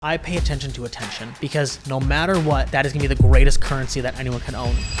I pay attention to attention because no matter what, that is gonna be the greatest currency that anyone can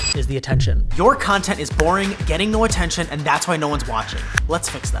own, is the attention. Your content is boring, getting no attention, and that's why no one's watching. Let's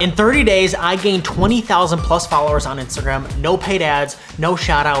fix that. In 30 days, I gained 20,000 plus followers on Instagram, no paid ads, no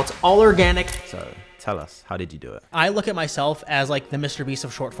shout outs, all organic. So tell us, how did you do it? I look at myself as like the Mr. Beast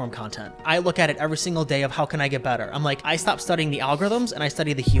of short form content. I look at it every single day of how can I get better? I'm like, I stopped studying the algorithms and I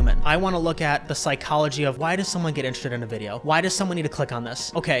study the human. I wanna look at the psychology of why does someone get interested in a video? Why does someone need to click on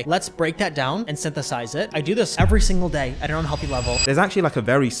this? Okay, let's break that down and synthesize it. I do this every single day at an unhealthy level. There's actually like a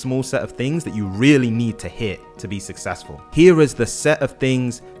very small set of things that you really need to hit to be successful. Here is the set of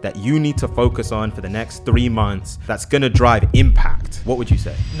things that you need to focus on for the next 3 months that's gonna drive impact. What would you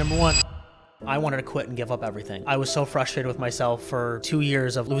say? Number one, I wanted to quit and give up everything. I was so frustrated with myself for 2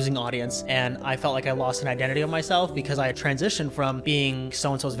 years of losing audience, and I felt like I lost an identity of myself because I had transitioned from being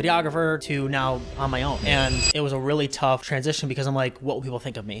so-and-so's videographer to now on my own. And it was a really tough transition because I'm like, what will people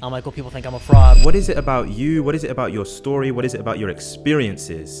think of me? I'm like, will people think I'm a fraud? What is it about you? What is it about your story? What is it about your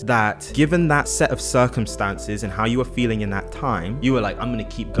experiences that, given that set of circumstances and how you were feeling in that time, you were like, I'm gonna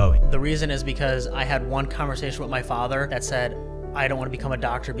keep going? The reason is because I had one conversation with my father that said, I don't want to become a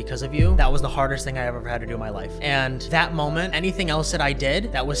doctor because of you. That was the hardest thing I ever had to do in my life. And that moment, anything else that I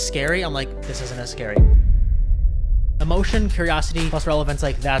did that was scary, I'm like, this isn't as scary. Emotion, curiosity, plus relevance,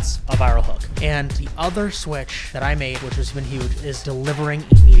 like that's a viral hook. And the other switch that I made, which has been huge, is delivering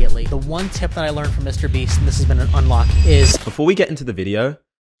immediately. The one tip that I learned from Mr. Beast, and this has been an unlock, is... Before we get into the video,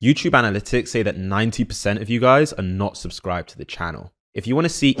 YouTube analytics say that 90% of you guys are not subscribed to the channel. If you want to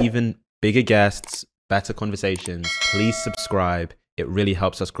see even bigger guests, better conversations, please subscribe. It really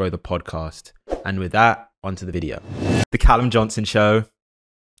helps us grow the podcast. And with that, onto the video. The Callum Johnson Show.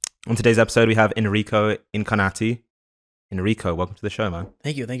 On today's episode, we have Enrico Incarnati. Enrico, welcome to the show, man.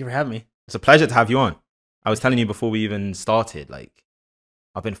 Thank you. Thank you for having me. It's a pleasure to have you on. I was telling you before we even started, like,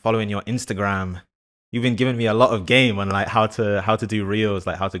 I've been following your Instagram. You've been giving me a lot of game on like how to do reels,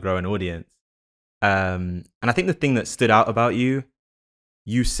 like how to grow an audience. And I think the thing that stood out about you,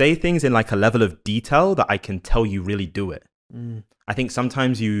 you say things in like a level of detail that I can tell you really do it. I think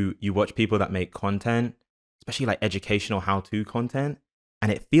sometimes you watch people that make content, especially like educational how-to content,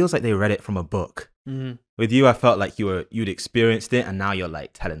 and it feels like they read it from a book. With you, I felt like you'd experienced it and now you're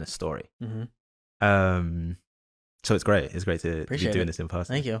like telling a story. So it's great. It's great to be doing this in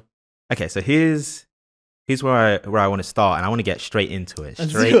person. Thank you. Okay, so here's where I want to start, and I want to get straight into it.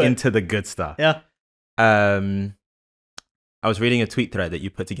 Straight into the good stuff. Yeah. I was reading a tweet thread that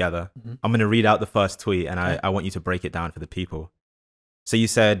you put together. I'm going to read out the first tweet, and I want you to break it down for the people. So you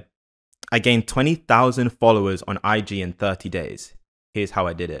said, I gained 20,000 followers on IG in 30 days. Here's how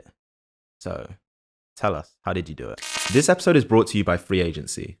I did it. So tell us, how did you do it? This episode is brought to you by Free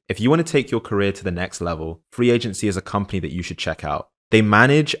Agency. If you want to take your career to the next level, Free Agency is a company that you should check out. They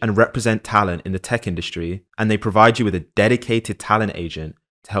manage and represent talent in the tech industry, and they provide you with a dedicated talent agent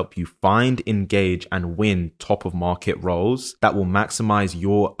to help you find, engage, and win top of market roles that will maximize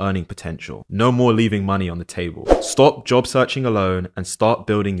your earning potential. No more leaving money on the table. Stop job searching alone and start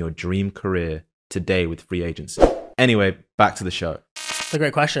building your dream career today with Free Agency. Anyway, back to the show. It's a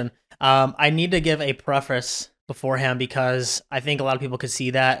great question. I need to give a preface beforehand because I think a lot of people could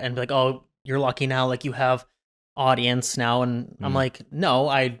see that and be like, oh, you're lucky now, like you have audience now. And I'm like, no,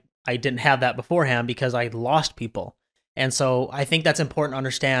 I didn't have that beforehand because I lost people. And so I think that's important to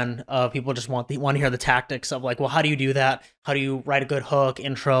understand. People just want to hear the tactics of like, well, how do you do that? How do you write a good hook,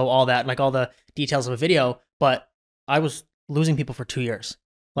 intro, all that, like all the details of a video. But I was losing people for 2 years.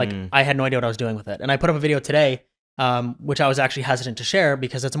 Like I had no idea what I was doing with it. And I put up a video today, which I was actually hesitant to share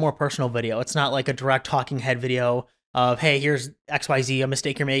because it's a more personal video. It's not like a direct talking head video of, hey, here's XYZ, a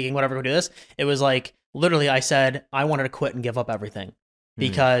mistake you're making, whatever, go do this. It was like, literally, I said, I wanted to quit and give up everything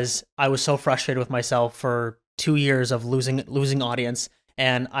because I was so frustrated with myself for 2 years of losing audience,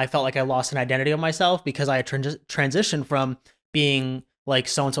 and I felt like I lost an identity of myself because I had transitioned from being like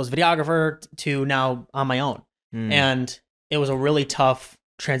so-and-so's videographer to now on my own. And it was a really tough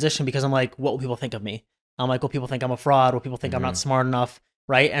transition because I'm like, what will people think of me? I'm like, will people think I'm a fraud? Will people think I'm not smart enough?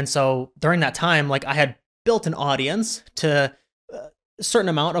 Right? And so during that time, like I had built an audience to a certain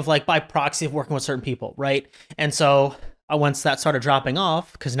amount of like by proxy of working with certain people, right? And so once that started dropping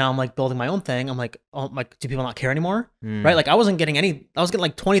off, because now I'm like building my own thing, I'm like, oh, like, do people not care anymore? Right? Like I was getting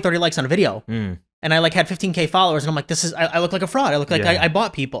like 20, 30 likes on a video. And I like had 15K followers, and I'm like, I look like a fraud. I look like I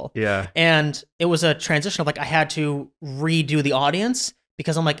bought people. Yeah. And it was a transition of like, I had to redo the audience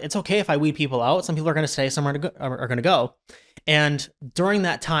because I'm like, it's okay if I weed people out. Some people are going to stay, some are going to go. And during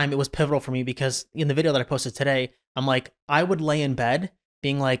that time, it was pivotal for me because in the video that I posted today, I'm like, I would lay in bed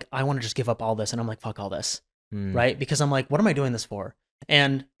being like, I want to just give up all this. And I'm like, fuck all this. Right? Because I'm like, what am I doing this for?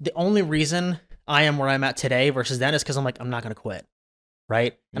 And the only reason I am where I'm at today versus then is because I'm like, I'm not going to quit.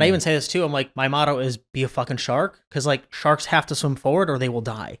 Right. And I even say this too. I'm like, my motto is be a fucking shark. Cause like sharks have to swim forward or they will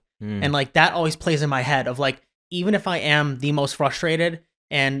die. And like that always plays in my head of like, even if I am the most frustrated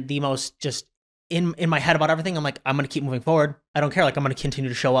and the most just in my head about everything, I'm like, I'm going to keep moving forward. I don't care. Like I'm going to continue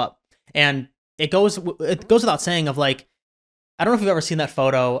to show up. And it goes without saying of like, I don't know if you've ever seen that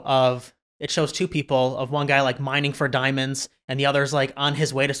photo of, it shows two people of one guy like mining for diamonds and the other's like on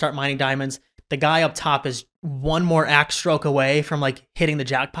his way to start mining diamonds. The guy up top is one more axe stroke away from like hitting the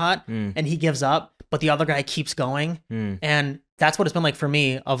jackpot and he gives up, but the other guy keeps going. And that's what it's been like for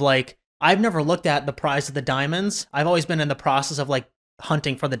me of like, I've never looked at the prize of the diamonds. I've always been in the process of like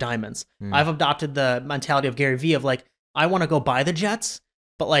hunting for the diamonds. I've adopted the mentality of Gary Vee of like, I want to go buy the jets,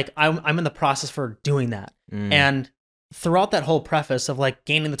 but like I'm in the process for doing that. And throughout that whole preface of like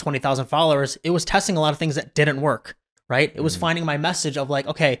gaining the 20,000 followers, it was testing a lot of things that didn't work, right? It was finding my message of like,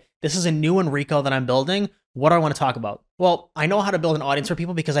 okay, this is a new Enrico that I'm building. What do I want to talk about? Well, I know how to build an audience for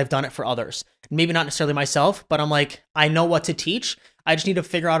people because I've done it for others. Maybe not necessarily myself, but I'm like, I know what to teach. I just need to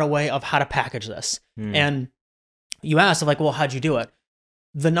figure out a way of how to package this. And you asked of like, well, how'd you do it?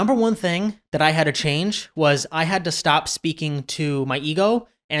 The number one thing that I had to change was I had to stop speaking to my ego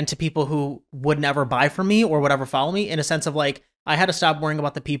and to people who would never buy from me or would ever follow me, in a sense of like, I had to stop worrying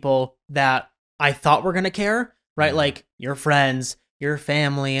about the people that I thought were going to care, right? Like your friends, your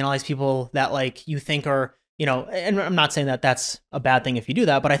family, and all these people that like you think are, you know, and I'm not saying that that's a bad thing if you do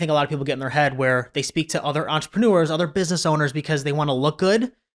that, but I think a lot of people get in their head where they speak to other entrepreneurs, other business owners because they want to look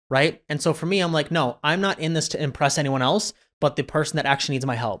good, right? And so for me, I'm like, no, I'm not in this to impress anyone else, but the person that actually needs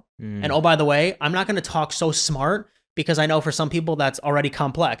my help. And oh, by the way, I'm not going to talk so smart because I know for some people that's already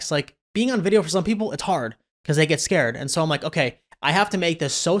complex. Like being on video for some people, it's hard because they get scared. And so I'm like, okay, I have to make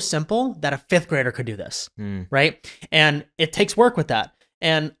this so simple that a fifth grader could do this, right? And it takes work with that.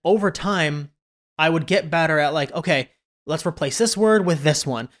 And over time, I would get better at like, okay, let's replace this word with this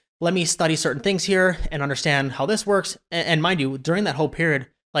one. Let me study certain things here and understand how this works. And mind you, during that whole period,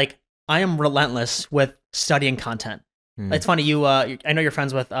 like I am relentless with studying content. It's funny, I know you're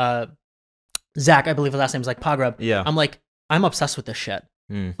friends with Zach, I believe his last name is like Pagreb. Yeah. I'm like, I'm obsessed with this shit.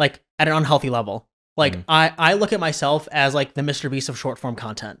 Like at an unhealthy level. Like I look at myself as like the Mr. Beast of short form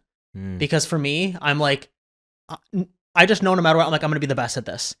content. Because for me, I'm like, I just know no matter what, I'm like, I'm going to be the best at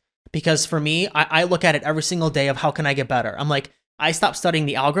this. Because for me, I look at it every single day of how can I get better? I'm like, I stop studying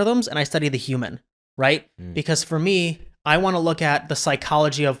the algorithms and I study the human, right? Because for me, I want to look at the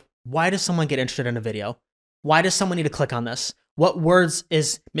psychology of why does someone get interested in a video? Why does someone need to click on this? What words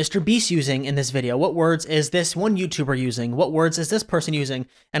is Mr. Beast using in this video? What words is this one YouTuber using? What words is this person using?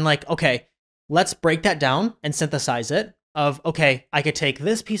 And like, okay, let's break that down and synthesize it of, okay, I could take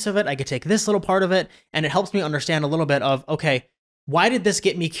this piece of it, I could take this little part of it, and it helps me understand a little bit of, okay, why did this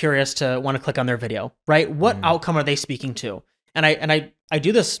get me curious to want to click on their video, right? What outcome are they speaking to? And I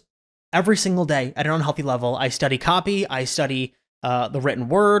do this every single day at an unhealthy level. I study copy, I study the written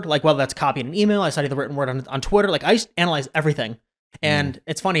word, like whether that's copy in an email, I study the written word on Twitter, like I analyze everything. And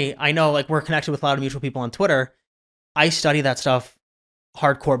it's funny, I know like we're connected with a lot of mutual people on Twitter. I study that stuff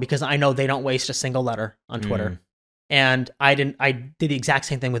hardcore because I know they don't waste a single letter on Twitter. And I did the exact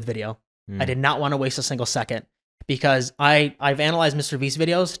same thing with video. I did not want to waste a single second because I've analyzed Mr. Beast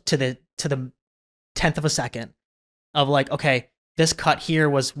videos to the 10th of a second of like, okay, this cut here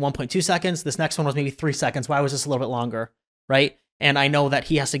was 1.2 seconds. This next one was maybe 3 seconds. Why was this a little bit longer? Right. And I know that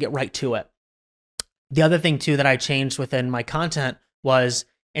he has to get right to it. The other thing too that I changed within my content was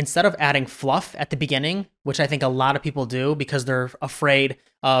instead of adding fluff at the beginning, which I think a lot of people do because they're afraid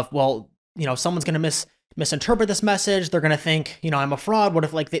of, well, you know, someone's going to misinterpret this message. They're going to think, you know, I'm a fraud. What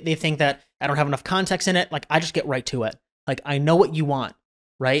if like they think that I don't have enough context in it? Like I just get right to it. Like I know what you want,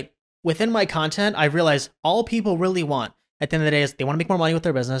 right? Within my content, I realize all people really want at the end of the day is they want to make more money with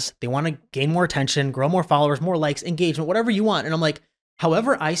their business. They want to gain more attention, grow more followers, more likes, engagement, whatever you want. And I'm like,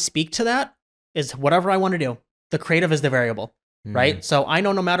 however I speak to that is whatever I want to do. The creative is the variable, right? So I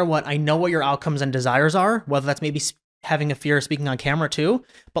know no matter what, I know what your outcomes and desires are, whether that's maybe having a fear of speaking on camera too,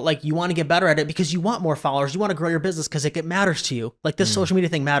 but like you want to get better at it because you want more followers. You want to grow your business because it matters to you. Like this social media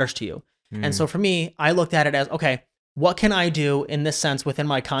thing matters to you. And so for me, I looked at it as, okay, what can I do in this sense within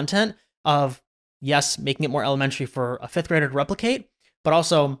my content of, yes, making it more elementary for a fifth grader to replicate, but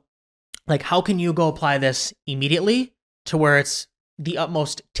also like, how can you go apply this immediately to where it's the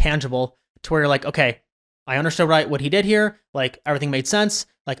utmost tangible to where you're like, okay, I understood right what he did here. Like everything made sense.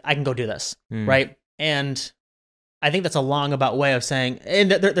 Like I can go do this. Right. And I think that's a long about way of saying,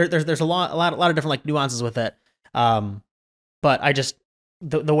 and there's a lot of different like nuances with it. But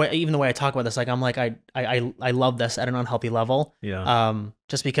the way, even the way I talk about this, like I'm like I love this at an unhealthy level. Yeah.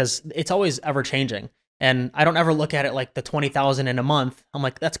 Just because it's always ever changing, and I don't ever look at it like the 20,000 in a month. I'm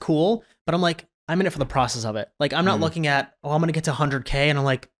like, that's cool, but I'm like, I'm in it for the process of it. Like I'm not looking at, oh, I'm gonna get to 100K, and I'm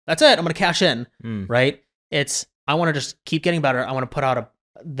like, that's it, I'm gonna cash in, right? It's, I want to just keep getting better. I want to put out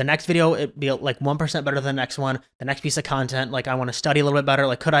the next video, it be like 1% better than the next one. The next piece of content, like I want to study a little bit better.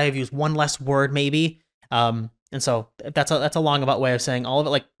 Like, could I have used one less word maybe? And so that's a long about way of saying all of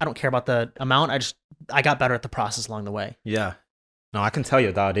it. Like, I don't care about the amount. I got better at the process along the way. Yeah. No, I can tell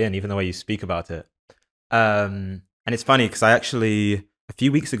you're dialed in, even the way you speak about it. And it's funny because I actually, a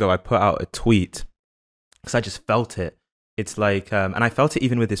few weeks ago, I put out a tweet because I just felt it. It's like, and I felt it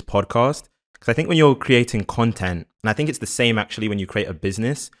even with this podcast, because I think when you're creating content, and I think it's the same actually when you create a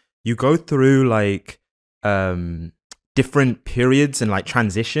business, you go through like different periods and like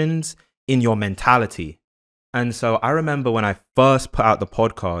transitions in your mentality. And so I remember when I first put out the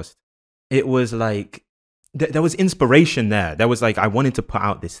podcast, it was like, there was inspiration there. There was like, I wanted to put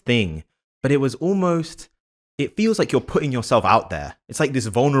out this thing, but it was almost, it feels like you're putting yourself out there. It's like this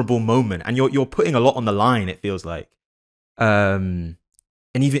vulnerable moment, and you're putting a lot on the line, it feels like.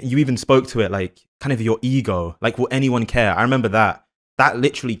 And even you even spoke to it like kind of your ego, like, will anyone care? I remember that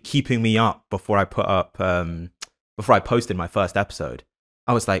literally keeping me up before I posted my first episode.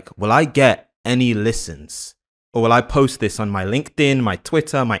 I was like, will I get any listens? Or will I post this on my LinkedIn, my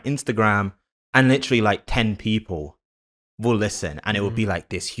Twitter, my Instagram, and literally like 10 people will listen, and it will be like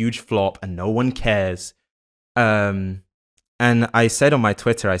this huge flop and no one cares. And I said on my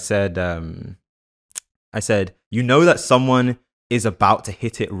Twitter, I said, you know that someone is about to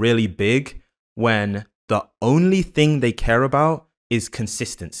hit it really big when the only thing they care about is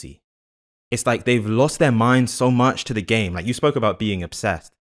consistency. It's like they've lost their mind so much to the game. Like you spoke about being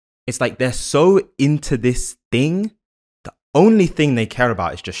obsessed. It's like they're so into this thing, the only thing they care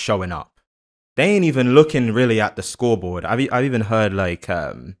about is just showing up. They ain't even looking really at the scoreboard. I've even heard like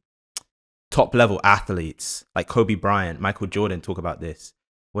top level athletes like Kobe Bryant, Michael Jordan talk about this,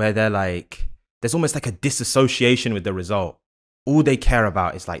 where they're like, there's almost like a disassociation with the result. All they care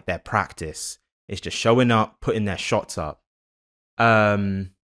about is like their practice. It's just showing up, putting their shots up.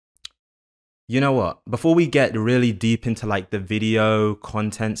 You know what? Before we get really deep into like the video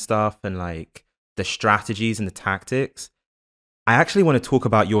content stuff and like the strategies and the tactics, I actually want to talk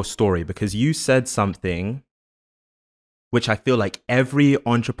about your story, because you said something which I feel like every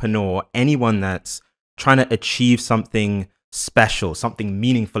entrepreneur, anyone that's trying to achieve something special, something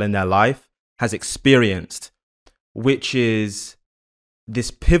meaningful in their life, has experienced, which is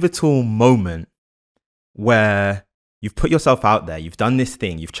this pivotal moment where you've put yourself out there, you've done this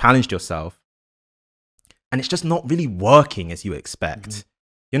thing, you've challenged yourself, and it's just not really working as you expect.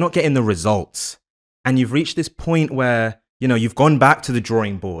 You're not getting the results. And you've reached this point where, you know, you've gone back to the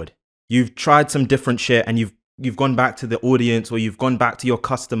drawing board. You've tried some different shit, and you've gone back to the audience, or you've gone back to your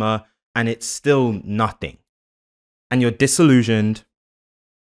customer, and it's still nothing. And you're disillusioned.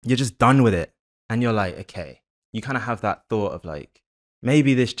 You're just done with it. And you're like, okay, you kind of have that thought of like,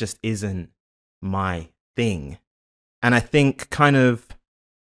 maybe this just isn't my thing. And I think kind of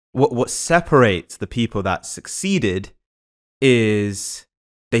what separates the people that succeeded is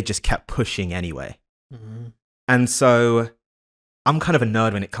they just kept pushing anyway. And so I'm kind of a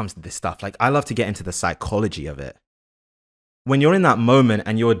nerd when it comes to this stuff. Like, I love to get into the psychology of it. When you're in that moment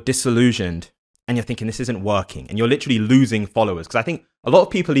and you're disillusioned and you're thinking this isn't working and you're literally losing followers, because I think a lot of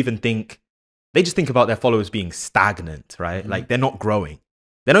people even think, they just think about their followers being stagnant, right? Like they're not growing.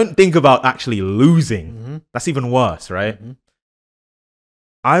 They don't think about actually losing. That's even worse, right?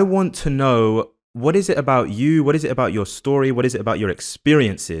 I want to know, what is it about you? What is it about your story? What is it about your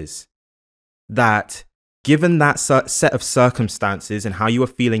experiences that, given that set of circumstances and how you were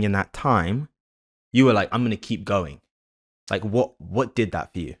feeling in that time, you were like, I'm going to keep going? Like, what did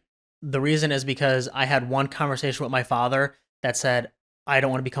that for you? The reason is because I had one conversation with my father that said, I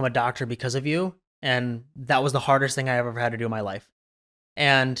don't want to become a doctor because of you. And that was the hardest thing I ever had to do in my life.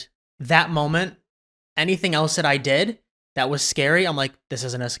 And that moment, anything else that I did that was scary, I'm like, this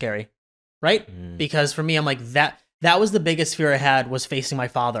isn't as scary, right? Because for me, I'm like, that was the biggest fear I had, was facing my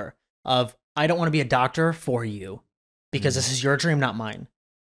father of, I don't want to be a doctor for you because this is your dream, not mine.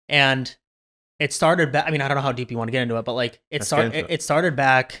 And it started back, I mean, I don't know how deep you want to get into it, but like it started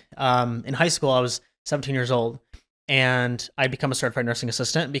back in high school. I was 17 years old and I'd become a certified nursing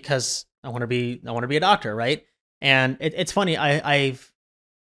assistant because I want to be a doctor, right? And it's funny, I've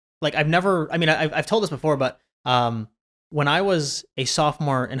told this before, but when I was a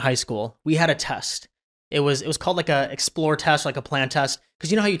sophomore in high school, we had a test. It was called like a explore test, like a plan test.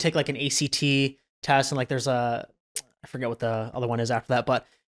 Because you know how you take like an ACT test and like there's a, I forget what the other one is after that, but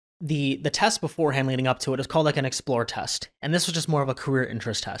the test beforehand leading up to it is called like an explore test. And this was just more of a career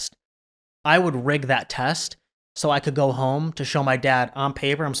interest test. I would rig that test so I could go home to show my dad on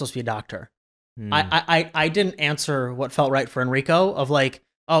paper I'm supposed to be a doctor. I didn't answer what felt right for Enrico of like,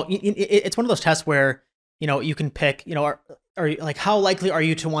 oh, it's one of those tests where, you can pick, are like, how likely are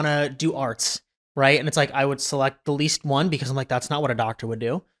you to want to do arts? Right. And it's like, I would select the least one because I'm like, that's not what a doctor would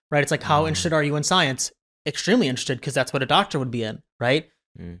do. Right. It's like, how interested are you in science? Extremely interested, because that's what a doctor would be in. Right.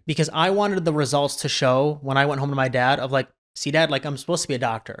 Because I wanted the results to show when I went home to my dad of like, see, dad, like I'm supposed to be a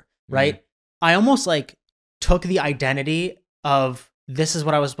doctor. Right. I almost like took the identity of this is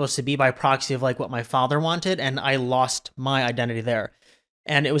what I was supposed to be by proxy of like what my father wanted. And I lost my identity there.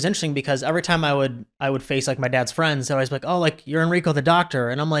 And it was interesting because every time I would face like my dad's friends, they're always like, oh, like you're Enrico the doctor.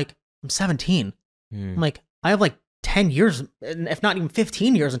 And I'm like, I'm 17. I'm like, I have like 10 years, if not even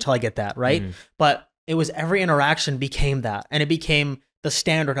 15 years until I get that. Right. But it was every interaction became that. And it became the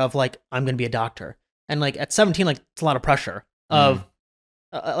standard of like, I'm going to be a doctor. And like at 17, like it's a lot of pressure of,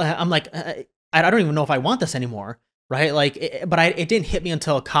 I'm like, I don't even know if I want this anymore. Right. Like, it didn't hit me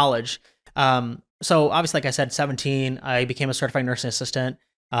until college. So obviously, like I said, 17, I became a certified nursing assistant,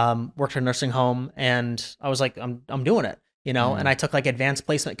 worked in a nursing home, and I was like, I'm doing it, and I took like advanced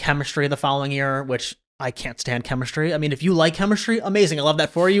placement chemistry the following year, which I can't stand chemistry. I mean, if you like chemistry, amazing. I love that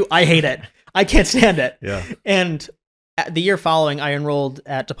for you. I hate it. I can't stand it. Yeah. And the year following, I enrolled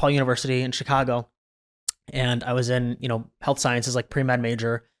at DePaul University in Chicago, and I was in, health sciences, like pre-med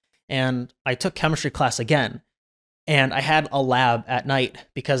major, and I took chemistry class again. And I had a lab at night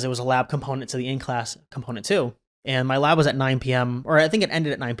because it was a lab component to the in-class component too. And my lab was at 9 p.m., or I think it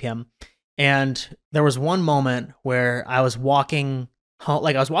ended at 9 p.m. And there was one moment where I was walking home,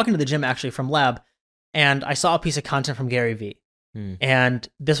 like I was walking to the gym actually from lab, and I saw a piece of content from Gary Vee. And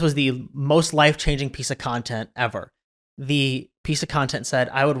this was the most life-changing piece of content ever. The piece of content said,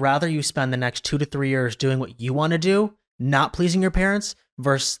 I would rather you spend the next 2 to 3 years doing what you want to do, not pleasing your parents,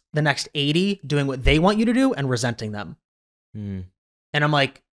 versus the next 80 doing what they want you to do and resenting them. And I'm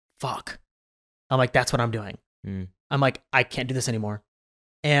like, fuck. I'm like, that's what I'm doing. I'm like, I can't do this anymore.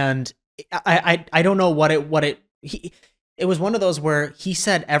 And I don't know what it was one of those where he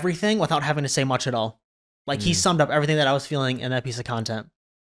said everything without having to say much at all. Like he summed up everything that I was feeling in that piece of content.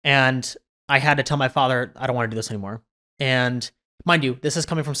 And I had to tell my father, I don't want to do this anymore. And mind you, this is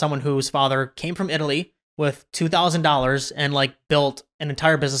coming from someone whose father came from Italy with $2,000 and like built an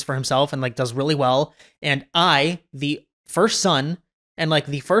entire business for himself and like does really well. And I, the first son and like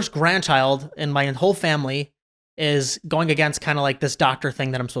the first grandchild in my whole family, is going against kind of like this doctor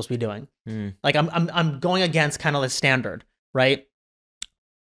thing that I'm supposed to be doing. Like I'm going against kind of the standard, right?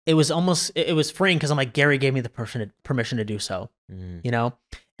 It was freeing because I'm like, Gary gave me the permission to do so,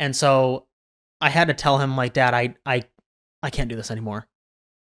 And so I had to tell him like, Dad, I can't do this anymore.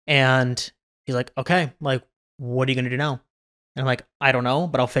 And he's like, okay, like, what are you going to do now? And I'm like, I don't know,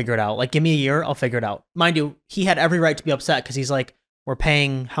 but I'll figure it out. Like, give me a year, I'll figure it out. Mind you, he had every right to be upset because he's like, we're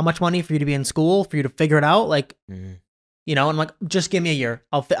paying how much money for you to be in school, for you to figure it out? Like, and I'm like, just give me a year.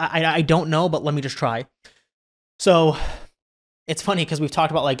 I don't know, but let me just try. So it's funny because we've talked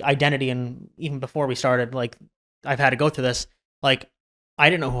about like identity, and even before we started, like I've had to go through this. Like,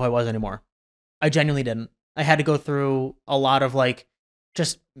 I didn't know who I was anymore. I genuinely didn't. I had to go through a lot of like,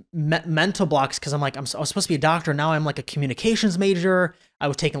 just mental blocks because I'm like, I was supposed to be a doctor. Now I'm like a communications major. I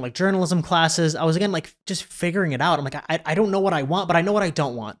was taking like journalism classes. I was again like just figuring it out. I'm like, I don't know what I want, but I know what I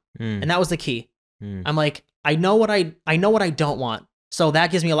don't want. And that was the key. I'm like, I know what I don't want. So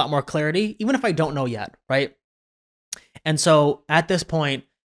that gives me a lot more clarity, even if I don't know yet. Right. And so at this point,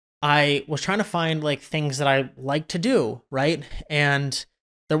 I was trying to find like things that I like to do. Right. And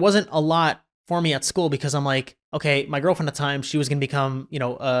there wasn't a lot for me at school because I'm like, okay, my girlfriend at the time, she was going to become,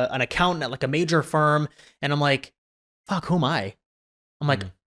 an accountant at like a major firm. And I'm like, fuck, who am I? I'm like,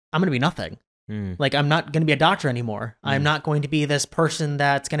 I'm going to be nothing. Like, I'm not going to be a doctor anymore. I'm not going to be this person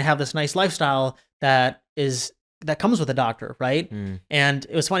that's going to have this nice lifestyle that comes with a doctor. Right. And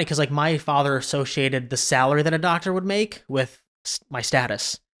it was funny because like my father associated the salary that a doctor would make with my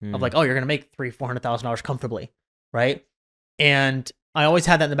status of like, oh, you're going to make $300,000-$400,000 comfortably. Right. And I always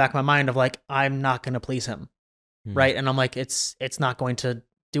had that in the back of my mind of like, I'm not going to please him. Right. And I'm like, it's not going to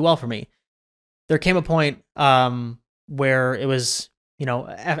do well for me. There came a point where it was,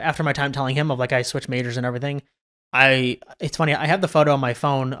 after my time telling him of like, I switched majors and everything. It's funny. I have the photo on my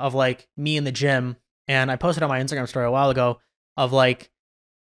phone of like me in the gym, and I posted on my Instagram story a while ago of like,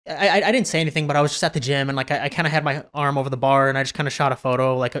 I didn't say anything, but I was just at the gym and like, I kind of had my arm over the bar and I just kind of shot a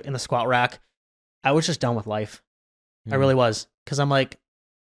photo like in the squat rack. I was just done with life. I really was. Cause I'm like,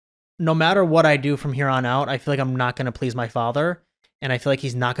 no matter what I do from here on out, I feel like I'm not going to please my father, and I feel like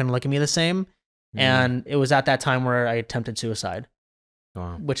he's not going to look at me the same. And it was at that time where I attempted suicide,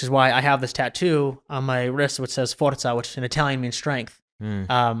 which is why I have this tattoo on my wrist which says Forza, which in Italian means strength.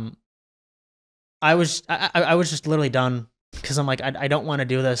 I was just literally done, because I'm like, I don't want to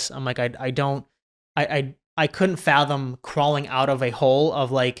do this. I'm like, I couldn't fathom crawling out of a hole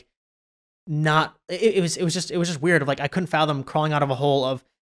of like, not, it was just weird. Of like, I couldn't fathom crawling out of a hole of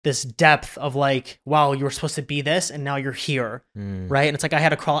this depth of like, wow, you were supposed to be this and now you're here. Right. And it's like, I had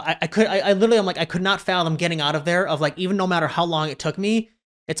to crawl. I literally, I'm like, I could not fathom getting out of there, of like, even no matter how long it took me,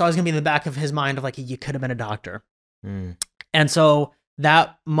 it's always gonna be in the back of his mind of like, you could have been a doctor. And so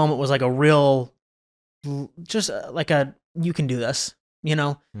that moment was like a real, just like a, you can do this, you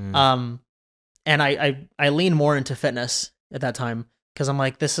know? And I leaned more into fitness at that time, because I'm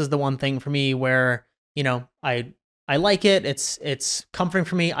like, this is the one thing for me where, you know, I like it. It's comforting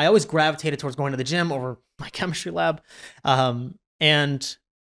for me. I always gravitated towards going to the gym over my chemistry lab. And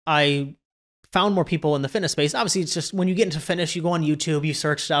I found more people in the fitness space. Obviously, it's just when you get into fitness, you go on YouTube, you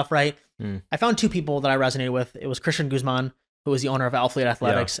search stuff, right? I found 2 people that I resonated with. It was Christian Guzman, who was the owner of Athlete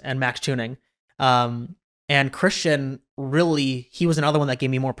Athletics, and Max Tuning. And Christian, really, he was another one that gave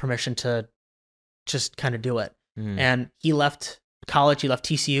me more permission to just kind of do it. And he left college, he left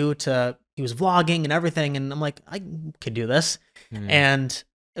TCU he was vlogging and everything. And I'm like, I could do this. And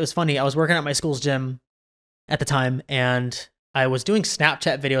it was funny. I was working at my school's gym at the time, and I was doing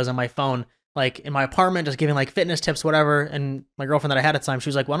Snapchat videos on my phone, like in my apartment, just giving like fitness tips, whatever. And my girlfriend that I had at the time, she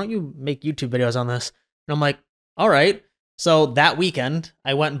was like, why don't you make YouTube videos on this? And I'm like, all right. So that weekend,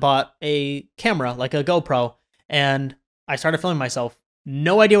 I went and bought a camera, like a GoPro, and I started filming myself.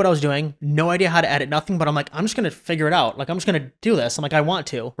 No idea what I was doing, no idea how to edit, nothing, but I'm like, I'm just going to figure it out. Like, I'm just going to do this. I'm like, I want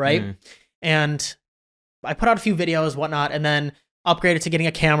to, right? And I put out a few videos, whatnot, and then upgraded to getting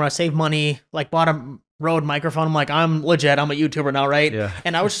a camera, saved money, like bought a Rode microphone. I'm like, I'm legit, I'm a YouTuber now, right? Yeah.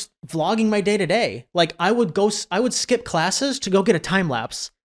 And I was just vlogging my day to day. Like, I would skip classes to go get a time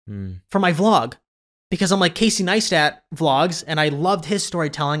lapse for my vlog, because I'm like, Casey Neistat vlogs, and I loved his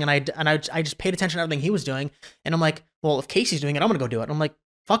storytelling, and I just paid attention to everything he was doing. And I'm like, well, if Casey's doing it, I'm gonna go do it. And I'm like,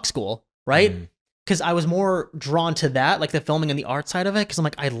 fuck school, right? Because I was more drawn to that, like the filming and the art side of it, because I'm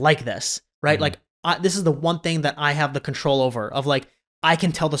like, I like this, right? Like, this is the one thing that I have the control over, of like, I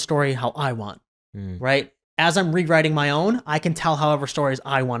can tell the story how I want, right? As I'm rewriting my own, I can tell however stories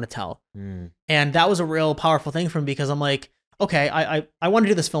I want to tell. And that was a real powerful thing for me, because I'm like, okay, I want to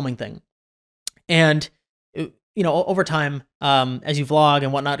do this filming thing. And, you know, over time, as you vlog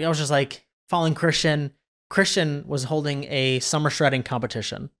and whatnot, I was just like following Christian. Christian was holding a summer shredding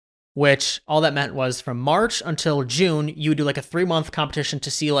competition, which all that meant was from March until June, you would do like a 3-month competition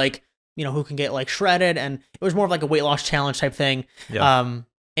to see like, you know, who can get like shredded. And it was more of like a weight loss challenge type thing.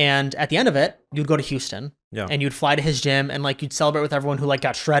 And at the end of it, you'd go to Houston and you'd fly to his gym, and like you'd celebrate with everyone who like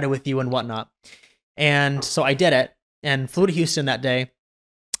got shredded with you and whatnot. And so I did it and flew to Houston that day.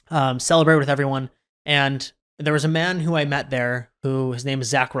 Celebrate with everyone. And there was a man who I met there, who his name is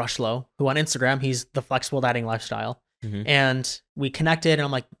Zach Rushlow, who on Instagram, he's the Flexible Dieting Lifestyle. And we connected, and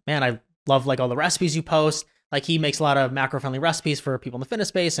I'm like, man, I love like all the recipes you post. Like, he makes a lot of macro friendly recipes for people in the fitness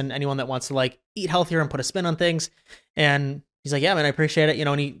space and anyone that wants to like eat healthier and put a spin on things. And he's like, yeah, man, I appreciate it. You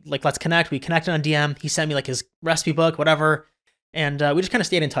know, and he like, let's connect. We connected on DM. He sent me like his recipe book, whatever. And we just kind of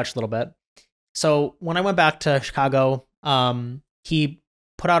stayed in touch a little bit. So when I went back to Chicago, he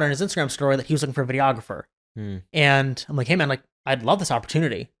put out on his Instagram story that he was looking for a videographer. And I'm like, hey man, like, I'd love this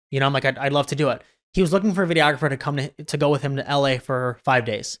opportunity. You know, I'm like, I'd love to do it. He was looking for a videographer to come to go with him to LA for 5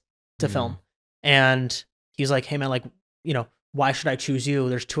 days to film. And he was like, hey man, like, you know, why should I choose you?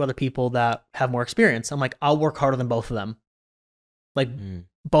 There's 2 other people that have more experience. I'm like, I'll work harder than both of them. Like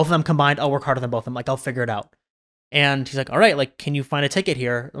both of them combined, I'll work harder than both of them. Like, I'll figure it out. And he's like, all right, like, can you find a ticket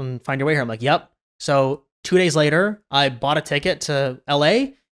here and find your way here? I'm like, yep. So 2 days later, I bought a ticket to LA,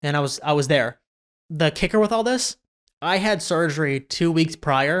 and I was there. The kicker with all this, I had surgery 2 weeks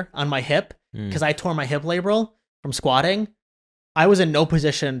prior on my hip because I tore my hip labral from squatting. I was in no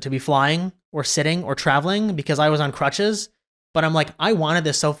position to be flying or sitting or traveling because I was on crutches. But I'm like, I wanted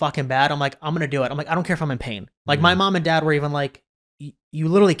this so fucking bad. I'm like, I'm going to do it. I'm like, I don't care if I'm in pain. Like, my mom and dad were even like, you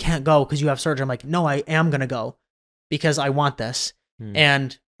literally can't go because you have surgery. I'm like, no, I am going to go because I want this.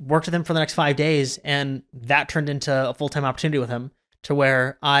 And worked with him for the next 5 days. And that turned into a full-time opportunity with him, to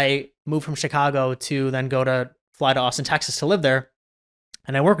where I moved from Chicago to then fly to Austin, Texas to live there.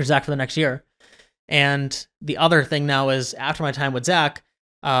 And I worked with Zach for the next year. And the other thing now is, after my time with Zach,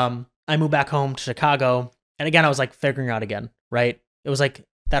 I moved back home to Chicago. And again, I was like figuring out again, right? It was like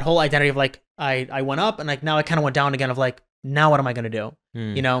that whole identity of like, I went up, and like now I kind of went down again of like, now what am I going to do?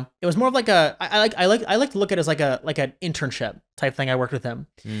 You know, it was more of like I like to look at it as like an internship type thing. I worked with him,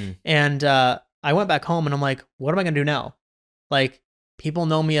 and I went back home and I'm like, what am I going to do now? Like, people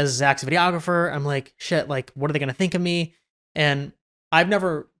know me as Zach's videographer. I'm like, shit, like, what are they going to think of me? And I've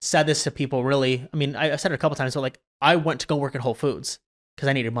never said this to people really. I mean, I said it a couple times, but like, I went to go work at Whole Foods because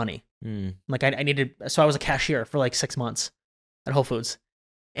I needed money. Like, I needed, so I was a cashier for like 6 months at Whole Foods.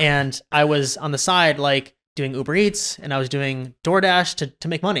 And I was on the side, like, doing Uber Eats, and I was doing DoorDash to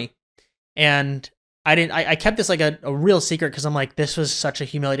make money. And I kept this like a real secret because I'm like, this was such a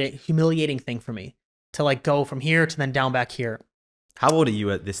humiliating thing for me to like go from here to then down back here. How old are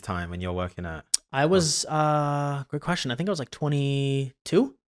you at this time when you're working at? I was, great question. I think I was like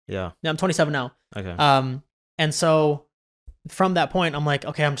 22. Yeah. I'm 27 now. Okay. And so from that point, I'm like,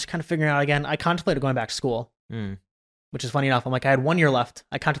 okay, I'm just kind of figuring it out again. I contemplated going back to school, which is funny enough. I'm like, I had 1 year left.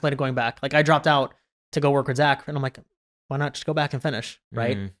 I contemplated going back. Like, I dropped out to go work with Zach, and I'm like, why not just go back and finish,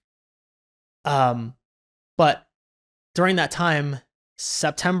 right? But during that time,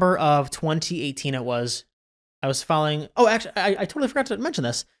 September of 2018, I was following. Oh, actually, I totally forgot to mention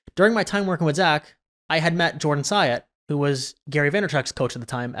this. During my time working with Zach, I had met Jordan Syatt, who was Gary Vaynerchuk's coach at the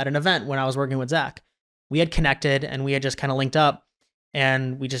time, at an event when I was working with Zach. We had connected and we had just kind of linked up,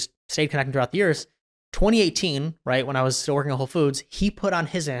 and we just stayed connected throughout the years. 2018, right, when I was still working at Whole Foods, he put on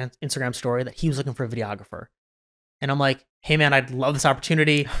his Instagram story that he was looking for a videographer. And I'm like, hey man, I'd love this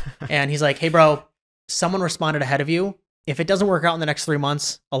opportunity. And he's like, hey bro, someone responded ahead of you. If it doesn't work out in the next 3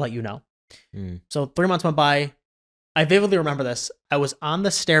 months, I'll let you know. So 3 months went by. I vividly remember this. I was on the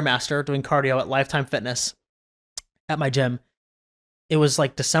Stairmaster doing cardio at Lifetime Fitness at my gym. It was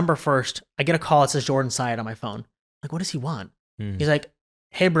like December 1st. I get a call. It says Jordan Syatt on my phone. Like, what does he want? He's like,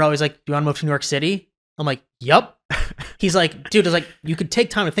 hey bro. He's like, do you want to move to New York City? I'm like, yup. He's like, dude, it's like, you could take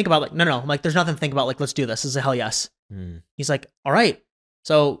time to think about, like, no. I'm like, there's nothing to think about. Like, let's do this. This is a hell yes. He's like, all right.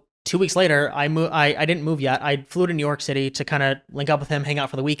 So 2 weeks later, I didn't move yet. I flew to New York City to kind of link up with him, hang out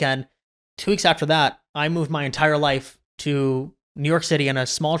for the weekend. 2 weeks after that, I moved my entire life to New York City in a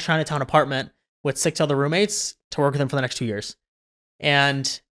small Chinatown apartment with 6 other roommates to work with him for the next 2 years.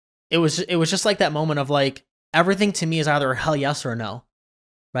 And it was just like that moment of like, everything to me is either a hell yes or a no.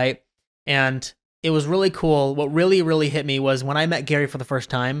 Right. And it was really cool. What really, really hit me was when I met Gary for the first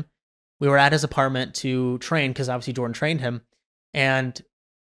time. We were at his apartment to train because obviously Jordan trained him. And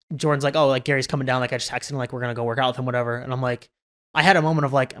Jordan's like, oh, like Gary's coming down. Like, I just texted him, like, we're going to go work out with him, whatever. And I'm like, I had a moment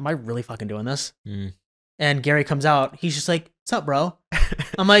of like, am I really fucking doing this? And Gary comes out. He's just like, what's up, bro?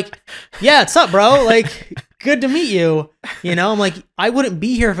 I'm like, yeah, what's up, bro? Like, good to meet you. You know, I'm like, I wouldn't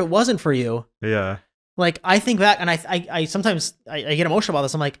be here if it wasn't for you. Yeah. Like, I think back, and I sometimes I get emotional about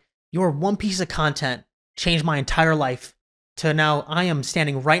this. I'm like, your one piece of content changed my entire life to now I am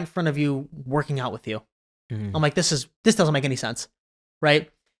standing right in front of you working out with you. I'm like, this doesn't make any sense. Right.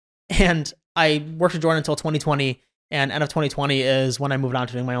 And I worked with Jordan until 2020, and end of 2020 is when I moved on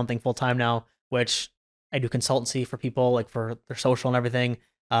to doing my own thing full time now, which I do consultancy for people, like for their social and everything.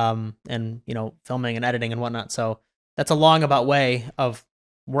 And, you know, filming and editing and whatnot. So that's a long about way of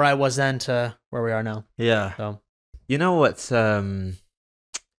where I was then to where we are now. Yeah. So, you know what's,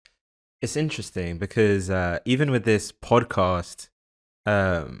 it's interesting because even with this podcast,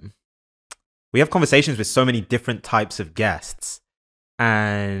 we have conversations with so many different types of guests,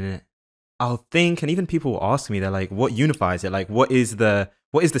 and I'll think, and even people will ask me, they're like, what unifies it? Like, what is the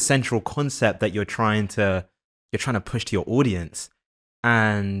central concept that you're trying to push to your audience?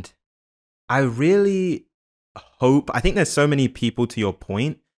 And I really hope, I think there's so many people, to your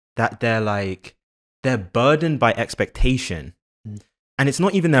point, that they're burdened by expectation. And it's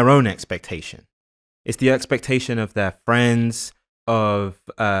not even their own expectation. It's the expectation of their friends, of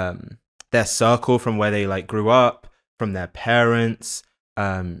their circle from where they like grew up, from their parents,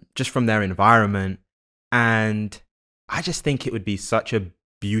 just from their environment. And I just think it would be such a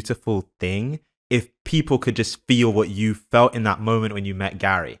beautiful thing if people could just feel what you felt in that moment when you met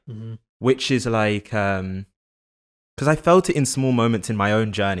Gary, which is like, because I felt it in small moments in my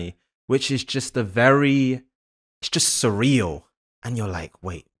own journey, which is just it's just surreal. And you're like,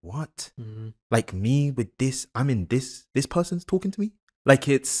 wait, what? Like me with this, I'm in this person's talking to me? Like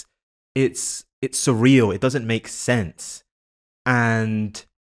it's surreal. It doesn't make sense. And,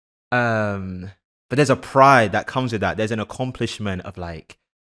 but there's a pride that comes with that. There's an accomplishment of like,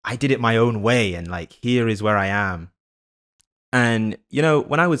 I did it my own way, and like, here is where I am. And, you know,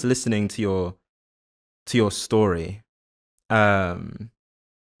 when I was listening to your story, I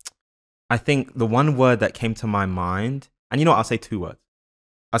think the one word that came to my mind, and you know what, I'll say 2 words.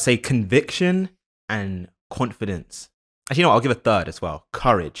 I'll say conviction and confidence. Actually, you know what, I'll give a third as well.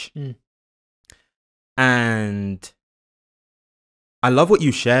 Courage. And I love what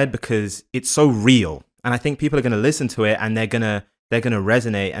you shared because it's so real. And I think people are going to listen to it and they're going to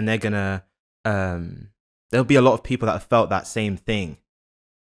resonate, and there'll be a lot of people that have felt that same thing.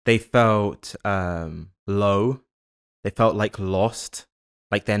 They felt low. They felt like lost,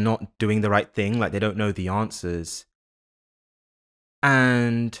 like they're not doing the right thing, like they don't know the answers.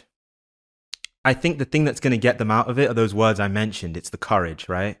 And I think the thing that's going to get them out of it are those words I mentioned. It's the courage,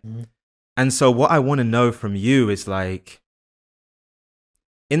 right? Mm-hmm. And so what I want to know from you is like,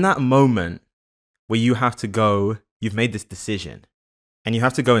 in that moment where you have to go, you've made this decision and you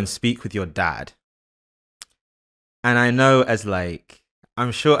have to go and speak with your dad. And I know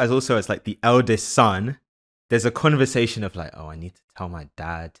I'm sure as like the eldest son, there's a conversation of like, oh, I need to tell my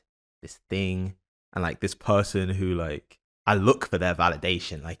dad this thing. And like this person who like, I look for their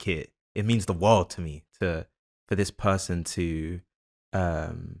validation. Like it means the world to me for this person to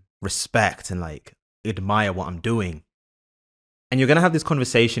respect and like admire what I'm doing. And you're going to have this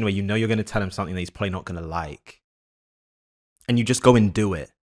conversation where you know you're going to tell him something that he's probably not going to like. And you just go and do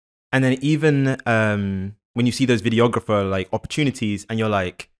it. And then even when you see those videographer like opportunities and you're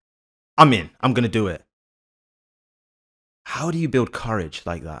like, I'm going to do it. How do you build courage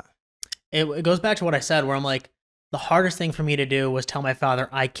like that? It goes back to what I said, where I'm like, the hardest thing for me to do was tell my father,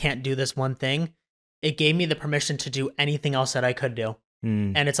 I can't do this one thing. It gave me the permission to do anything else that I could do.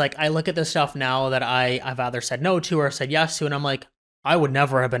 And it's like, I look at this stuff now that I've either said no to or said yes to, and I'm like, I would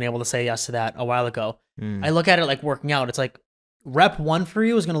never have been able to say yes to that a while ago. I look at it like working out. It's like rep 1 for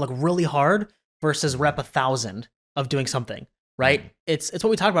you is going to look really hard versus rep 1,000 of doing something, right? It's what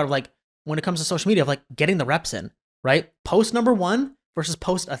we talked about, like when it comes to social media, of like getting the reps in, right? Post number 1 versus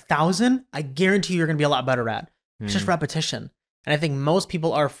post 1,000, I guarantee you're going to be a lot better at. It's just repetition. And I think most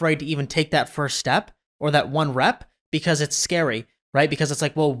people are afraid to even take that first step or that 1 rep because it's scary, right? Because it's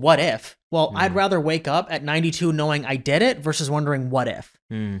like, well, what if? Well, I'd rather wake up at 92 knowing I did it versus wondering what if.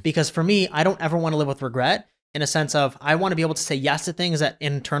 Because for me, I don't ever want to live with regret, in a sense of I want to be able to say yes to things that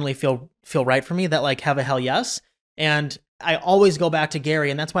internally feel right for me, that like have a hell yes. And I always go back to Gary,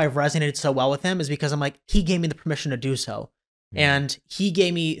 and that's why I've resonated so well with him, is because I'm like, he gave me the permission to do so. And he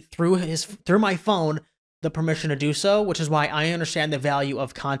gave me through my phone the permission to do so, which is why I understand the value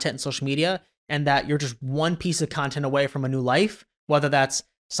of content and social media, and that you're just one piece of content away from a new life, whether that's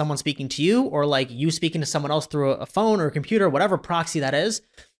someone speaking to you or like you speaking to someone else through a phone or a computer, whatever proxy that is.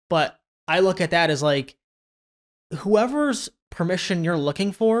 But I look at that as like, whoever's permission you're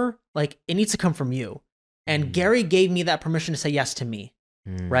looking for, like it needs to come from you. And Gary gave me that permission to say yes to me,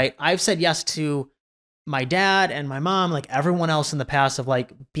 right? I've said yes to my dad and my mom, like everyone else in the past, of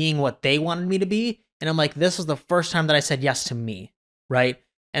like being what they wanted me to be. And I'm like, this was the first time that I said yes to me, right?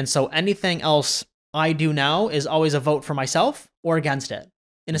 And so anything else I do now is always a vote for myself or against it,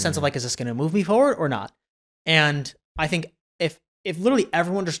 in a sense of like, is this going to move me forward or not? And I think if literally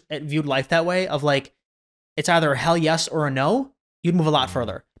everyone just viewed life that way, of like, it's either a hell yes or a no, you'd move a lot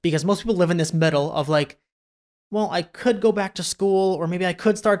further. Because most people live in this middle of like, well, I could go back to school, or maybe I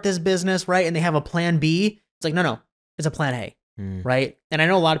could start this business, right? And they have a plan B. It's like, no, it's a plan A, right? And I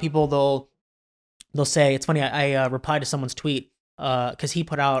know a lot of people, they'll say, it's funny, I replied to someone's tweet because he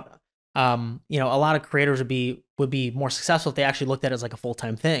put out, a lot of creators would be more successful if they actually looked at it as like a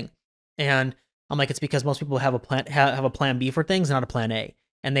full-time thing. And I'm like, it's because most people have a plan B for things, not a plan A,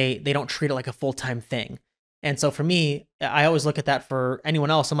 and they don't treat it like a full-time thing. And so for me, I always look at that for anyone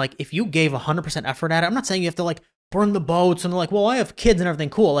else. I'm like, if you gave 100% effort at it, I'm not saying you have to like burn the boats and like, well, I have kids and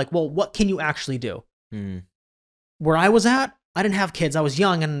everything, cool. Like, well, what can you actually do? Where I was at, I didn't have kids. I was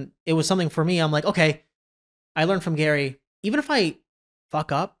young, and it was something for me. I'm like, okay, I learned from Gary, even if I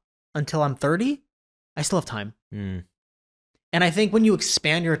fuck up until I'm 30, I still have time. And I think when you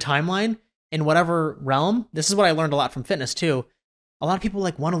expand your timeline in whatever realm, this is what I learned a lot from fitness too. A lot of people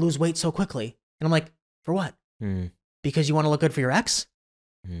like want to lose weight so quickly. And I'm like, for what? Because you want to look good for your ex?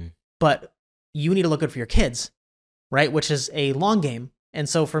 But you need to look good for your kids, right? Which is a long game. And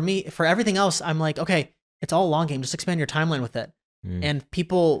so for me, for everything else, I'm like, okay, it's all a long game. Just expand your timeline with it. And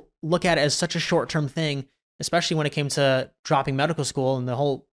people look at it as such a short-term thing, especially when it came to dropping medical school and that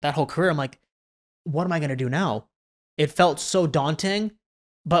whole career. I'm like, what am I going to do now? It felt so daunting.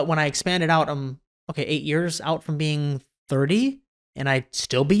 But when I expanded out, I'm 8 years out from being 30 and I'd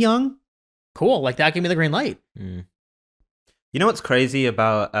still be young. Cool. Like that gave me the green light. You know what's crazy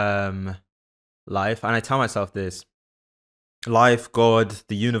about life? And I tell myself this: life, God,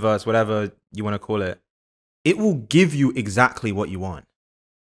 the universe, whatever you want to call it, it will give you exactly what you want.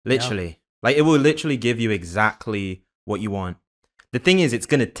 Literally. Yeah. Like it will literally give you exactly what you want. The thing is, it's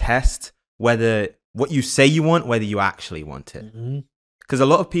going to test whether what you say you want, whether you actually want it. Because a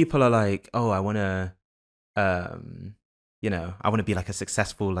lot of people are like, oh, I want to I want to be like a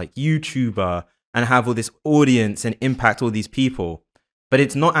successful like YouTuber and have all this audience and impact all these people. But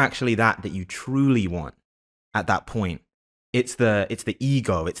it's not actually that you truly want at that point. It's the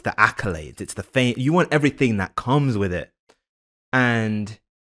ego, it's the accolades, it's the fame. You want everything that comes with it. And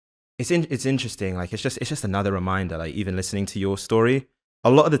it's interesting. Like, it's just another reminder, like even listening to your story,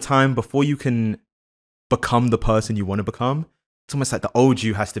 a lot of the time before you can become the person you want to become, it's almost like the old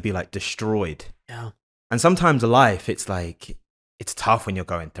you has to be like destroyed. Yeah. And sometimes life, it's like, it's tough when you're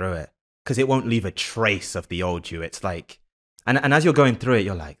going through it because it won't leave a trace of the old you. It's like, and as you're going through it,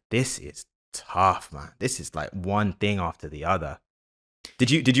 you're like, this is tough, man. This is like one thing after the other.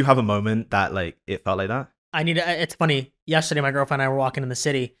 Did you have a moment that like it felt like that? It's funny. Yesterday, my girlfriend and I were walking in the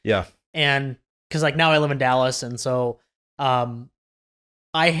city. Yeah. And because like now I live in Dallas, and so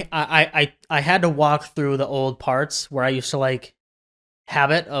I had to walk through the old parts where I used to like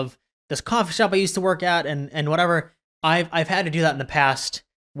habit of this coffee shop I used to work at and whatever. I've had to do that in the past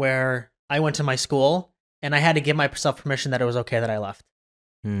where I went to my school and I had to give myself permission that it was okay that I left.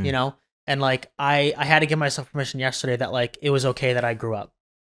 And like I had to give myself permission yesterday that like it was okay that I grew up.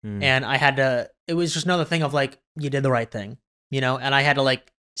 And it was just another thing of like, you did the right thing, and I had to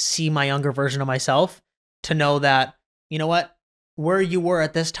like see my younger version of myself to know that, you know what, where you were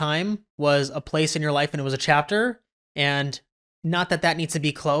at this time was a place in your life and it was a chapter, and not that needs to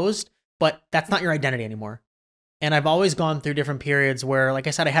be closed, but that's not your identity anymore. And I've always gone through different periods where, like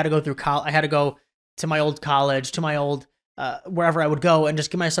I said, I had to go through I had to go to my old college, to my old, wherever I would go, and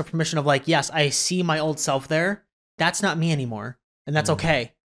just give myself permission of like, yes, I see my old self there. That's not me anymore. And that's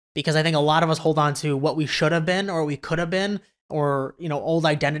okay. Because I think a lot of us hold on to what we should have been or we could have been, or, old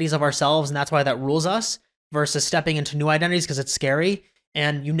identities of ourselves. And that's why that rules us versus stepping into new identities because it's scary.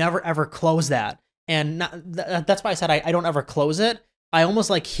 And you never, ever close that. And that's why I said I don't ever close it. I almost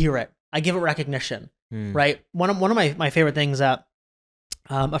like hear it. I give it recognition, right? One of my favorite things that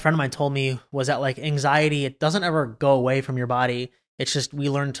a friend of mine told me was that like anxiety, it doesn't ever go away from your body. It's just we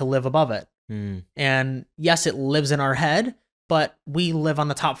learn to live above it. And yes, it lives in our head, but we live on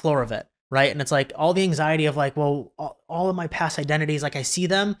the top floor of it, right? And it's like all the anxiety of like, well, all of my past identities, like I see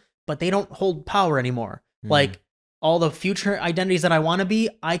them, but they don't hold power anymore. Like all the future identities that I want to be,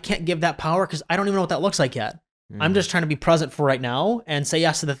 I can't give that power because I don't even know what that looks like yet. I'm just trying to be present for right now and say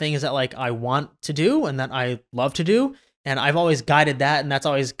yes to the things that like I want to do and that I love to do. And I've always guided that, and that's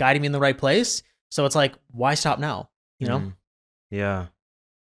always guiding me in the right place. So it's like, why stop now? Yeah.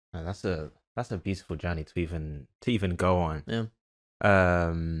 No, that's a beautiful journey to even go on. Yeah.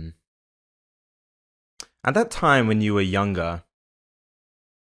 At that time when you were younger,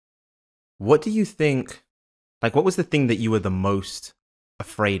 what do you think? Like, what was the thing that you were the most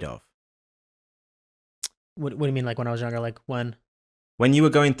afraid of? What do you mean? Like when I was younger? Like when you were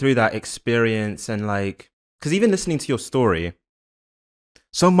going through that experience, and like, because even listening to your story,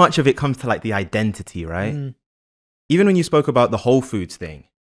 so much of it comes to like the identity, right? Even when you spoke about the Whole Foods thing,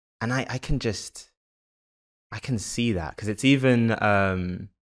 and I can see that because it's even,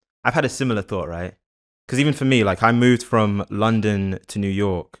 I've had a similar thought, right? Because even for me, like I moved from London to New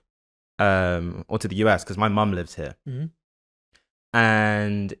York, or to the US because my mum lives here.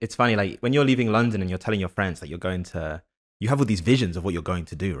 And it's funny, like when you're leaving London and you're telling your friends that you have all these visions of what you're going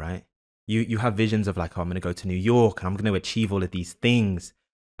to do, right? You have visions of like, oh, I'm going to go to New York and I'm going to achieve all of these things.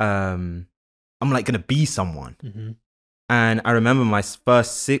 I'm like going to be someone. And I remember my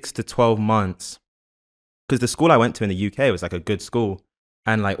first 6 to 12 months, because the school I went to in the UK was like a good school.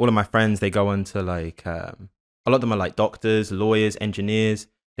 And like all of my friends, they go into like, a lot of them are like doctors, lawyers, engineers.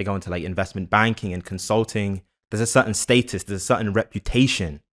 They go into like investment banking and consulting. There's a certain status, there's a certain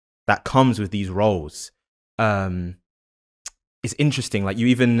reputation that comes with these roles. It's interesting. Like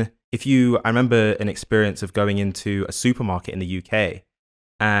I remember an experience of going into a supermarket in the UK,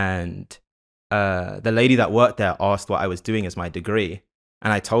 and the lady that worked there asked what I was doing as my degree.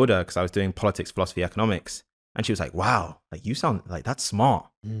 And I told her, because I was doing politics, philosophy, economics. And she was like, wow, like you sound like that's smart.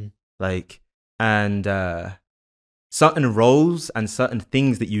 Like, and certain roles and certain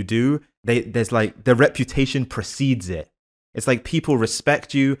things that you do, there's like the reputation precedes it. It's like people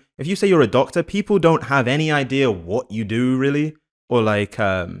respect you. If you say you're a doctor, people don't have any idea what you do really, or like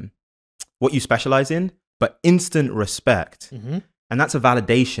what you specialize in, but instant respect. And that's a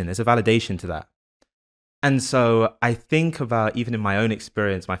validation. There's a validation to that. And so I think about, even in my own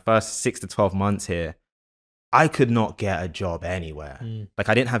experience, my first 6 to 12 months here, I could not get a job anywhere. Like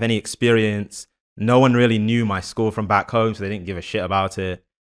I didn't have any experience. No one really knew my school from back home, so they didn't give a shit about it.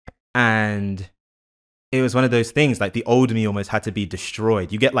 And it was one of those things, like the old me almost had to be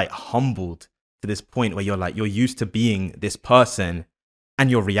destroyed. You get like humbled to this point where you're used to being this person and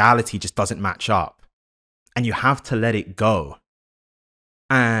your reality just doesn't match up. and you have to let it go.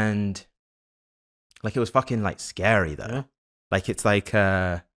 And like, it was fucking like scary though. Yeah. Like, it's like,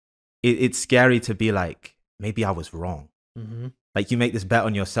 it's scary to be like, maybe I was wrong. Mm-hmm. Like, you make this bet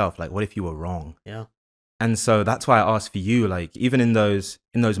on yourself. Like, what if you were wrong? Yeah. And so that's why I asked for you, like, even in those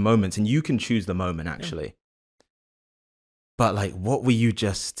moments, and you can choose the moment actually. Yeah. But like, what were you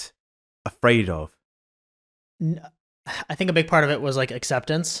just afraid of? I think a big part of it was like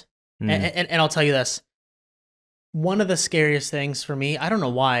acceptance. And I'll tell you this. One of the scariest things for me, I don't know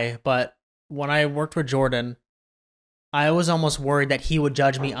why, but when I worked with Jordan, I was almost worried that he would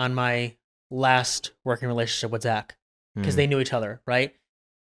judge me on my last working relationship with Zach because they knew each other, right?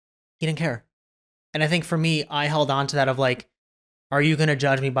 He didn't care. And I think for me, I held on to that of like, are you going to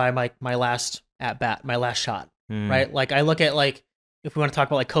judge me by my last at bat, my last shot, right? Like, I look at like, if we want to talk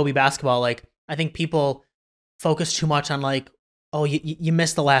about like Kobe basketball, like, I think people focus too much on like, oh, you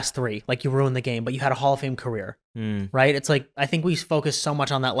missed the last three, like you ruined the game, but you had a Hall of Fame career, right? It's like, I think we focus so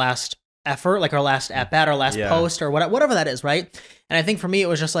much on that last effort, like our last at bat, our last post, or whatever that is, right? And I think for me, it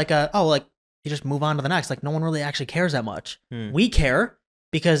was just like like you just move on to the next. Like, no one really actually cares that much. We care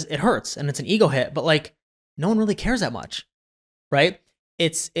because it hurts and it's an ego hit, but like no one really cares that much, right?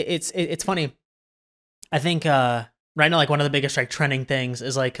 It's funny. I think right now, like one of the biggest like trending things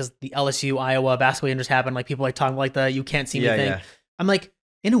is like, because the LSU Iowa basketball game just happened, like people like talking like the you can't see me thing. Yeah. I'm like,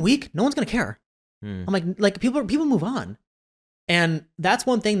 in a week, no one's gonna care. I'm like people move on. And that's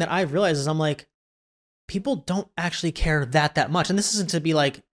one thing that I've realized is I'm like, people don't actually care that much. And this isn't to be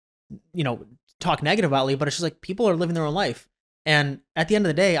like, talk negative about it, but it's just like people are living their own life. And at the end of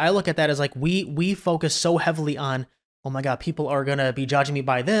the day, I look at that as like, we focus so heavily on, oh my God, people are going to be judging me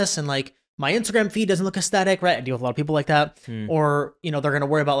by this. And like my Instagram feed doesn't look aesthetic, right? I deal with a lot of people like that. Or, they're going to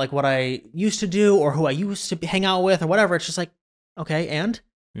worry about like what I used to do or who I used to hang out with or whatever. It's just like, okay. And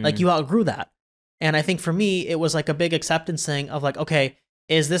like you outgrew that. And I think for me, it was like a big acceptance thing of like, okay,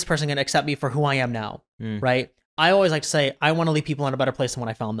 is this person going to accept me for who I am now? Right? I always like to say, I want to leave people in a better place than when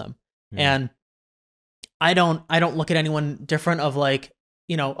I found them. And I don't look at anyone different of like,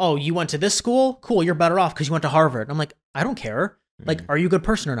 oh, you went to this school? Cool. You're better off because you went to Harvard. I'm like, I don't care. Like, are you a good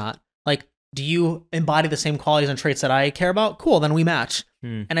person or not? Like, do you embody the same qualities and traits that I care about? Cool. Then we match.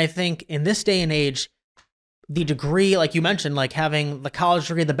 And I think in this day and age, the degree, like you mentioned, like having the college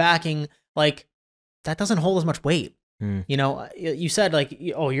degree, the backing, like, that doesn't hold as much weight. You said like,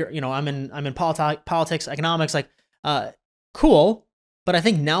 oh, I'm in politics, economics, like, cool. But I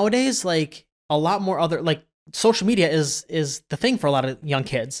think nowadays, like a lot more other, like social media is the thing for a lot of young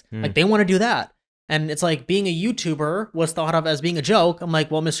kids. Like they want to do that. And it's like being a YouTuber was thought of as being a joke. I'm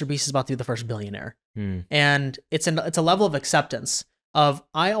like, well, Mr. Beast is about to be the first billionaire. And it's a level of acceptance of,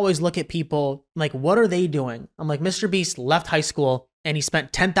 I always look at people like, what are they doing? I'm like, Mr. Beast left high school and he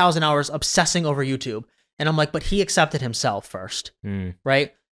spent 10,000 hours obsessing over YouTube. And I'm like, but he accepted himself first,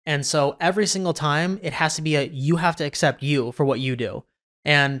 right? And so every single time it has to be you have to accept you for what you do.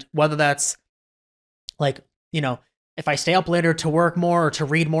 And whether that's like, if I stay up later to work more or to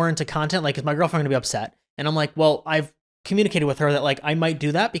read more into content, like, is my girlfriend gonna be upset? And I'm like, well, I've communicated with her that like, I might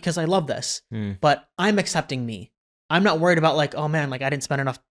do that because I love this, but I'm accepting me. I'm not worried about like, oh man, like I didn't spend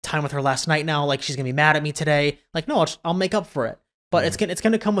enough time with her last night now. Like she's gonna be mad at me today. Like, no, I'll make up for it. But it's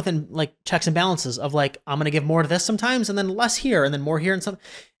gonna come within like checks and balances of like, I'm gonna give more to this sometimes and then less here and then more here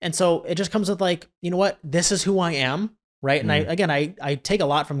and so it just comes with like, you know what, this is who I am, right? And I take a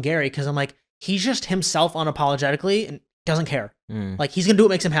lot from Gary because I'm like, he's just himself unapologetically and doesn't care. Like he's gonna do what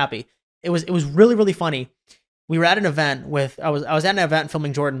makes him happy. It was really, really funny. We were at an event I was at an event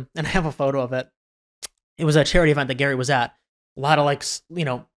filming Jordan, and I have a photo of it. It was a charity event that Gary was at. A lot of like,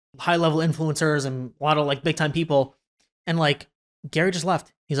 high level influencers and a lot of like big time people, and like Gary just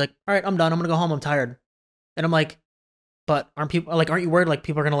left. He's like, all right, I'm done. I'm going to go home. I'm tired. And I'm like, but aren't you worried? Like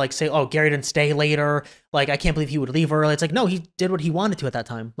people are going to like say, oh, Gary didn't stay later. Like, I can't believe he would leave early. It's like, no, he did what he wanted to at that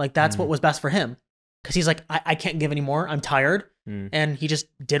time. Like that's what was best for him. Cause he's like, I can't give anymore. I'm tired. And he just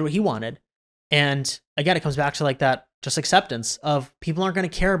did what he wanted. And again, it comes back to like that just acceptance of people aren't going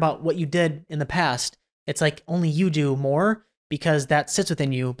to care about what you did in the past. It's like only you do more because that sits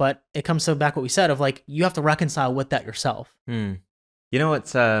within you. But it comes to back what we said of like, you have to reconcile with that yourself. You know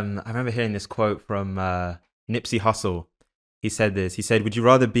what? I remember hearing this quote from Nipsey Hussle. He said this. He said, "Would you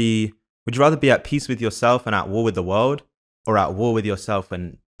rather be at peace with yourself and at war with the world, or at war with yourself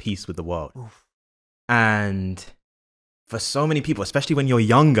and peace with the world?" Oof. And for so many people, especially when you're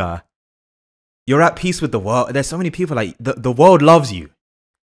younger, you're at peace with the world. There's so many people like the world loves you,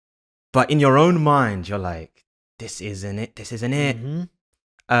 but in your own mind, you're like, "This isn't it. This isn't it."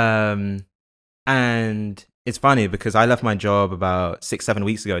 And it's funny because I left my job about 6-7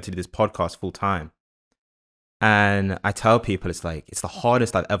 weeks ago to do this podcast full time. And I tell people it's the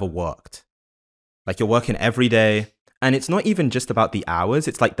hardest I've ever worked. Like, you're working every day, and it's not even just about the hours,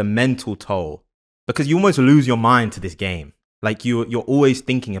 it's like the mental toll, because you almost lose your mind to this game. Like, you're always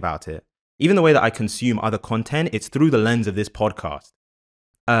thinking about it. Even the way that I consume other content, it's through the lens of this podcast.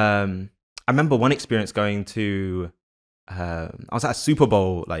 I remember one experience going to, I was at a Super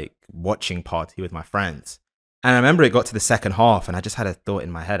Bowl like watching party with my friends, and I remember it got to the second half, and I just had a thought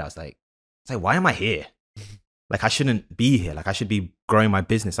in my head. I was like, why am I here? Like, I shouldn't be here. Like, I should be growing my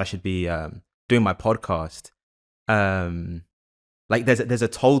business. I should be doing my podcast. Like, there's a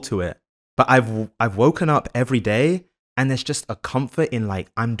toll to it. But I've woken up every day, and there's just a comfort in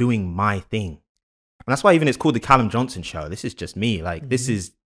like, I'm doing my thing. And that's why even it's called the Callum Johnson Show. This is just me. Like, this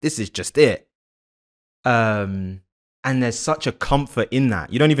is just it. And there's such a comfort in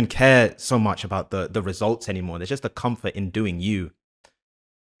that. You don't even care so much about the results anymore. There's just a comfort in doing you.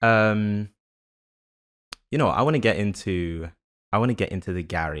 You know, I want to get into the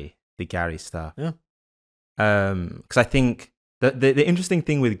Gary stuff. Yeah. Because I think the interesting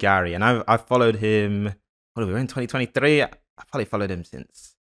thing with Gary, and I've followed him. What are we in 2023? I've probably followed him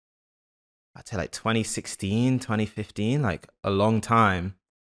since, I'd say, like 2016, 2015, like a long time.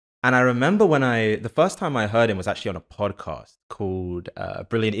 And I remember the first time I heard him was actually on a podcast called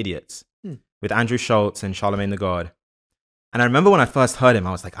Brilliant Idiots with Andrew Schultz and Charlemagne the God. And I remember when I first heard him,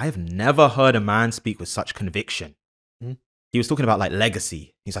 I was like, I have never heard a man speak with such conviction. He was talking about like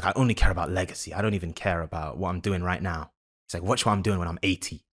legacy. He's like, I only care about legacy. I don't even care about what I'm doing right now. He's like, watch what I'm doing when I'm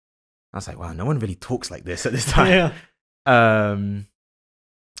 80. I was like, wow, no one really talks like this at this time. Yeah.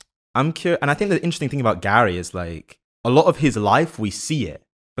 I'm curious. And I think the interesting thing about Gary is like, a lot of his life, we see it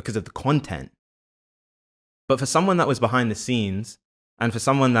because of the content. But for someone that was behind the scenes, and for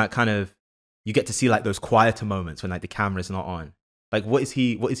someone that kind of, you get to see like those quieter moments when like the camera's not on. Like, what is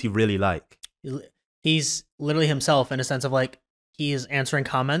he really like? He's literally himself, in a sense of like, he is answering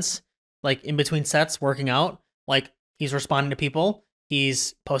comments, like in between sets, working out, like he's responding to people,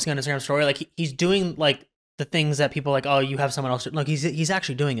 he's posting on Instagram story, like he's doing like the things that people like, oh, you have someone else. Like, he's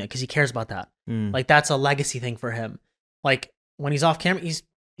actually doing it because he cares about that. Like, that's a legacy thing for him. Like, when he's off camera, he's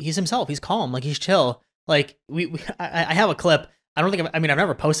himself. He's calm. Like, he's chill. Like, I have a clip. I don't think I've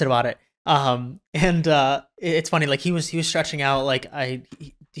never posted about it. It's funny. Like, he was stretching out. Like,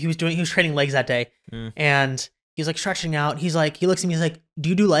 he was training legs that day, and he's like stretching out. He's like, he looks at me. He's like, "Do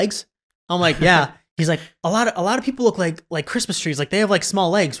you do legs?" I'm like, "Yeah." He's like, a lot of people look like Christmas trees. Like, they have like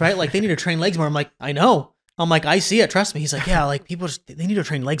small legs, right? Like, they need to train legs more. I'm like, I know. I'm like, I see it. Trust me. He's like, yeah. Like, people they need to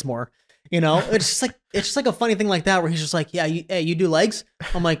train legs more. You know, it's just like a funny thing like that where he's just like, yeah, you do legs?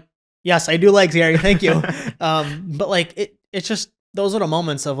 I'm like, yes, I do legs, Gary. Thank you. But like, it's just those little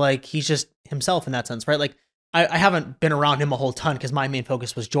moments of like, he's just himself in that sense, right? Like, I haven't been around him a whole ton because my main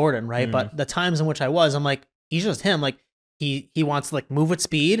focus was Jordan, right? But the times in which I was, I'm like, he's just him. Like, he wants to like move with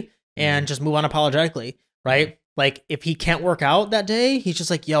speed and just move unapologetically, right? Like, if he can't work out that day, he's just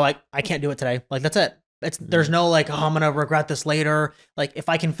like, yo, I can't do it today. Like, that's it. There's no like, oh, I'm gonna regret this later. Like, if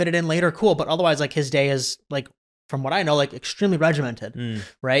I can fit it in later, cool. But otherwise, like, his day is like, from what I know, like extremely regimented,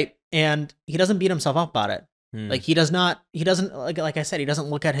 right? And he doesn't beat himself up about it. Like, he doesn't like I said, he doesn't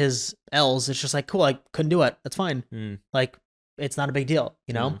look at his L's. It's just like, cool, I couldn't do it. That's fine. Like, it's not a big deal,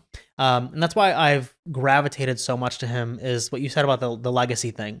 you know? And that's why I've gravitated so much to him, is what you said about the legacy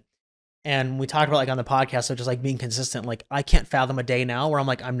thing. And we talked about like on the podcast, so just like being consistent. Like, I can't fathom a day now where I'm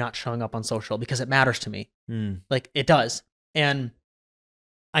like, I'm not showing up on social because it matters to me. Like, it does. And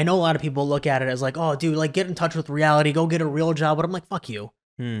I know a lot of people look at it as like, oh, dude, like, get in touch with reality, go get a real job. But I'm like, fuck you.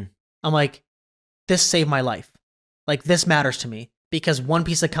 I'm like, this saved my life. Like, this matters to me because one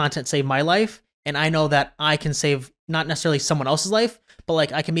piece of content saved my life. And I know that I can save not necessarily someone else's life, but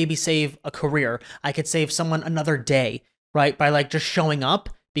like, I can maybe save a career. I could save someone another day, right? By like just showing up,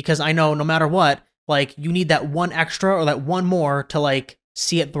 because I know no matter what, like, you need that one extra or that one more to like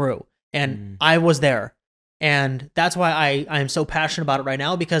see it through. And I was there. And that's why I am so passionate about it right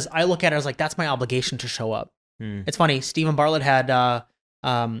now, because I look at it as like, that's my obligation to show up. It's funny. Stephen Bartlett had, I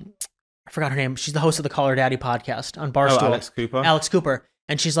forgot her name. She's the host of the Call Her Daddy podcast on Barstool. Alex Cooper.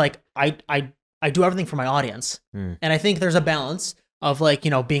 And she's like, I do everything for my audience. And I think there's a balance of like,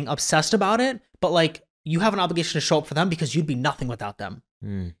 you know, being obsessed about it, but like, you have an obligation to show up for them because you'd be nothing without them.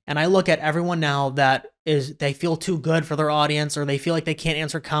 And I look at everyone now that they feel too good for their audience, or they feel like they can't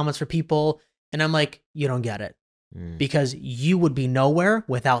answer comments for people. And I'm like, you don't get it, because you would be nowhere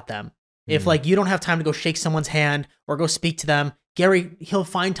without them. If like, you don't have time to go shake someone's hand or go speak to them, Gary, he'll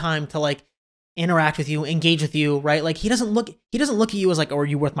find time to like interact with you, engage with you, right? Like, he doesn't look at you as like, oh, are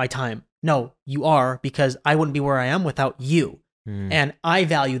you worth my time? No, you are, because I wouldn't be where I am without you. And I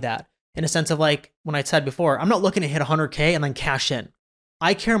value that. in a sense of like, when I said before, I'm not looking to hit 100K and then cash in.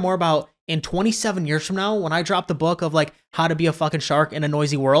 I care more about in 27 years from now, when I drop the book of like how to be a fucking shark in a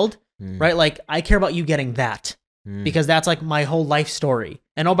noisy world, right? Like I care about you getting that because that's like my whole life story.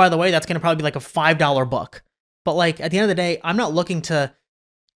 And oh, by the way, that's going to probably be like a $5 book. But like at the end of the day, I'm not looking to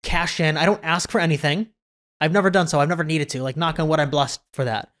cash in. I don't ask for anything. I've never done so. I've never needed to. Like, knock on wood, I'm blessed for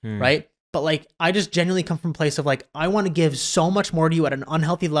that, right? But like, I just genuinely come from a place of like, I want to give so much more to you at an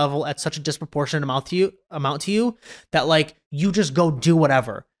unhealthy level, at such a disproportionate amount to you that like you just go do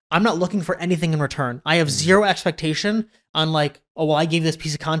whatever. I'm not looking for anything in return. I have zero expectation on like, oh well, I gave you this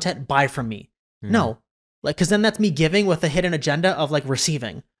piece of content, buy from me. No, like, because then that's me giving with a hidden agenda of like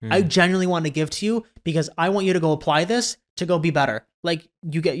receiving. I genuinely want to give to you because I want you to go apply this to go be better. Like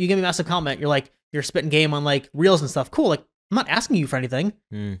you give me a massive comment. You're like, you're spitting game on like reels and stuff. Cool. Like I'm not asking you for anything.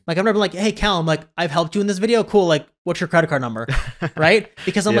 Like I've never been like, hey Callum, like I've helped you in this video. Cool. Like what's your credit card number? Right?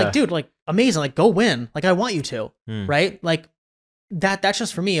 Because I'm like, dude, like amazing. Like go win. Like I want you to. Right? Like that's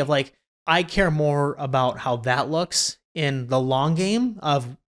just for me of like, I care more about how that looks in the long game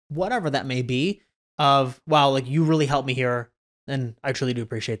of whatever that may be of, wow, like you really helped me here. And I truly do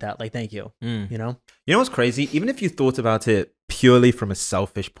appreciate that. Like, thank you. You know what's crazy? Even if you thought about it purely from a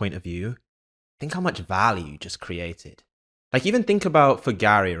selfish point of view, think how much value you just created. Like even think about for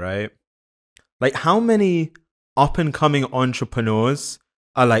Gary, right? Like how many up and coming entrepreneurs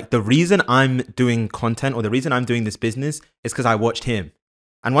are like, the reason I'm doing content or the reason I'm doing this business is because I watched him.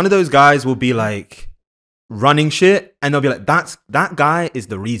 And one of those guys will be like running shit and they'll be like, that guy is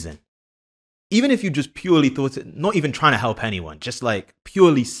the reason. Even if you just purely thought it, not even trying to help anyone, just like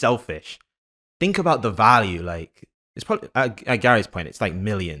purely selfish. Think about the value. Like it's probably at Gary's point, it's like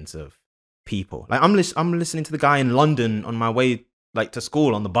millions of people. Like I'm listening to the guy in London on my way like to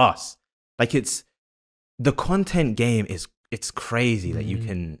school on the bus. Like it's the content game is it's crazy that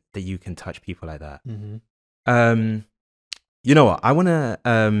you can touch people like that. You know what? I want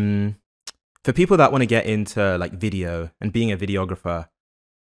to for people that want to get into like video and being a videographer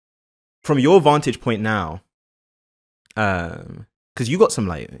from your vantage point now, because you got some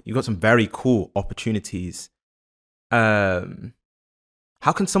very cool opportunities. How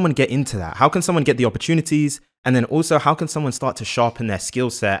can someone get into that? How can someone get the opportunities? And then also, how can someone start to sharpen their skill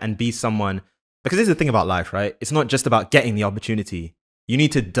set and be someone? Because this is the thing about life, right? It's not just about getting the opportunity. You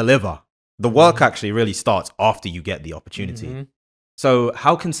need to deliver. The work actually really starts after you get the opportunity. So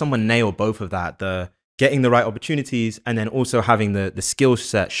how can someone nail both of that? The getting the right opportunities and then also having the skill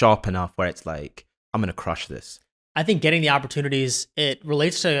set sharp enough where it's like, I'm going to crush this. I think getting the opportunities, it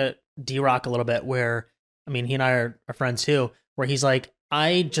relates to D-Rock a little bit where, I mean, he and I are friends too, where he's like,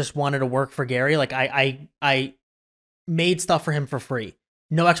 I just wanted to work for Gary. Like I made stuff for him for free.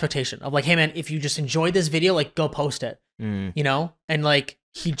 No expectation of like, hey man, if you just enjoyed this video, like go post it, you know? And like,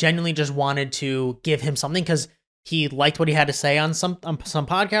 he genuinely just wanted to give him something because he liked what he had to say on some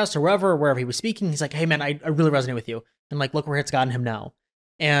podcast or wherever he was speaking. He's like, hey man, I really resonate with you. And like, look where it's gotten him now.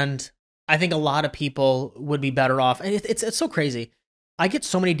 And I think a lot of people would be better off. And it's so crazy. I get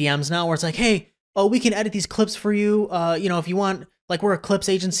so many DMs now where it's like, hey, oh, we can edit these clips for you. You know, if you want, like we're a clips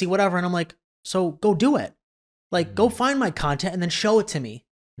agency, whatever. And I'm like, so go do it. Like go find my content and then show it to me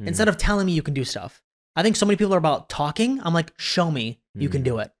instead of telling me you can do stuff. I think so many people are about talking. I'm like, show me you can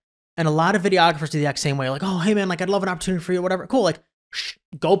do it. And a lot of videographers do the exact same way. Like, oh, hey man, like I'd love an opportunity for you, whatever. Cool. Like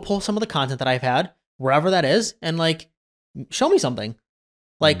go pull some of the content that I've had, wherever that is, and like show me something.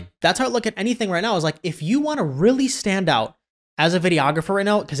 Like that's how I look at anything right now is like, if you want to really stand out as a videographer right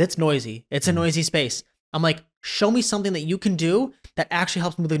now, because it's noisy, it's a noisy space. I'm like, show me something that you can do that actually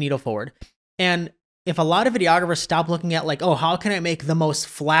helps move the needle forward. And if a lot of videographers stop looking at like, oh, how can I make the most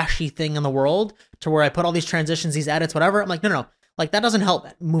flashy thing in the world to where I put all these transitions, these edits, whatever. I'm like, no. Like that doesn't help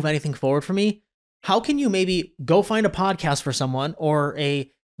move anything forward for me. How can you maybe go find a podcast for someone or a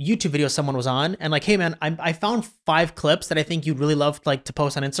YouTube video someone was on and like, hey man, I found 5 clips that I think you'd really love like to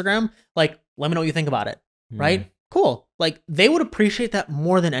post on Instagram. Like, let me know what you think about it. Right? Cool. Like they would appreciate that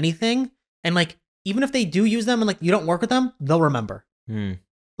more than anything. And like, even if they do use them and like you don't work with them, they'll remember.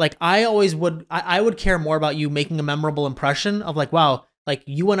 Like I always would, I would care more about you making a memorable impression of like, wow, like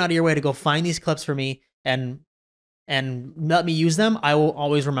you went out of your way to go find these clips for me and let me use them. I will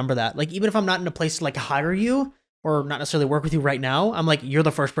always remember that. Like, even if I'm not in a place to like hire you or not necessarily work with you right now, I'm like, you're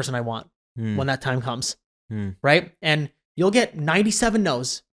the first person I want when that time comes. Right. And you'll get 97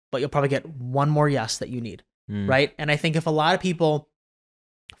 no's, but you'll probably get one more yes that you need. Right. And I think if a lot of people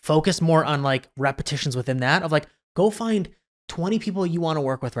focus more on like repetitions within that of like, go find 20 people you want to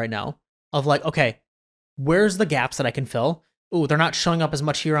work with right now of like, okay, where's the gaps that I can fill? ooh, they're not showing up as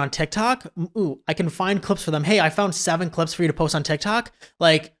much here on TikTok. Ooh, I can find clips for them. Hey, I found 7 clips for you to post on TikTok.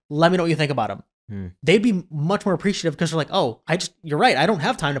 Like, let me know what you think about them. They'd be much more appreciative because they're like, oh, you're right. I don't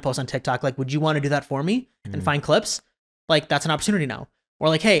have time to post on TikTok. Like, would you want to do that for me and find clips? Like, that's an opportunity now. Or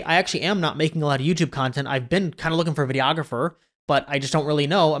like, hey, I actually am not making a lot of YouTube content. I've been kind of looking for a videographer, but I just don't really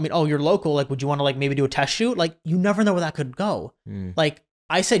know. I mean, oh, you're local. Like, would you want to like maybe do a test shoot? Like, you never know where that could go. Like,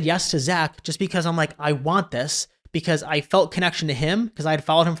 I said yes to Zach just because I'm like, I want this because I felt connection to him because I had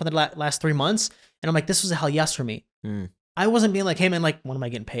followed him for the last 3 months. And I'm like, this was a hell yes for me. I wasn't being like, hey man, like, when am I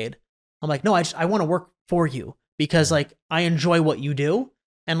getting paid? I'm like, no, I want to work for you because like I enjoy what you do.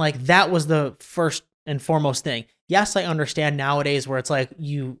 And like that was the first and foremost thing. Yes, I understand nowadays where it's like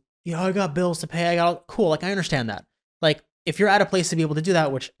I got bills to pay. Cool. Like I understand that. Like if you're at a place to be able to do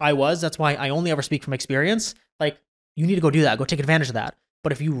that, which I was, that's why I only ever speak from experience. Like you need to go do that. Go take advantage of that.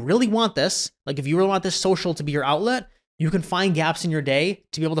 But if you really want this, like if you really want this social to be your outlet, you can find gaps in your day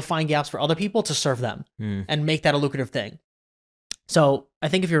to be able to find gaps for other people to serve them and make that a lucrative thing. So I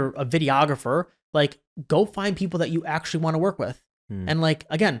think if you're a videographer, like go find people that you actually want to work with. And like,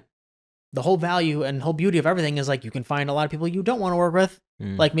 again, the whole value and whole beauty of everything is like, you can find a lot of people you don't want to work with.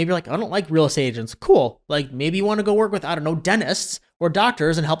 Like maybe you're like, I don't like real estate agents. Cool. Like maybe you want to go work with, I don't know, dentists or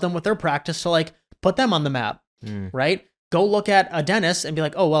doctors and help them with their practice. So like put them on the map, right? Go look at a dentist and be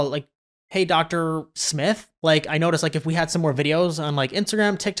like, oh, well, like, hey, Dr. Smith, like I noticed like if we had some more videos on like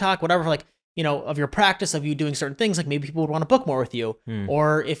Instagram, TikTok, whatever, like, you know, of your practice, of you doing certain things, like maybe people would want to book more with you.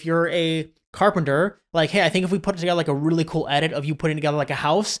 Or if you're a carpenter, like, hey, I think if we put together like a really cool edit of you putting together like a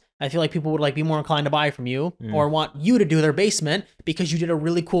house, I feel like people would like be more inclined to buy from you or want you to do their basement because you did a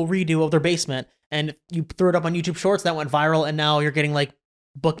really cool redo of their basement and you threw it up on YouTube Shorts that went viral and now you're getting like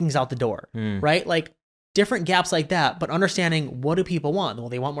bookings out the door, right? Like different gaps like that, but understanding what do people want? Well,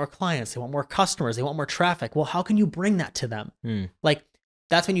 they want more clients, they want more customers, they want more traffic. Well, how can you bring that to them? Like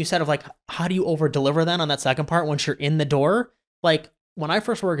that's when you said of like, how do you over deliver then on that second part once you're in the door? Like when I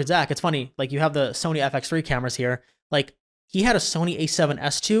first worked with Zach, it's funny, like you have the Sony FX3 cameras here. Like he had a Sony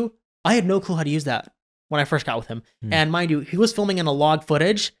a7S II. I had no clue how to use that when I first got with him. And mind you, he was filming in a log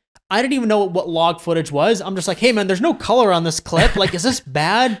footage. I didn't even know what log footage was. I'm just like, hey man, there's no color on this clip. Like, is this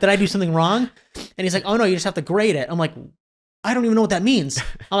bad? Did I do something wrong? And he's like, oh no, you just have to grade it. I'm like, I don't even know what that means.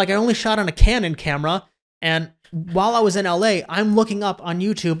 I'm like, I only shot on a Canon camera. And while I was in LA, I'm looking up on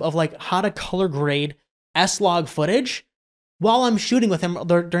YouTube of like how to color grade S-Log footage while I'm shooting with him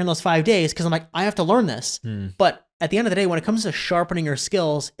during those 5 days. Cause I'm like, I have to learn this. But at the end of the day, when it comes to sharpening your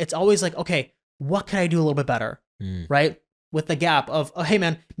skills, it's always like, okay, what can I do a little bit better? Right? With the gap of, oh, hey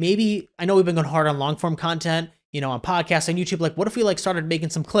man, maybe I know we've been going hard on long form content, you know, on podcasts and YouTube. Like what if we like started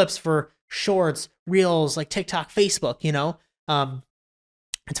making some clips for shorts, reels, like TikTok, Facebook, you know?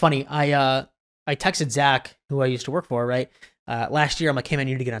 It's funny. I texted Zach, who I used to work for, right? Last year, I'm like, hey man,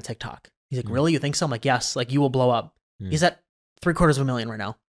 you need to get on TikTok. He's like, really? You think so? I'm like, yes, like you will blow up. He's at $750,000 right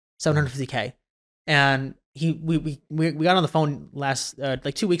now, 750K. And we got on the phone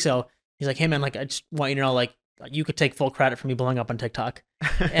like 2 weeks ago. He's like, hey man, like I just want you to know, like you could take full credit for me blowing up on TikTok.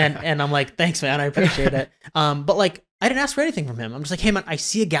 And I'm like, thanks man, I appreciate it. But like I didn't ask for anything from him. I'm just like, hey man, I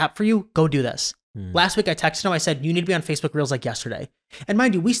see a gap for you. Go do this. Last week I texted him. I said, you need to be on Facebook Reels like yesterday. And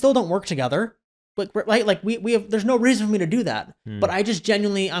mind you, we still don't work together. Like, right? Like we have, there's no reason for me to do that. But I just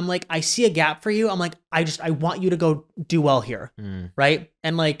genuinely, I'm like, I see a gap for you. I'm like, I want you to go do well here. Right.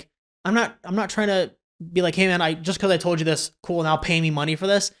 And like, I'm not trying to be like, hey man, just cause I told you this, cool, now pay me money for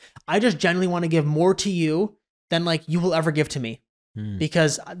this. I just genuinely want to give more to you than like you will ever give to me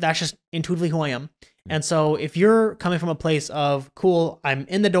because that's just intuitively who I am. And so if you're coming from a place of cool, I'm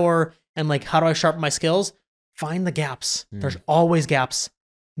in the door and like, how do I sharpen my skills? Find the gaps. There's always gaps.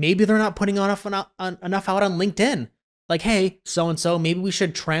 Maybe they're not putting enough out on LinkedIn. Like, hey, so-and-so, maybe we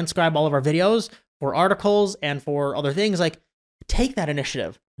should transcribe all of our videos for articles and for other things. Like take that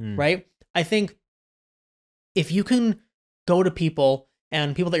initiative, right? I think if you can go to people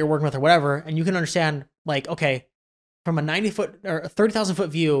and people that you're working with or whatever, and you can understand like, okay, from a 90-foot or 30,000-foot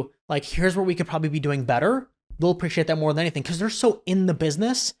view, like here's where we could probably be doing better. They'll appreciate that more than anything because they're so in the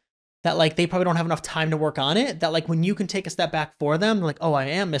business that like they probably don't have enough time to work on it. That like when you can take a step back for them, they're like, oh, I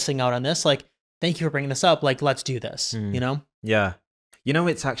am missing out on this. Like, thank you for bringing this up. Like, let's do this. You know? Yeah. You know,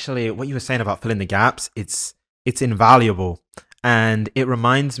 it's actually what you were saying about filling the gaps. It's invaluable. And it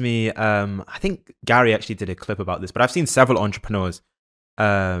reminds me, I think Gary actually did a clip about this, but I've seen several entrepreneurs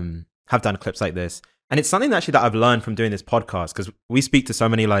have done clips like this. And it's something actually that I've learned from doing this podcast because we speak to so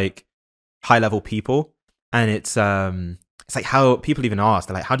many like high level people, and it's like how people even ask,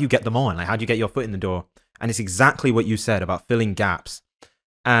 they're like, how do you get them on? Like, how do you get your foot in the door? And it's exactly what you said about filling gaps.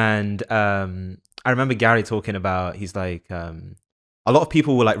 And I remember Gary talking about, he's like, a lot of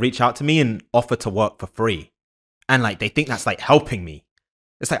people will like reach out to me and offer to work for free. And like, they think that's like helping me.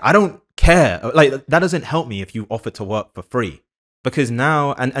 It's like, I don't care. Like, that doesn't help me if you offer to work for free. Because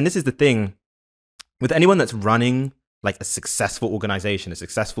now, and this is the thing, with anyone that's running like a successful organization, a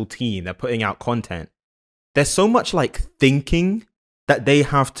successful team, they're putting out content, there's so much like thinking that they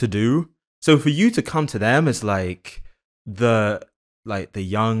have to do. So for you to come to them as like the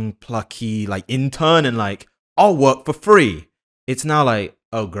young plucky like intern and like, I'll work for free, it's now like,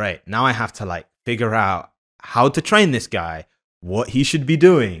 oh great, now I have to like figure out how to train this guy, what he should be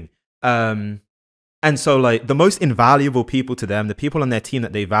doing. And so like the most invaluable people to them, the people on their team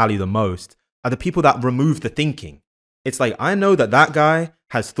that they value the most, are the people that remove the thinking. It's like, I know that that guy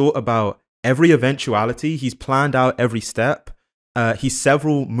has thought about every eventuality. He's planned out every step. He's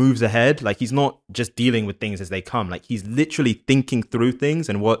several moves ahead. Like, he's not just dealing with things as they come. Like, he's literally thinking through things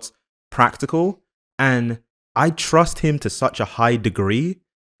and what's practical. And I trust him to such a high degree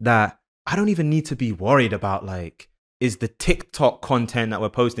that I don't even need to be worried about, like, is the TikTok content that we're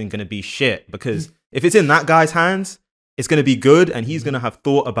posting going to be shit? Because if it's in that guy's hands, it's going to be good. And he's going to have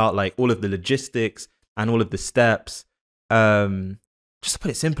thought about, like, all of the logistics and all of the steps. Just to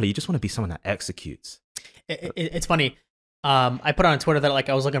put it simply, you just want to be someone that executes. It's funny. I put on Twitter that like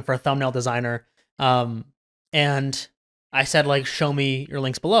I was looking for a thumbnail designer, and I said like, show me your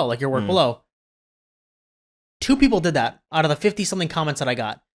links below, like your work below. 2 people did that out of the 50 something comments that I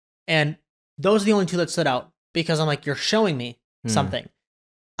got, and those are the only 2 that stood out because I'm like, you're showing me something.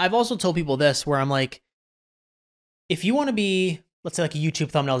 I've also told people this where I'm like, if you want to be, let's say like a YouTube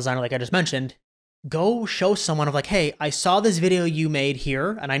thumbnail designer, like I just mentioned, go show someone of like, hey, I saw this video you made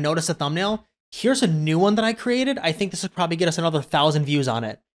here, and I noticed a thumbnail. Here's a new one that I created. I think this would probably get us another 1,000 views on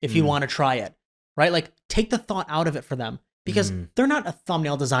it if you want to try it, right? Like, take the thought out of it for them because they're not a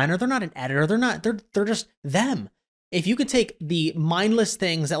thumbnail designer. They're not an editor. They're just them. If you could take the mindless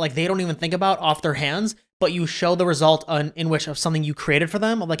things that like they don't even think about off their hands, but you show the result in which of something you created for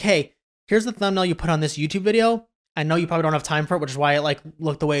them, of like, hey, here's the thumbnail you put on this YouTube video. I know you probably don't have time for it, which is why it like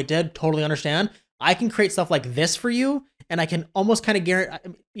looked the way it did. Totally understand. I can create stuff like this for you, and I can almost kind of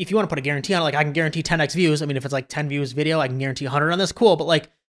guarantee, if you want to put a guarantee on it, like I can guarantee 10x views. I mean, if it's like 10 views video, I can guarantee 100 on this. Cool. But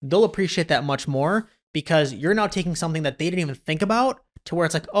like, they'll appreciate that much more because you're now taking something that they didn't even think about to where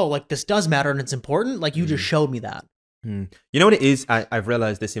it's like, oh, like this does matter and it's important. Like you just showed me that. You know what it is? I've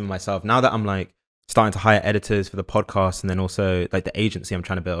realized this in myself now that I'm like starting to hire editors for the podcast and then also like the agency I'm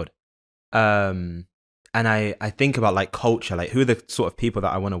trying to build. And I think about like culture, like who are the sort of people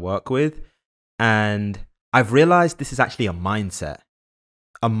that I want to work with. And I've realized this is actually a mindset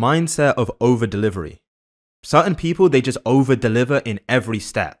of over delivery. Certain people, they just over deliver in every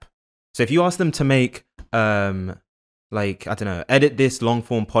step. So if you ask them to make, like, I don't know, edit this long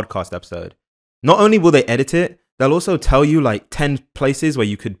form podcast episode, not only will they edit it, they'll also tell you like 10 places where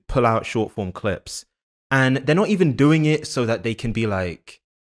you could pull out short form clips. And they're not even doing it so that they can be like,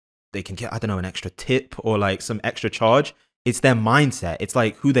 they can get, I don't know, an extra tip or like some extra charge. It's their mindset. It's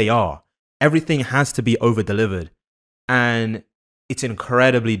like who they are. Everything has to be over delivered. And it's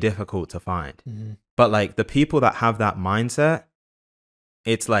incredibly difficult to find. But like the people that have that mindset,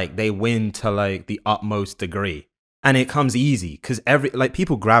 it's like they win to like the utmost degree. And it comes easy because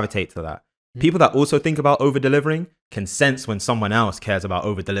people gravitate to that. People that also think about over delivering can sense when someone else cares about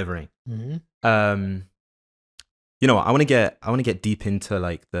over delivering. You know what? I want to get deep into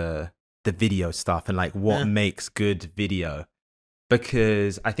like the video stuff and like what makes good video.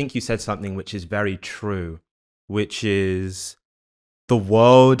 Because I think you said something which is very true, which is the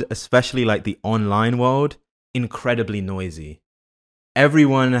world, especially like the online world, incredibly noisy.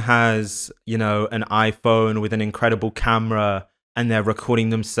 Everyone has, you know, an iPhone with an incredible camera and they're recording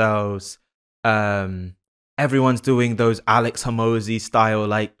themselves. Everyone's doing those Alex Hormozy style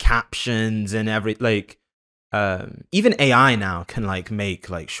like captions and even AI now can like make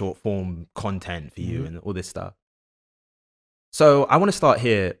like short form content for you and all this stuff. So I want to start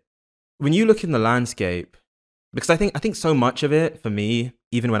here. When you look in the landscape, because I think so much of it for me,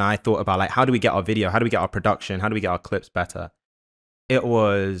 even when I thought about like, how do we get our video? How do we get our production? How do we get our clips better? It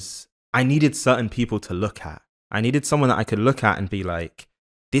was, I needed certain people to look at. I needed someone that I could look at and be like,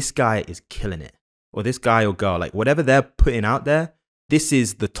 this guy is killing it. Or this guy or girl, like whatever they're putting out there, this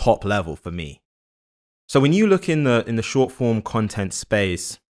is the top level for me. So when you look in the short form content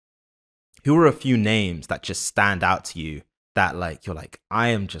space, who are a few names that just stand out to you? That like you're like, I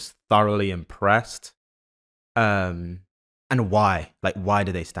am just thoroughly impressed, and why? Like, why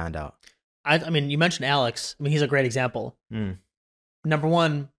do they stand out? I mean, you mentioned Alex. I mean, he's a great example. Number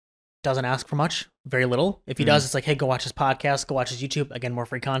one, doesn't ask for much, very little. If he does, it's like, hey, go watch his podcast, go watch his YouTube, again, more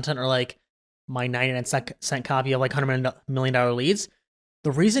free content, or like my 99-cent copy of like $100 million leads.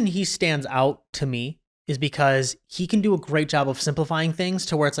 The reason he stands out to me is because he can do a great job of simplifying things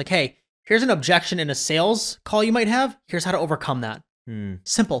to where it's like, hey, here's an objection in a sales call you might have. Here's how to overcome that.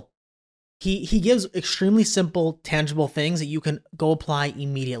 Simple. He gives extremely simple, tangible things that you can go apply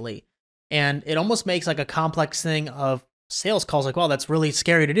immediately. And it almost makes like a complex thing of sales calls like, wow, that's really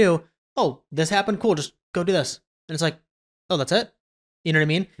scary to do. Oh, this happened. Cool. Just go do this. And it's like, oh, that's it. You know what I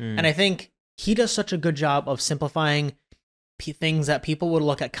mean? And I think he does such a good job of simplifying things that people would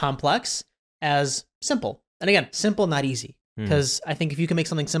look at complex as simple. And again, simple, not easy. Because I think if you can make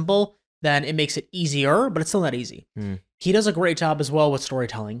something simple, then it makes it easier, but it's still not easy. He does a great job as well with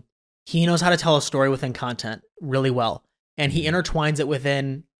storytelling. He knows how to tell a story within content really well. And he intertwines it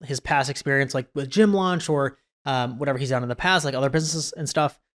within his past experience, like with Gym Launch or whatever he's done in the past, like other businesses and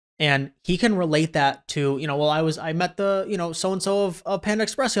stuff. And he can relate that to, well, I met the, so-and-so of Panda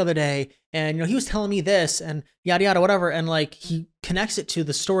Express the other day, and, he was telling me this and yada, yada, whatever. And like, he connects it to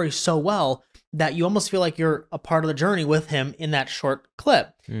the story so well that you almost feel like you're a part of the journey with him in that short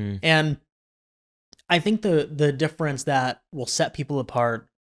clip. And I think the difference that will set people apart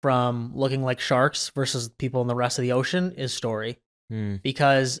from looking like sharks versus people in the rest of the ocean is story.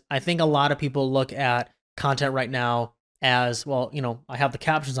 Because I think a lot of people look at content right now as, well, I have the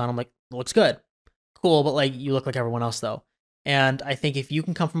captions on, I'm like, looks good. Cool, but like, you look like everyone else though. And I think if you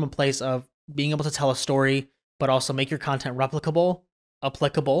can come from a place of being able to tell a story, but also make your content replicable,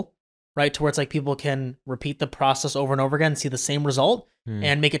 applicable, right? To where it's like people can repeat the process over and over again, see the same result,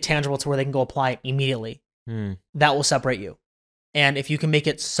 and make it tangible to where they can go apply it immediately. That will separate you. And if you can make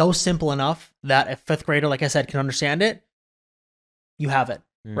it so simple enough that a fifth grader, like I said, can understand it, you have it,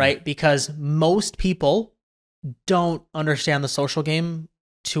 right? Because most people don't understand the social game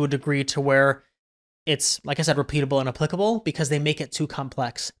to a degree to where it's, like I said, repeatable and applicable, because they make it too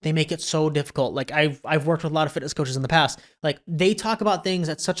complex. They make it so difficult. Like I've worked with a lot of fitness coaches in the past. Like they talk about things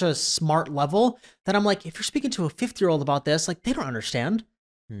at such a smart level that I'm like, if you're speaking to a 50-year-old about this, like they don't understand.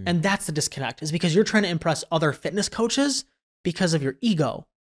 And that's the disconnect, is because you're trying to impress other fitness coaches because of your ego,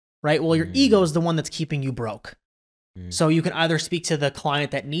 right? Well, your ego is the one that's keeping you broke. So you can either speak to the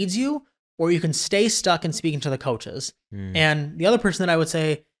client that needs you, or you can stay stuck in speaking to the coaches. And the other person that I would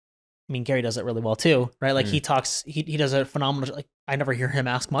say, Gary does it really well too, right? Like he talks, he does a phenomenal, like I never hear him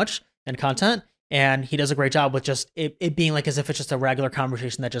ask much in content, and he does a great job with just it being like as if it's just a regular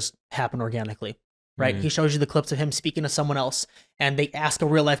conversation that just happened organically, right? He shows you the clips of him speaking to someone else, and they ask a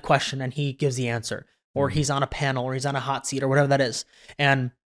real life question and he gives the answer, or he's on a panel, or he's on a hot seat, or whatever that is.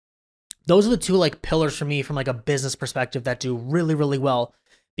 And those are the two like pillars for me from like a business perspective that do really, really well,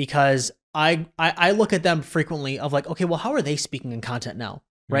 because I look at them frequently of like, okay, well, how are they speaking in content now,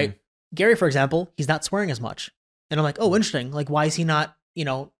 right? Gary, for example, he's not swearing as much. And I'm like, oh, interesting. Like, why is he not,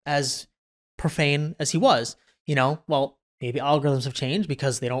 as profane as he was? Well, maybe algorithms have changed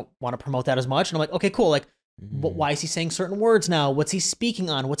because they don't want to promote that as much. And I'm like, okay, cool. Like, but why is he saying certain words now? What's he speaking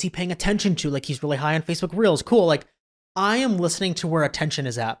on? What's he paying attention to? Like, he's really high on Facebook Reels. Cool. Like, I am listening to where attention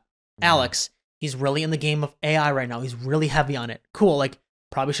is at. Alex, he's really in the game of AI right now. He's really heavy on it. Cool. Like,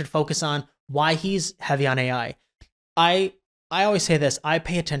 probably should focus on why he's heavy on AI. I always say this, I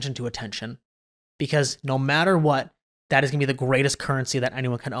pay attention to attention, because no matter what, that is going to be the greatest currency that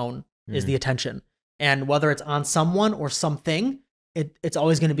anyone can own, is the attention. And whether it's on someone or something, it's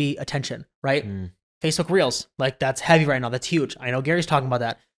always going to be attention, right? Facebook Reels, like that's heavy right now. That's huge. I know Gary's talking about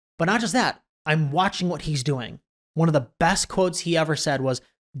that, but not just that. I'm watching what he's doing. One of the best quotes he ever said was,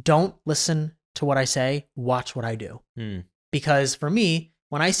 don't listen to what I say, watch what I do. Because for me,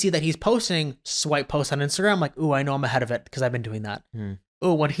 when I see that he's posting swipe posts on Instagram, I'm like, ooh, I know I'm ahead of it because I've been doing that.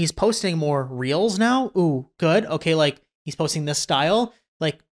 Ooh, when he's posting more reels now, ooh, good. Okay, like he's posting this style,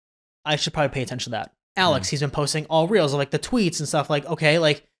 like I should probably pay attention to that. Alex, he's been posting all reels, like the tweets and stuff, like, okay,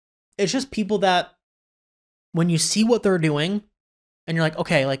 like it's just people that when you see what they're doing and you're like,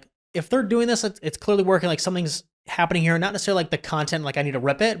 okay, like if they're doing this, it's clearly working, like something's happening here, not necessarily like the content, like I need to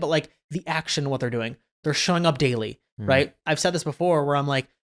rip it, but like the action, what they're doing. They're showing up daily. Right? I've said this before where I'm like,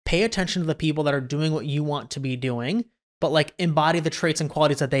 pay attention to the people that are doing what you want to be doing, but like embody the traits and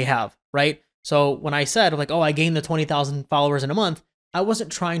qualities that they have, right? So when I said like, oh, I gained the 20,000 followers in a month, I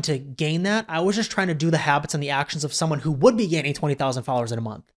wasn't trying to gain that. I was just trying to do the habits and the actions of someone who would be gaining 20,000 followers in a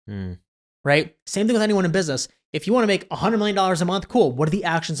month, right? Same thing with anyone in business. If you want to make $100 million a month, cool. What are the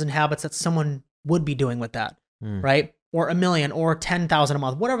actions and habits that someone would be doing with that, right? Or $1 million or 10,000 a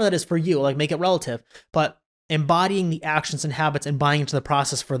month, whatever that is for you, like make it relative, but embodying the actions and habits and buying into the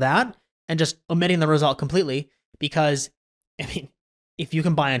process for that, and just omitting the result completely. Because if you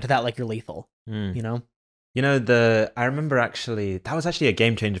can buy into that, like you're lethal, Mm. you know? I remember actually, that was actually a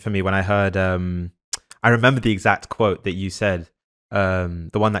game changer for me when I heard, I remember the exact quote that you said, the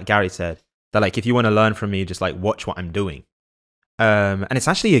one that Gary said, that like, if you want to learn from me, just like watch what I'm doing. And it's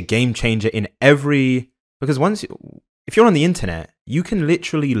actually a game changer in because if you're on the internet, you can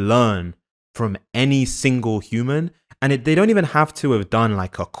literally learn from any single human, and they don't even have to have done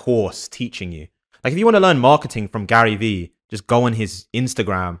like a course teaching you. Like if you want to learn marketing from Gary Vee, just go on his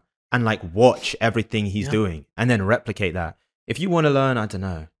Instagram and like watch everything he's doing and then replicate that. If you want to learn, I don't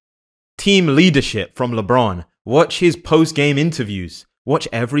know, team leadership from LeBron, watch his post-game interviews, watch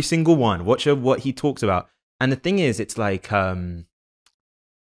every single one, watch what he talks about. And the thing is, it's like, I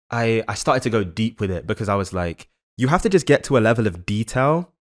started to go deep with it because I was like, you have to just get to a level of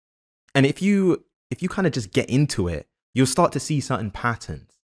detail. And if you kind of just get into it, you'll start to see certain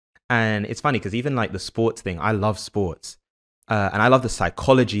patterns. And it's funny because even like the sports thing, I love sports. And I love the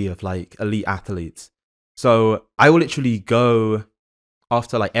psychology of like elite athletes. So I will literally go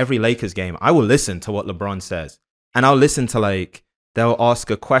after like every Lakers game, I will listen to what LeBron says. And I'll listen to like, they'll ask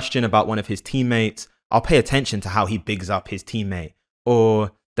a question about one of his teammates. I'll pay attention to how he bigs up his teammate.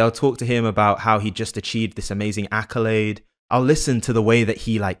 Or they'll talk to him about how he just achieved this amazing accolade. I'll listen to the way that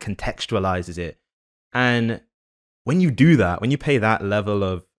he like contextualizes it. And when you do that, when you pay that level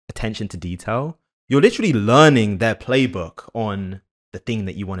of attention to detail, you're literally learning their playbook on the thing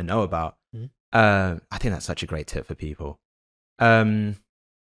that you want to know about. Mm-hmm. I think that's such a great tip for people. One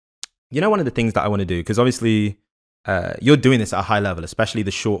of the things that I want to do, because obviously you're doing this at a high level, especially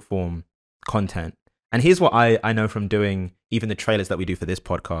the short form content. And here's what I know from doing even the trailers that we do for this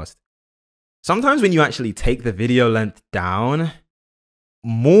podcast. Sometimes when you actually take the video length down,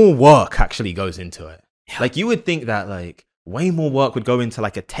 more work actually goes into it. Yeah. Like you would think that like way more work would go into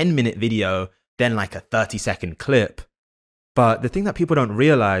like a 10-minute video than like a 30-second clip. But the thing that people don't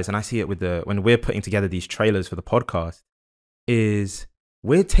realize, and I see it when we're putting together these trailers for the podcast, is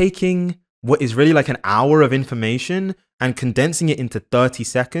we're taking what is really like an hour of information and condensing it into 30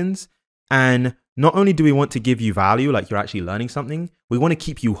 seconds. And not only do we want to give you value, like you're actually learning something, we want to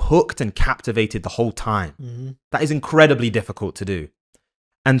keep you hooked and captivated the whole time. Mm-hmm. That is incredibly difficult to do.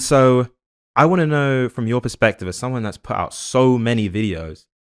 And so I want to know from your perspective as someone that's put out so many videos,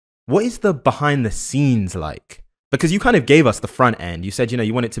 what is the behind the scenes like? Because you kind of gave us the front end. You said,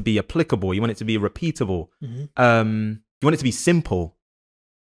 you want it to be applicable. You want it to be repeatable. Mm-hmm. You want it to be simple.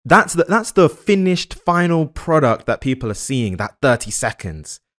 That's the finished final product that people are seeing, that 30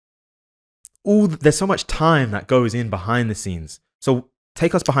 seconds. There's so much time that goes in behind the scenes. So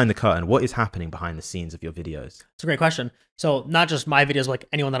take us behind the curtain. What is happening behind the scenes of your videos? It's a great question. So not just my videos, like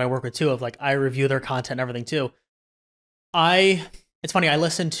anyone that I work with too, of like I review their content and everything too. It's funny, I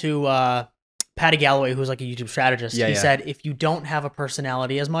listened to Patty Galloway, who's like a YouTube strategist. He said, if you don't have a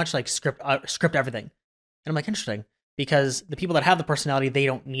personality as much, like script everything. And I'm like, interesting, because the people that have the personality, they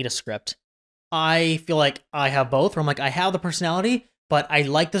don't need a script. I feel like I have both, where I'm like, I have the personality, but I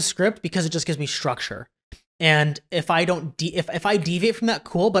like the script because it just gives me structure. And if I don't, if I deviate from that,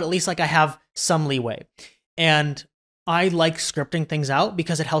 cool, but at least like I have some leeway. And I like scripting things out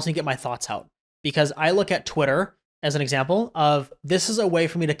because it helps me get my thoughts out. Because I look at Twitter as an example of, this is a way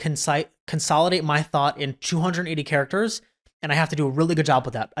for me to consolidate my thought in 280 characters. And I have to do a really good job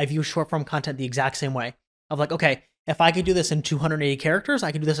with that. I view short form content the exact same way of like, okay, if I could do this in 280 characters,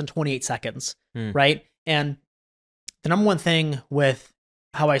 I could do this in 28 seconds, right? And the number one thing with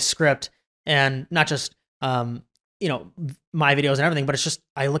how I script, and not just, my videos and everything, but it's just,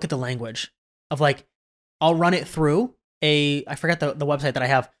 I look at the language of like, I'll run it through I forget the website that I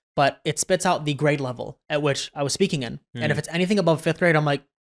have, but it spits out the grade level at which I was speaking in. And if it's anything above 5th grade, I'm like,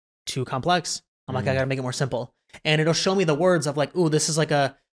 too complex. I'm like, I gotta make it more simple. And it'll show me the words of like, ooh, this is like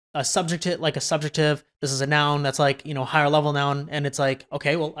a subjective, this is a noun that's like, higher level noun. And it's like,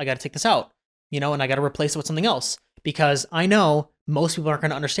 okay, well, I gotta take this out, and I gotta replace it with something else, because I know most people aren't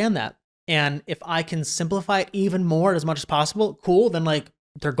gonna understand that. And if I can simplify it even more as much as possible, cool, then like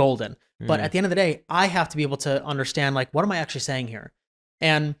they're golden. But at the end of the day, I have to be able to understand, like, what am I actually saying here?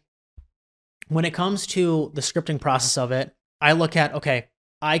 And when it comes to the scripting process of it, I look at, okay,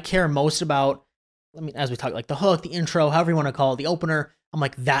 I care most about, as we talk, like the hook, the intro, however you want to call it, the opener. I'm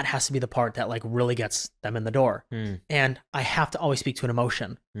like, that has to be the part that like really gets them in the door. And I have to always speak to an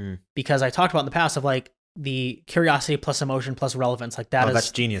emotion, because I talked about in the past of like the curiosity plus emotion plus relevance. Like that that's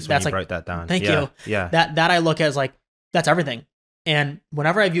genius when you wrote that down. Thank you. Yeah. That I look at as like, that's everything. And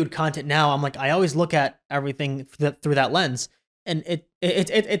whenever I viewed content now, I'm like, I always look at everything through that lens. And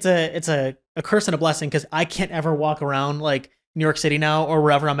it's a curse and a blessing, because I can't ever walk around like New York City now or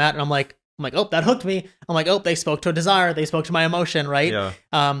wherever I'm at, and I'm like, I'm like, oh, that hooked me. I'm like, oh, they spoke to a desire. They spoke to my emotion, right? Yeah.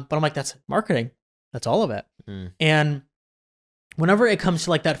 But I'm like, that's marketing. That's all of it. Mm. And whenever it comes to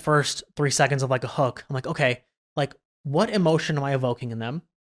like that first 3 seconds of like a hook, I'm like, okay, like what emotion am I evoking in them?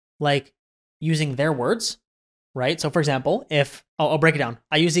 Like using their words, right? So for example, if I'll break it down.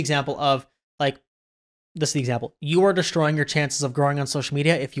 I use the example of like, this is the example. You are destroying your chances of growing on social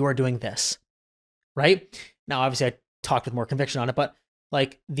media if you are doing this, right? Now, obviously I talked with more conviction on it, but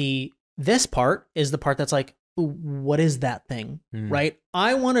like this part is the part that's like, ooh, what is that thing, right?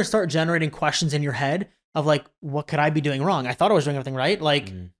 I want to start generating questions in your head of like, what could I be doing wrong? I thought I was doing everything right.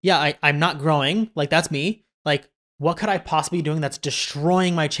 Like, yeah, I'm not growing. Like, that's me. Like, what could I possibly be doing that's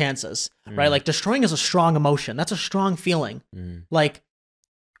destroying my chances, right? Like, destroying is a strong emotion. That's a strong feeling. Like,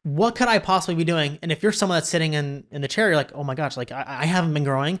 what could I possibly be doing? And if you're someone that's sitting in the chair, you're like, oh my gosh, like I haven't been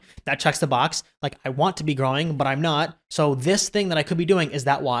growing. That checks the box. Like, I want to be growing, but I'm not. So this thing that I could be doing, is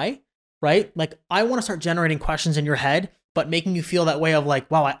that why? Right? Like, I want to start generating questions in your head, but making you feel that way of like,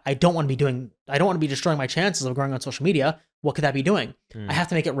 wow, I don't want to be destroying my chances of growing on social media. What could that be doing? I have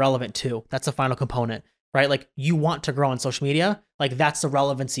to make it relevant too. That's the final component, right? Like, you want to grow on social media. Like, that's the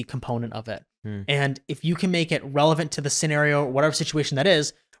relevancy component of it. And if you can make it relevant to the scenario, whatever situation that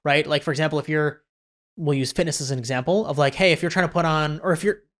is, right? Like, for example, we'll use fitness as an example of like, hey, if you're trying to put on, or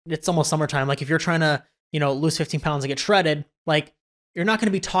it's almost summertime, like if you're trying to, lose 15 pounds and get shredded, like, you're not going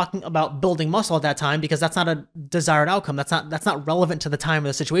to be talking about building muscle at that time because that's not a desired outcome. That's not relevant to the time of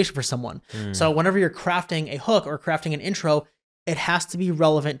the situation for someone. So whenever you're crafting a hook or crafting an intro, it has to be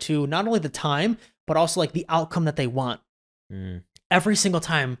relevant to not only the time, but also like the outcome that they want. Every single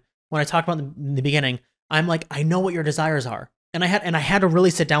time when I talk about in the beginning, I'm like, I know what your desires are. And I had to really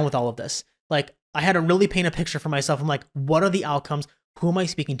sit down with all of this. Like, I had to really paint a picture for myself. I'm like, what are the outcomes? Who am I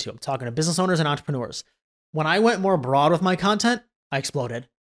speaking to? I'm talking to business owners and entrepreneurs. When I went more broad with my content, I exploded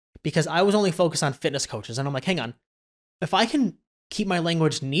because I was only focused on fitness coaches. And I'm like, hang on, if I can keep my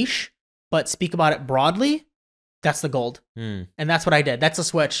language niche, but speak about it broadly, that's the gold. And that's what I did. That's the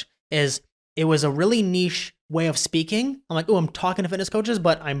switch. It was a really niche way of speaking. I'm like, oh, I'm talking to fitness coaches,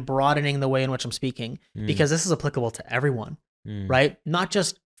 but I'm broadening the way in which I'm speaking because this is applicable to everyone, right? Not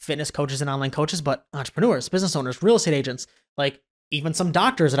just fitness coaches and online coaches, but entrepreneurs, business owners, real estate agents, like even some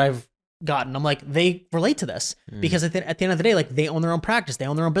doctors that I've gotten. I'm like, they relate to this because at the end of the day, like, they own their own practice, they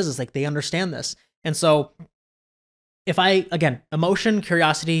own their own business, like, they understand this. And so if emotion,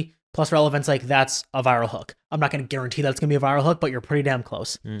 curiosity plus relevance, like, that's a viral hook. I'm not going to guarantee that it's going to be a viral hook, but you're pretty damn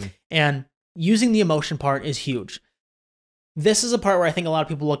close. And using the emotion part is huge. This is a part where I think a lot of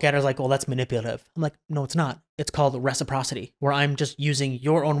people look at it as like, well, that's manipulative. I'm like, no, it's not. It's called reciprocity, where I'm just using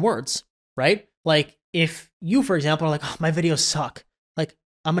your own words, right? Like, if you, for example, are like, oh, my videos suck, like,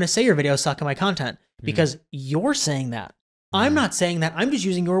 I'm going to say your videos suck in my content because you're saying that. I'm not saying that. I'm just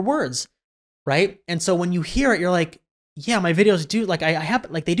using your words, right? And so when you hear it, you're like, yeah, my videos do, like,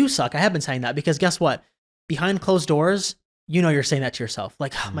 they do suck. I have been saying that because guess what? Behind closed doors, you're saying that to yourself.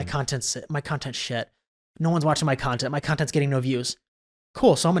 Like, oh, my content's shit. No one's watching my content. My content's getting no views.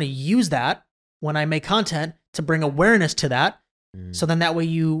 Cool. So I'm going to use that when I make content to bring awareness to that. So then that way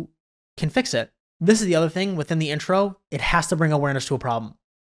you can fix it. This is the other thing within the intro. It has to bring awareness to a problem.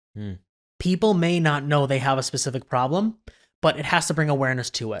 People may not know they have a specific problem, but it has to bring awareness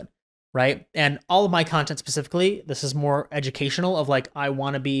to it, right? And all of my content specifically, this is more educational of like, I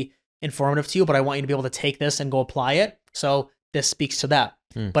want to be informative to you, but I want you to be able to take this and go apply it. So this speaks to that.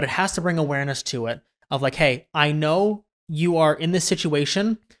 But it has to bring awareness to it of like, hey, I know you are in this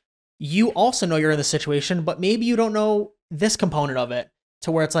situation. You also know you're in this situation, but maybe you don't know this component of it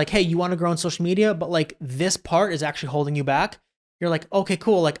to where it's like, hey, you want to grow on social media, but like this part is actually holding you back. You're like, okay,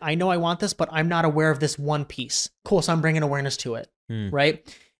 cool. Like, I know I want this, but I'm not aware of this one piece. Cool. So I'm bringing awareness to it. Right.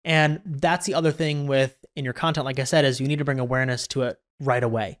 And that's the other thing in your content, like I said, is you need to bring awareness to it right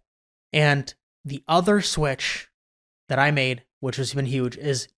away. And the other switch that I made, which has been huge,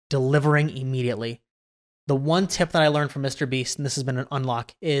 is delivering immediately. The one tip that I learned from Mr. Beast, and this has been an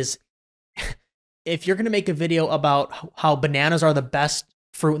unlock, is if you're going to make a video about how bananas are the best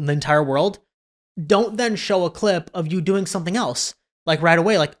fruit in the entire world, don't then show a clip of you doing something else, like right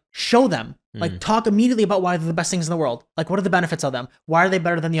away. Like, show them, like, talk immediately about why they're the best things in the world. Like, what are the benefits of them? Why are they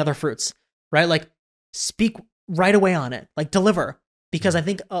better than the other fruits? Right? Like, speak right away on it, like, deliver. Because I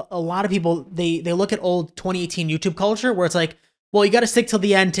think a lot of people, they look at old 2018 YouTube culture where it's like, well, you got to stick till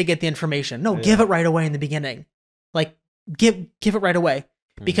the end to get the information. No, give it right away in the beginning. Like, give it right away.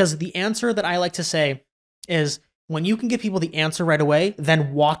 Because the answer that I like to say is, when you can give people the answer right away,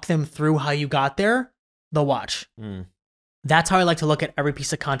 then walk them through how you got there, they'll watch. That's how I like to look at every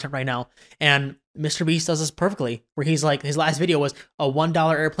piece of content right now. And Mr. Beast does this perfectly, where he's like, his last video was a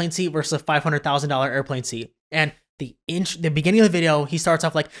 $1 airplane seat versus a $500,000 airplane seat. And the beginning of the video, he starts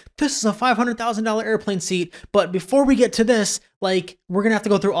off like, this is a $500,000 airplane seat, but before we get to this, like, we're gonna have to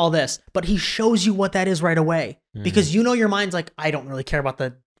go through all this. But he shows you what that is right away, because you know your mind's like, I don't really care about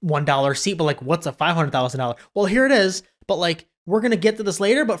the $1 seat, but like, what's a $500,000? Well, here it is, but like, we're gonna get to this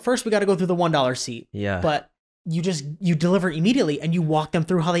later, but first we got to go through the $1 seat. Yeah. But you deliver immediately, and you walk them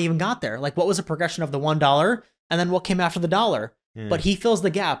through how they even got there. Like, what was the progression of the $1, and then what came after the dollar? But he fills the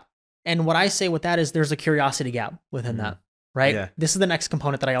gap. And what I say with that is there's a curiosity gap within that, right? Yeah. This is the next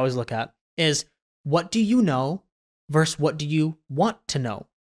component that I always look at is, what do you know versus what do you want to know,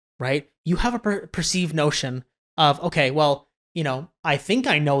 right? You have a perceived notion of, okay, well, you know, I think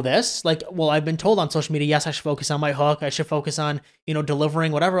I know this. Like, well, I've been told on social media, yes, I should focus on my hook. I should focus on, you know,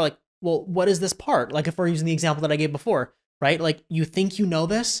 delivering whatever. Like, well, what is this part? Like, if we're using the example that I gave before, right? Like, you think you know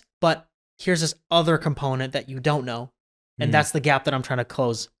this, but here's this other component that you don't know. And that's the gap that I'm trying to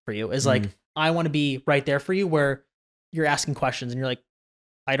close for you, is like, I want to be right there for you where you're asking questions and you're like,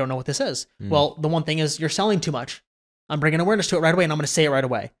 I don't know what this is. Well, the one thing is, you're selling too much. I'm bringing awareness to it right away, and I'm going to say it right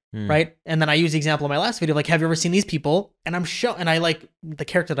away. Right. And then I use the example in my last video, like, have you ever seen these people? And and I like the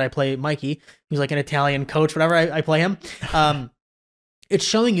character that I play, Mikey, who's like an Italian coach, whatever, I play him. It's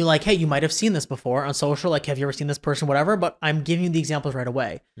showing you like, hey, you might have seen this before on social. Like, have you ever seen this person, whatever, but I'm giving you the examples right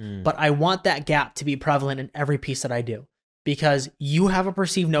away. But I want that gap to be prevalent in every piece that I do, because you have a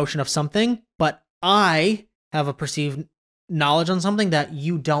perceived notion of something, but I have a perceived knowledge on something that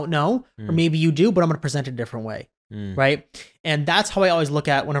you don't know, or maybe you do, but I'm going to present it a different way. Right. And that's how I always look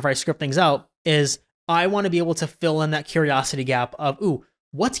at whenever I script things out, is I want to be able to fill in that curiosity gap of, ooh,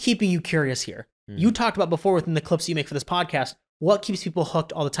 what's keeping you curious here? You talked about before within the clips you make for this podcast, what keeps people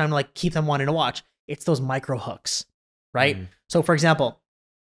hooked all the time to like keep them wanting to watch? It's those micro hooks, right? So for example,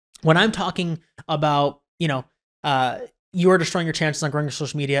 when I'm talking about, you know, you are destroying your chances on growing your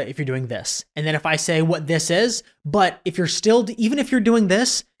social media if you're doing this. And then if I say what this is, but if you're still, even if you're doing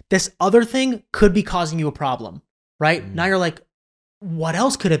this other thing could be causing you a problem, right? Now you're like, what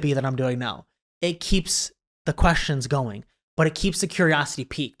else could it be that I'm doing now? It keeps the questions going, but it keeps the curiosity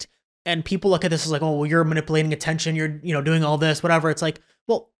piqued. And people look at this as like, oh, well, you're manipulating attention. You're, you know, doing all this, whatever. It's like,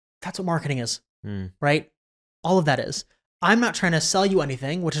 well, that's what marketing is, right? All of that is. I'm not trying to sell you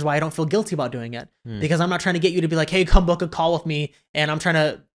anything, which is why I don't feel guilty about doing it, because I'm not trying to get you to be like, hey, come book a call with me. And I'm trying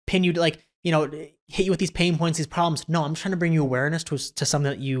to pin you to like, you know, hit you with these pain points, these problems. No, I'm trying to bring you awareness to something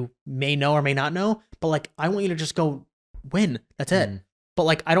that you may know or may not know. But like, I want you to just go win. That's it. But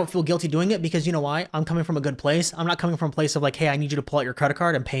like, I don't feel guilty doing it, because you know why? I'm coming from a good place. I'm not coming from a place of like, hey, I need you to pull out your credit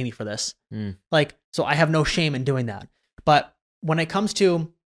card and pay me for this. Like, so I have no shame in doing that. But when it comes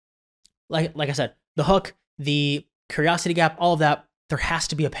to, like I said, the hook, the curiosity gap, all of that, there has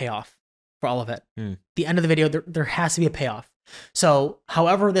to be a payoff for all of it. The end of the video, there has to be a payoff. So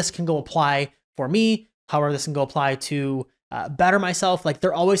however this can go apply for me, however this can go apply to better myself, like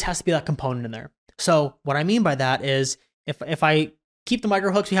there always has to be that component in there. So what I mean by that is, if I keep the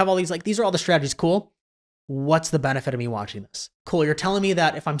micro hooks, we have all these, like, these are all the strategies. Cool. What's the benefit of me watching this? Cool. You're telling me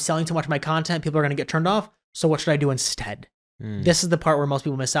that if I'm selling too much of my content, people are going to get turned off. So what should I do instead? This is the part where most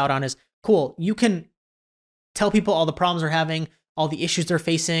people miss out on is, cool, you can tell people all the problems they're having, all the issues they're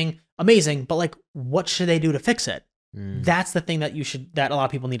facing. Amazing. But like, what should they do to fix it? That's the thing that that a lot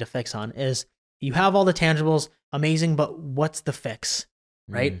of people need to fix on is, you have all the tangibles. Amazing. But what's the fix?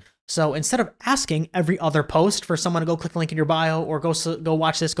 Right. So instead of asking every other post for someone to go click the link in your bio or go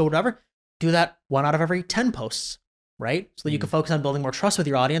watch this, go whatever, do that 1 out of every 10 posts, right? So that you can focus on building more trust with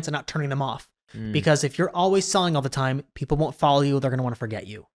your audience and not turning them off. Because if you're always selling all the time, people won't follow you. They're going to want to forget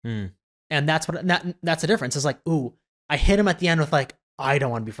you. And that's the difference. It's like, ooh, I hit him at the end with like, I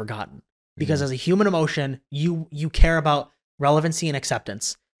don't want to be forgotten. Because as a human emotion, you care about relevancy and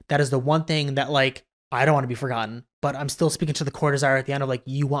acceptance. That is the one thing that like, I don't want to be forgotten, but I'm still speaking to the core desire at the end of like,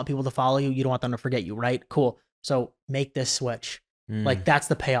 you want people to follow you. You don't want them to forget you, right? Cool. So make this switch. Like, that's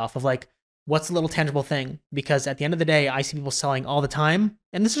the payoff of like, what's the little tangible thing? Because at the end of the day, I see people selling all the time.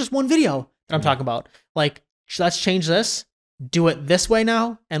 And this is just one video that I'm talking about. Like, let's change this, do it this way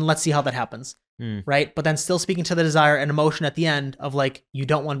now, and let's see how that happens. Right? But then still speaking to the desire and emotion at the end of like, you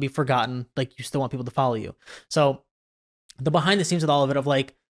don't want to be forgotten. Like, you still want people to follow you. So the behind the scenes with all of it of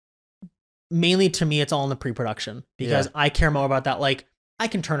like, mainly to me, it's all in the pre-production, because I care more about that. Like, I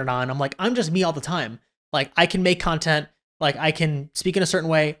can turn it on. I'm like, I'm just me all the time. Like, I can make content. Like, I can speak in a certain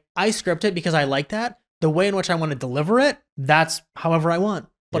way. I script it because I like that. The way in which I want to deliver it, that's however I want.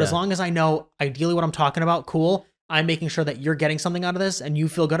 But as long as I know ideally what I'm talking about, cool, I'm making sure that you're getting something out of this and you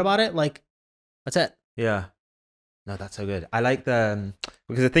feel good about it. Like, that's it. Yeah. No, that's so good. I like because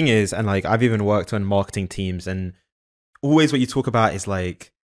the thing is, and like I've even worked on marketing teams, and always what you talk about is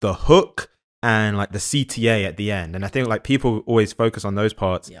like the hook and like the CTA at the end. And I think like people always focus on those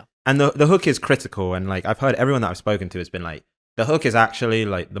parts. Yeah. And the hook is critical. And like I've heard everyone that I've spoken to has been like, the hook is actually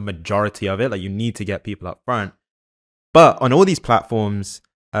like the majority of it. Like you need to get people up front. But on all these platforms,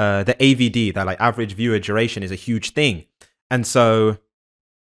 the AVD, that like average viewer duration, is a huge thing. And so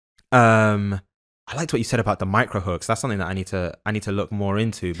I liked what you said about the micro hooks. That's something that I need to look more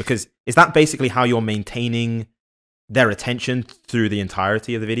into, because is that basically how you're maintaining their attention through the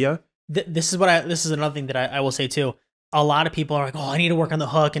entirety of the video? This is another thing that I will say too. A lot of people are like, "Oh, I need to work on the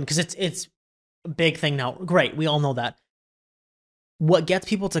hook," and because it's a big thing now. Great, we all know that. What gets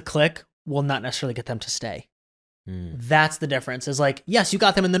people to click will not necessarily get them to stay. That's the difference. Is like, yes, you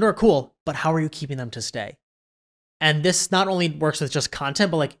got them in the door, cool, but how are you keeping them to stay? And this not only works with just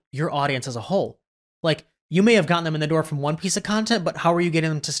content, but like your audience as a whole. Like you may have gotten them in the door from one piece of content, but how are you getting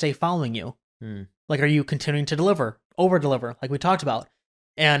them to stay following you? Like, are you continuing to over deliver, like we talked about?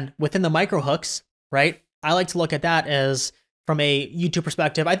 And within the micro hooks, right? I like to look at that as from a YouTube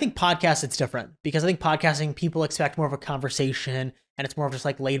perspective. I think podcasts, it's different, because I think podcasting, people expect more of a conversation and it's more of just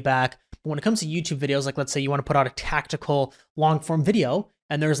like laid back. But when it comes to YouTube videos, like let's say you want to put out a tactical long form video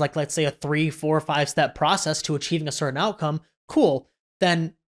and there's like, let's say a 3, 4, 5 step process to achieving a certain outcome. Cool.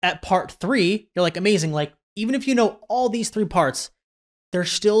 Then at part 3, you're like, amazing. Like, even if you know all these 3 parts,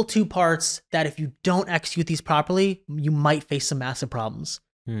 there's still 2 parts that if you don't execute these properly, you might face some massive problems,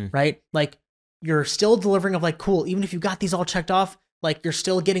 right? Like you're still delivering of like, cool, even if you got these all checked off, like you're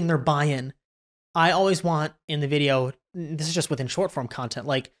still getting their buy-in. I always want in the video, this is just within short form content,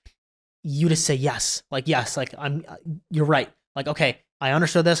 like you to say yes, like you're right. Like, okay, I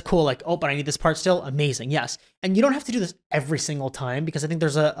understood this, cool. Like, oh, but I need this part still, amazing, yes. And you don't have to do this every single time, because I think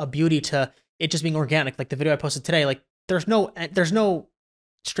there's a beauty to it just being organic. Like the video I posted today, like there's no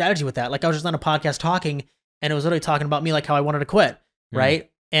strategy with that. Like I was just on a podcast talking, and it was literally talking about me, like how I wanted to quit, right?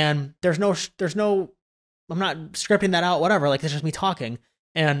 And there's no, I'm not scripting that out, whatever. Like it's just me talking,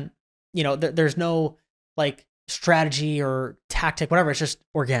 and you know, there's no like strategy or tactic, whatever. It's just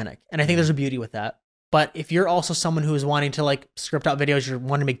organic, and I think there's a beauty with that. But if you're also someone who is wanting to like script out videos, you're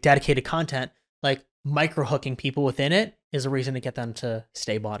wanting to make dedicated content, like micro hooking people within it is a reason to get them to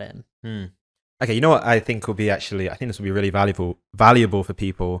stay bought in. Okay, you know what I think will be actually, I think this will be really valuable for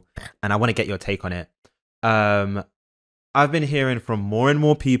people, and I want to get your take on it. I've been hearing from more and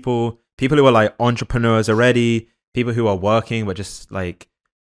more people who are like entrepreneurs already, people who are working, but just like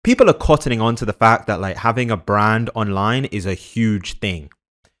people are cottoning on to the fact that like having a brand online is a huge thing.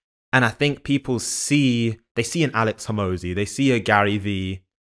 And I think people see an Alex Hormozi, they see a Gary Vee,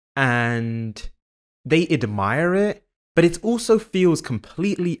 and they admire it, but it also feels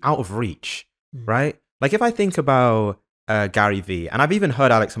completely out of reach, right? Like if I think about Gary Vee, and I've even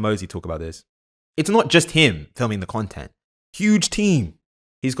heard Alex Hormozi talk about this, it's not just him filming the content. Huge team.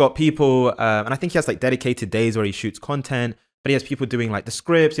 He's got people, and I think he has like dedicated days where he shoots content, but he has people doing like the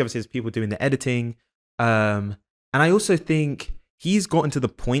scripts. He obviously has people doing the editing. And I also think he's gotten to the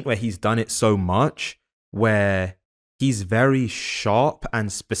point where he's done it so much where he's very sharp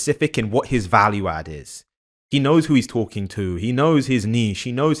and specific in what his value add is. He knows who he's talking to. He knows his niche.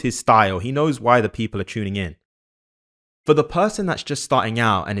 He knows his style. He knows why the people are tuning in. For the person that's just starting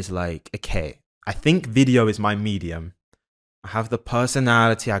out and is like, okay, I think video is my medium. I have the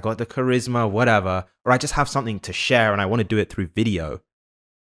personality, I got the charisma, whatever, or I just have something to share and I want to do it through video.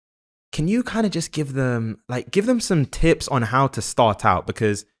 Can you kind of just give them some tips on how to start out?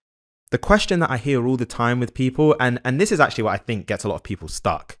 Because the question that I hear all the time with people, and this is actually what I think gets a lot of people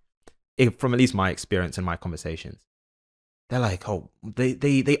stuck, from at least my experience in my conversations. They're like, oh, they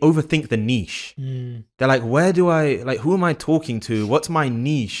overthink the niche. They're like, who am I talking to? What's my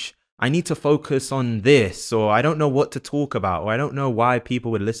niche? I need to focus on this, or I don't know what to talk about, or I don't know why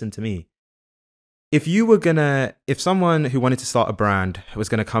people would listen to me. If someone who wanted to start a brand was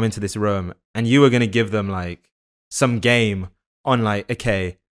going to come into this room and you were going to give them like some game on like,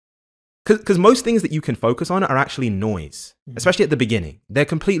 okay, because most things that you can focus on are actually noise, especially at the beginning. They're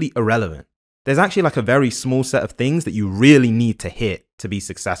completely irrelevant. There's actually like a very small set of things that you really need to hit to be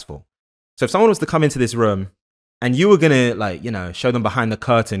successful. So if someone was to come into this room and you were going to like, show them behind the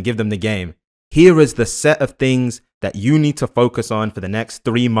curtain, give them the game, here is the set of things that you need to focus on for the next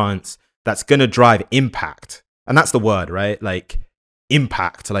 3 months that's going to drive impact. And that's the word, right? Like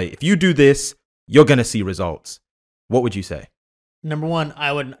impact. Like if you do this, you're going to see results. What would you say? Number one,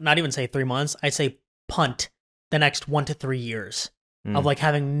 I would not even say 3 months. I'd say punt the next 1 to 3 years of like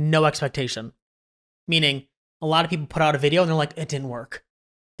having no expectation. Meaning a lot of people put out a video and they're like, it didn't work.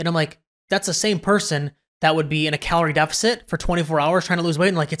 And I'm like, that's the same person that would be in a calorie deficit for 24 hours trying to lose weight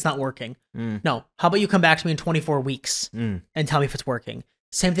and like, it's not working. No. How about you come back to me in 24 weeks and tell me if it's working?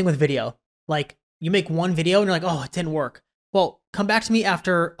 Same thing with video. Like, you make one video and you're like, oh, it didn't work. Well, come back to me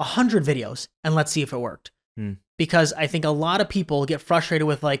after 100 videos and let's see if it worked. Because I think a lot of people get frustrated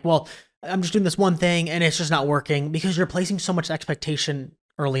with like, well, I'm just doing this one thing and it's just not working because you're placing so much expectation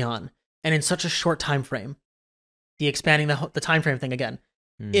early on and in such a short time frame. The expanding the time frame thing again.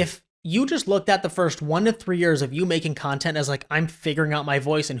 If you just looked at the first 1 to 3 years of you making content as like, I'm figuring out my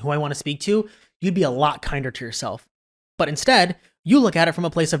voice and who I want to speak to, you'd be a lot kinder to yourself. But instead, you look at it from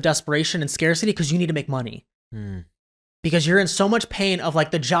a place of desperation and scarcity because you need to make money. Because you're in so much pain of like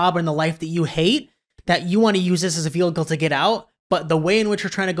the job and the life that you hate that you want to use this as a vehicle to get out. But the way in which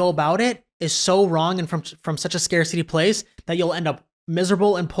you're trying to go about it is so wrong and from such a scarcity place that you'll end up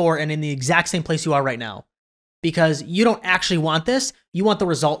miserable and poor and in the exact same place you are right now. Because you don't actually want this. You want the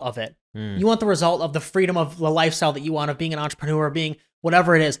result of it. You want the result of the freedom of the lifestyle that you want of being an entrepreneur, being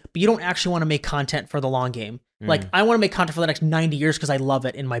whatever it is. But you don't actually want to make content for the long game. Like, I want to make content for the next 90 years because I love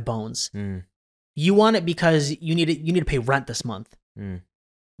it in my bones. You want it because you need to pay rent this month.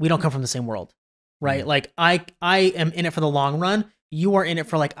 We don't come from the same world, right? Like, I am in it for the long run. You are in it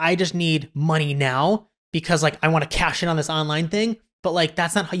for like, I just need money now because like I want to cash in on this online thing. But like,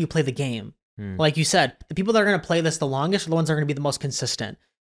 that's not how you play the game. Like you said, the people that are going to play this the longest are the ones that are going to be the most consistent.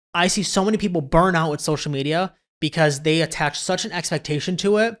 I see so many people burn out with social media because they attach such an expectation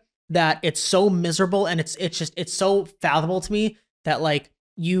to it that it's so miserable and it's so fathomable to me that like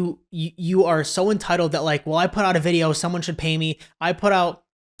you are so entitled that like, well, I put out a video, someone should pay me. I put out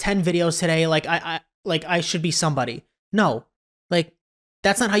 10 videos today, like I should be somebody. No, like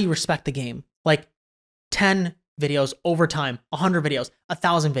that's not how you respect the game. Like 10 videos over time, 100 videos,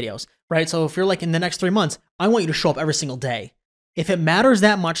 1,000 videos, right? So if you're like in the next 3 months, I want you to show up every single day. If it matters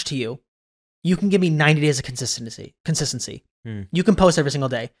that much to you, you can give me 90 days of consistency. You can post every single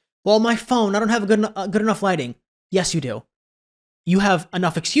day. Well, my phone, I don't have good enough lighting. Yes, you do. You have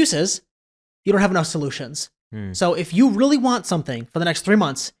enough excuses. You don't have enough solutions. So if you really want something for the next 3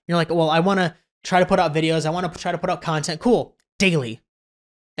 months, you're like, well, I want to try to put out videos. I want to try to put out content. Cool. Daily.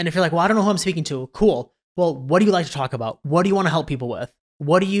 And if you're like, well, I don't know who I'm speaking to. Cool. Well, what do you like to talk about? What do you want to help people with?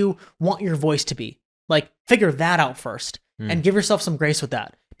 What do you want your voice to be? Like, figure that out first and give yourself some grace with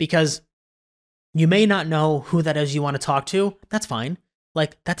that, because you may not know who that is you want to talk to. That's fine.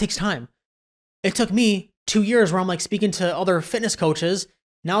 Like, that takes time. It took me 2 years where I'm like speaking to other fitness coaches.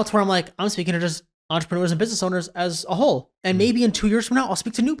 Now it's where I'm like, I'm speaking to just entrepreneurs and business owners as a whole. And maybe in 2 years from now, I'll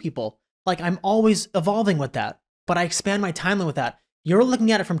speak to new people. Like, I'm always evolving with that, but I expand my timeline with that. You're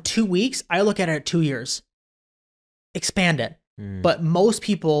looking at it from 2 weeks. I look at it at 2 years. Expand it. But most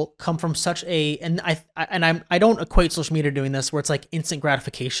people come from such a, and I don't equate social media doing this where it's like instant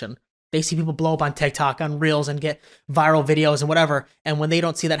gratification. They see people blow up on TikTok, on Reels, and get viral videos and whatever. And when they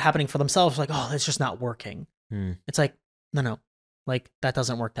don't see that happening for themselves, like, oh, it's just not working. It's like, no, like that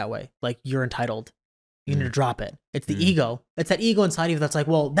doesn't work that way. Like, you're entitled. You need to drop it. It's the ego. It's that ego inside of you that's like,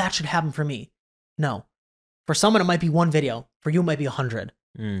 well, that should happen for me. No. For someone, it might be one video. For you, it might be 100.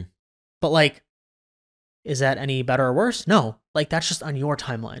 But like, is that any better or worse? No. Like, that's just on your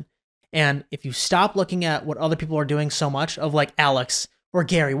timeline. And if you stop looking at what other people are doing so much of like Alex or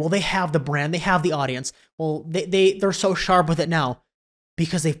Gary, well, they have the brand, they have the audience. Well, they're so sharp with it now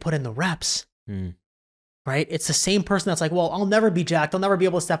because they've put in the reps. Right? It's the same person that's like, well, I'll never be jacked. I'll never be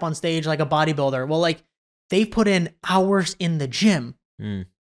able to step on stage like a bodybuilder. Well, like, they've put in hours in the gym.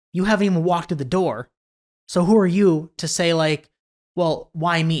 You haven't even walked through the door. So who are you to say like, well,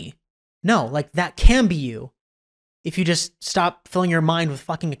 why me? No, like, that can be you if you just stop filling your mind with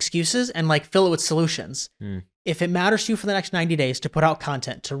fucking excuses and like fill it with solutions. If it matters to you for the next 90 days to put out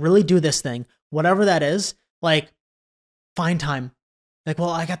content, to really do this thing, whatever that is, like, find time. Like, well,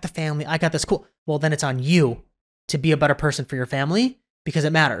 I got the family, I got this, cool. Well, then it's on you to be a better person for your family because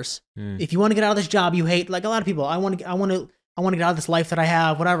it matters. If you want to get out of this job you hate, like a lot of people, I want to get out of this life that I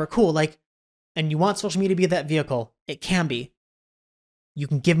have, whatever, cool. Like, and you want social media to be that vehicle, it can be. You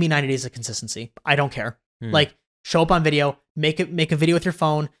can give me 90 days of consistency. I don't care. Like, show up on video, make a video with your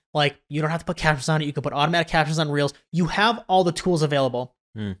phone. Like, you don't have to put captions on it. You can put automatic captions on Reels. You have all the tools available.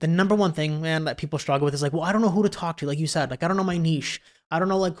 The number one thing, man, that people struggle with is like, well, I don't know who to talk to. Like you said, like, I don't know my niche. I don't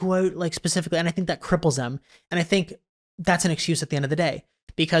know like who I like specifically. And I think that cripples them. And I think that's an excuse at the end of the day,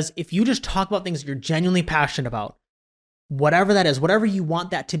 because if you just talk about things you're genuinely passionate about, whatever that is, whatever you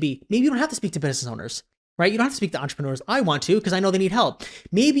want that to be, maybe you don't have to speak to business owners, right? You don't have to speak to entrepreneurs. I want to, because I know they need help.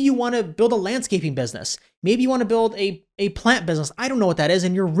 Maybe you want to build a landscaping business. Maybe you want to build a plant business. I don't know what that is.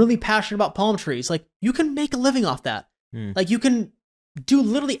 And you're really passionate about palm trees. Like, you can make a living off that. Like, you can do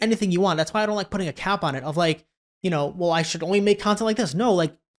literally anything you want. That's why I don't like putting a cap on it of like, well, I should only make content like this. No,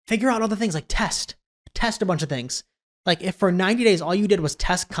 like figure out other things, like test a bunch of things. Like if for 90 days, all you did was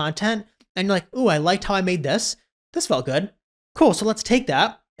test content and you're like, ooh, I liked how I made this. This felt good. Cool. So let's take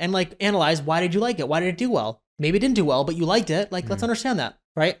that and like analyze, why did you like it? Why did it do well? Maybe it didn't do well, but you liked it. Like, let's understand that,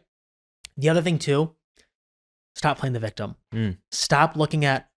 right? The other thing too, stop playing the victim. Stop looking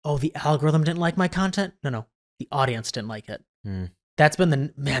at, oh, the algorithm didn't like my content. No, the audience didn't like it. That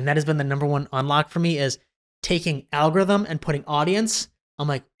has been the number one unlock for me, is taking algorithm and putting audience. I'm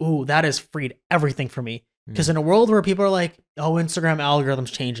like, ooh, that has freed everything for me. Because in a world where people are like, oh, Instagram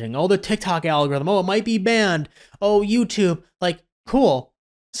algorithm's changing. Oh, the TikTok algorithm. Oh, it might be banned. Oh, YouTube. Like, cool.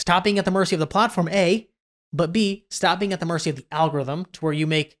 Stop being at the mercy of the platform, A. But B, stop being at the mercy of the algorithm to where you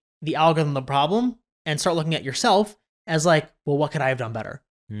make the algorithm the problem and start looking at yourself as like, well, what could I have done better?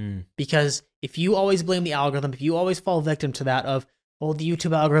 Because if you always blame the algorithm, if you always fall victim to that of, well, the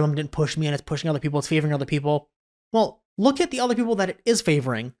YouTube algorithm didn't push me and it's pushing other people, it's favoring other people. Well, look at the other people that it is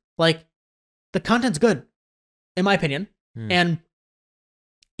favoring. Like, the content's good, in my opinion. And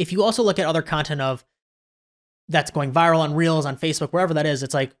if you also look at other content of that's going viral on Reels, on Facebook, wherever that is,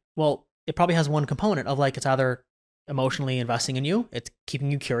 it's like, well, it probably has one component of like, it's either emotionally investing in you, it's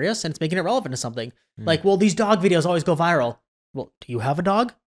keeping you curious, and it's making it relevant to something. Like, well, these dog videos always go viral. Well, do you have a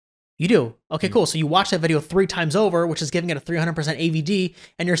dog? You do. Okay, cool. So you watch that video 3 times over, which is giving it a 300% AVD,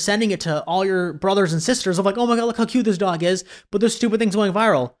 and you're sending it to all your brothers and sisters of like, oh my God, look how cute this dog is, but there's stupid things going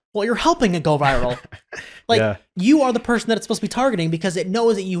viral. Well, you're helping it go viral. Like, you are the person that it's supposed to be targeting because it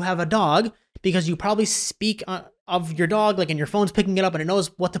knows that you have a dog, because you probably speak of your dog, like, and your phone's picking it up and it knows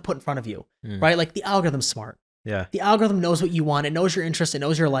what to put in front of you, right? Like, the algorithm's smart. Yeah. The algorithm knows what you want. It knows your interests. It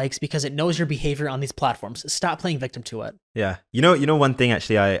knows your likes because it knows your behavior on these platforms. Stop playing victim to it. Yeah. You know, one thing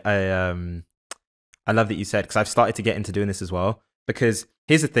actually, I love that you said, because I've started to get into doing this as well. Because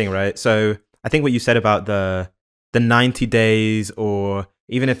here's the thing, right? So I think what you said about the 90 days, or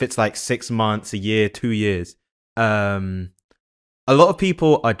even if it's like 6 months, a year, 2 years, a lot of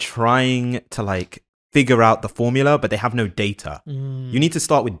people are trying to like figure out the formula, but they have no data. You need to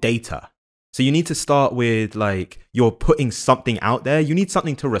start with data. So you need to start with like, you're putting something out there. You need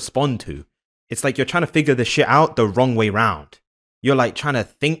something to respond to. It's like you're trying to figure this shit out the wrong way round. You're like trying to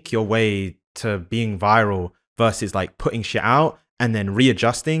think your way to being viral versus like putting shit out and then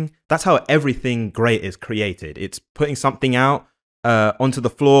readjusting. That's how everything great is created. It's putting something out onto the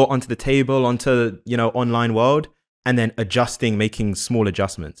floor, onto the table, onto, online world, and then adjusting, making small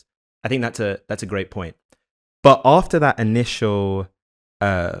adjustments. I think that's a great point. But after that initial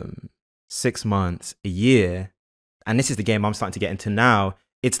 6 months, a year, and this is the game I'm starting to get into now,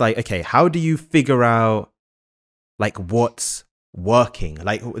 it's like, okay, how do you figure out like what's working?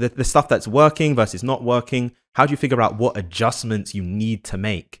 Like the stuff that's working versus not working, how do you figure out what adjustments you need to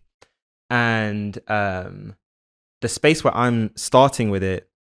make? And the space where I'm starting with it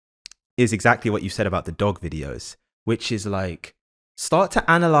is exactly what you said about the dog videos, which is like, start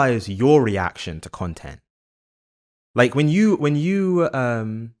to analyze your reaction to content. Like when you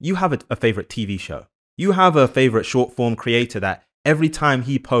have a favorite TV show, you have a favorite short form creator that every time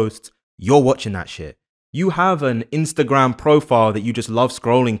he posts, you're watching that shit. You have an Instagram profile that you just love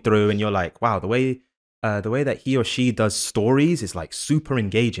scrolling through, and you're like, wow, the way that he or she does stories is like super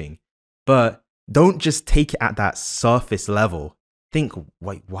engaging. But don't just take it at that surface level. Think,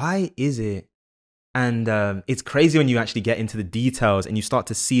 wait, why is it? And it's crazy when you actually get into the details and you start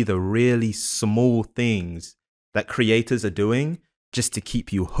to see the really small things that creators are doing just to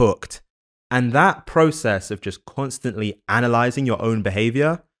keep you hooked. And that process of just constantly analyzing your own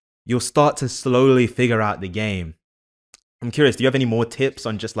behavior, you'll start to slowly figure out the game. I'm curious, do you have any more tips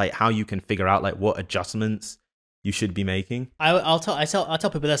on just like how you can figure out like what adjustments you should be making? I'll tell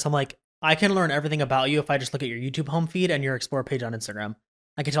people this. I'm like, I can learn everything about you if I just look at your YouTube home feed and your explore page on Instagram.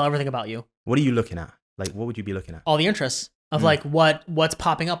 I can tell everything about you. What are you looking at? Like, what would you be looking at? All the interests of like what's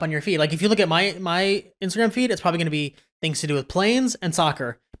popping up on your feed. Like if you look at my Instagram feed, it's probably going to be things to do with planes and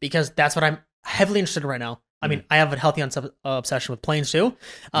soccer, because that's what I'm heavily interested in right now. I mean, I have a healthy obsession with planes too,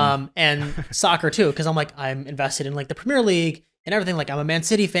 and soccer too, because I'm invested in like the Premier League and everything. Like I'm a Man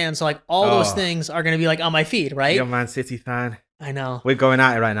City fan, so like all those things are going to be like on my feed, right? You're a Man City fan. I know. We're going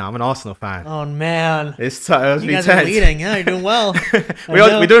at it right now. I'm an Arsenal fan. Oh man, it's you guys are leading. Yeah, you're doing well.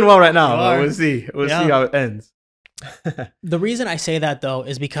 We're doing well right now. We'll see. We'll see how it ends. The reason I say that though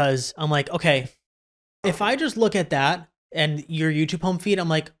is because I'm like, okay, if I just look at that and your YouTube home feed, I'm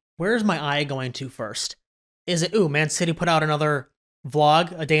like, where's my eye going to first? Is it, Man City put out another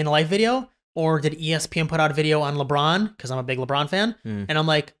vlog, a day in the life video? Or did ESPN put out a video on LeBron? Because I'm a big LeBron fan. And I'm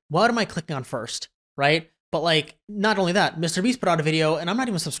like, what am I clicking on first? Right? But like, not only that, Mr. Beast put out a video, and I'm not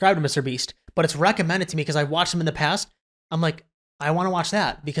even subscribed to Mr. Beast, but it's recommended to me because I watched him in the past. I'm like, I want to watch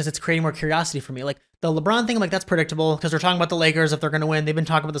that because it's creating more curiosity for me. Like the LeBron thing, I'm like, that's predictable because they're talking about the Lakers if they're going to win. They've been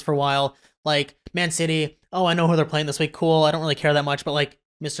talking about this for a while. Like Man City, oh, I know who they're playing this week. Cool. I don't really care that much. But like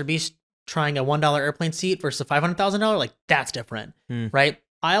Mr. Beast trying a $1 airplane seat versus a $500,000, like that's different, right?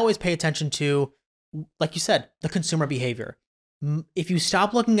 I always pay attention to, like you said, the consumer behavior. If you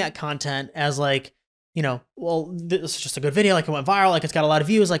stop looking at content as like, well, this is just a good video, like it went viral, like it's got a lot of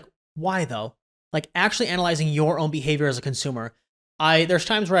views, like why though? Like actually analyzing your own behavior as a consumer. There's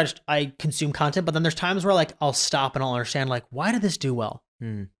times where I consume content, but then there's times where like I'll stop and I'll understand like, why did this do well?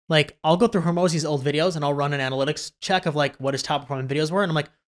 Like I'll go through Hormozi's old videos and I'll run an analytics check of like what his top performing videos were. And I'm like,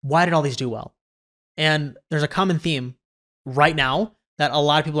 why did all these do well? And there's a common theme right now that a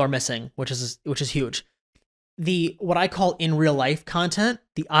lot of people are missing, which is huge. What I call in real life content,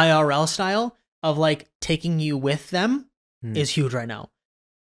 the IRL style of like taking you with them is huge right now.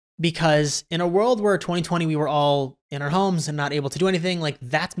 Because in a world where 2020 we were all in our homes and not able to do anything, like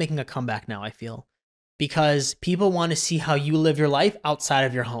that's making a comeback now, I feel. Because people want to see how you live your life outside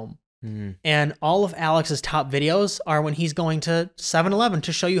of your home. And all of Alex's top videos are when he's going to 7-Eleven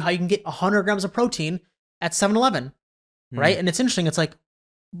to show you how you can get 100 grams of protein at 7-Eleven, right? And it's interesting. It's like,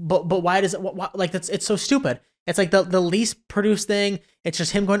 but why does it, like it's so stupid. It's like the least produced thing. It's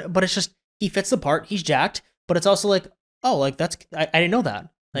just him going, but it's just, he fits the part. He's jacked, but it's also like, oh, like that's, I didn't know that.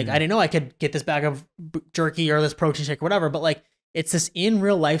 Like, I didn't know I could get this bag of jerky or this protein shake or whatever, but like, it's this in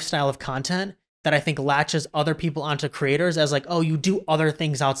real life style of content that I think latches other people onto creators as like, oh, you do other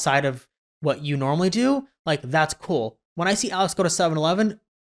things outside of what you normally do. Like, that's cool. When I see Alex go to 7-Eleven,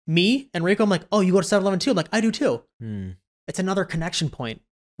 me, Enrico, I'm like, oh, you go to 7-Eleven too? I'm like, I do too. It's another connection point,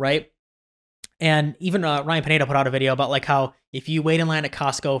 right? And even Ryan Pineda put out a video about like how if you wait in line at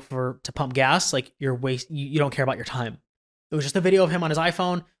Costco to pump gas, like you don't care about your time. It was just a video of him on his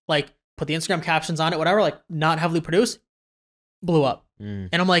iPhone, like put the Instagram captions on it, whatever, like not heavily produced, blew up. And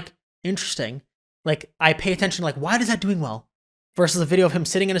I'm like, interesting. Like I pay attention, like why is that doing well? Versus a video of him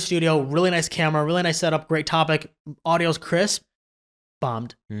sitting in a studio, really nice camera, really nice setup, great topic, audio's crisp,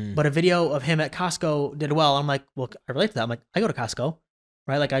 bombed. But a video of him at Costco did well. I'm like, well, I relate to that. I'm like, I go to Costco,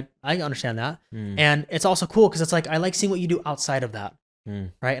 right? Like I understand that. And it's also cool because it's like, I like seeing what you do outside of that,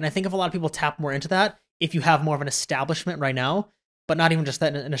 right? And I think if a lot of people tap more into that, if you have more of an establishment right now, but not even just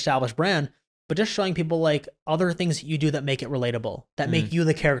that an established brand, but just showing people like other things that you do that make it relatable, that make you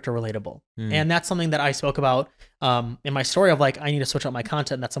the character relatable. And that's something that I spoke about in my story of like, I need to switch up my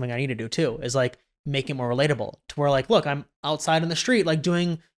content. And that's something I need to do too, is like make it more relatable to where like, look, I'm outside in the street, like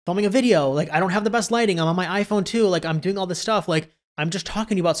filming a video. Like I don't have the best lighting. I'm on my iPhone too. Like I'm doing all this stuff. Like I'm just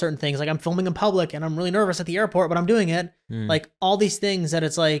talking to you about certain things. Like I'm filming in public and I'm really nervous at the airport, but I'm doing it. Like all these things that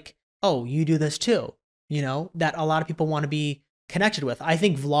it's like, oh, you do this too, that a lot of people want to be connected with. I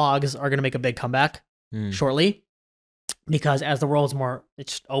think vlogs are going to make a big comeback shortly because as the world's more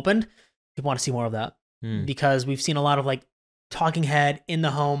it's opened, people want to see more of that because we've seen a lot of like talking head in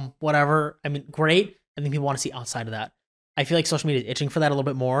the home, whatever. I mean, great. I think people want to see outside of that. I feel like social media is itching for that a little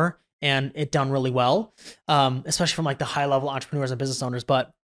bit more and it done really well, especially from like the high level entrepreneurs and business owners.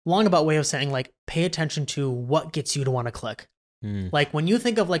 But long about way of saying like, pay attention to what gets you to want to click. Like when you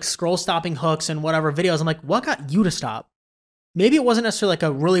think of like scroll stopping hooks and whatever videos, I'm like, what got you to stop? Maybe it wasn't necessarily like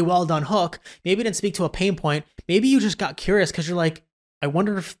a really well done hook. Maybe it didn't speak to a pain point. Maybe you just got curious because you're like, I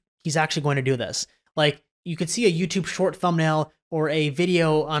wonder if he's actually going to do this. Like you could see a YouTube short thumbnail or a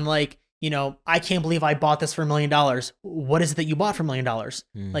video on like, I can't believe I bought this for $1 million. What is it that you bought for $1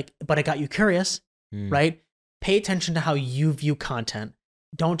 million? Like, but it got you curious, right? Pay attention to how you view content.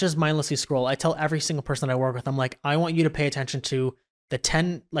 Don't just mindlessly scroll. I tell every single person that I work with, I'm like, I want you to pay attention to for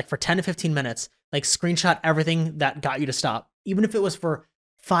 10 to 15 minutes, like screenshot everything that got you to stop. Even if it was for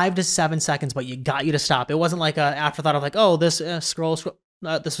 5 to 7 seconds, but you got you to stop. It wasn't like an afterthought of like, oh, this scroll,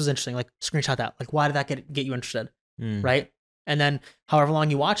 this was interesting. Like screenshot that. Like, why did that get you interested? Right. And then however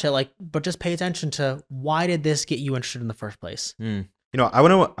long you watch it, like, but just pay attention to why did this get you interested in the first place? I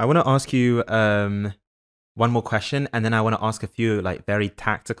want to ask you one more question, and then I want to ask a few like very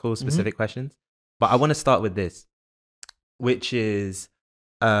tactical, specific questions. But I want to start with this, which is,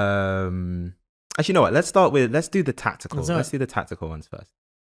 actually, you know what? Let's do the tactical. Let's do the tactical ones first.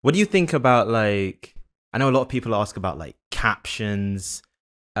 What do you think about like? I know a lot of people ask about like captions,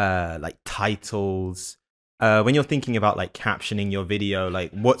 like titles. When you're thinking about like captioning your video,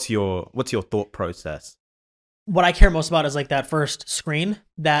 like what's your thought process? What I care most about is like that first screen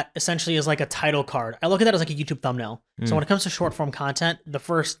that essentially is like a title card. I look at that as like a YouTube thumbnail. So when it comes to short form content, the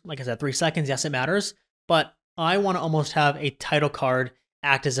first, like I said, 3 seconds, yes, it matters. But I want to almost have a title card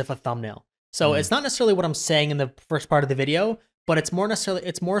act as if a thumbnail. So it's not necessarily what I'm saying in the first part of the video, but it's more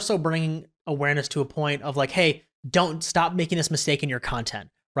so bringing awareness to a point of like, hey, don't stop making this mistake in your content,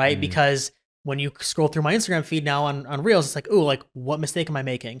 right? Because when you scroll through my Instagram feed now on Reels, it's like, ooh, like what mistake am I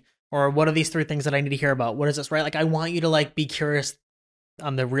making? Or what are these 3 things that I need to hear about? What is this, right? Like I want you to like be curious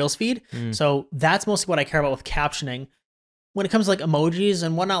on the Reels feed. So that's mostly what I care about with captioning. When it comes to like emojis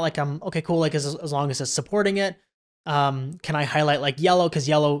and whatnot, like I'm okay, cool. Like as long as it's supporting it, can I highlight like yellow? Because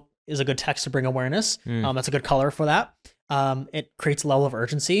yellow is a good text to bring awareness. That's a good color for that. It creates a level of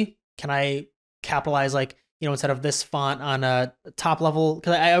urgency. Can I capitalize like, instead of this font on a top level?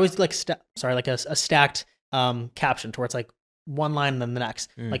 Because I always like a stacked caption to where it's like one line and then the next.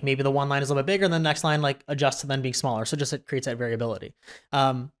 Like maybe the one line is a little bit bigger and the next line like adjusts to then being smaller. So just it creates that variability.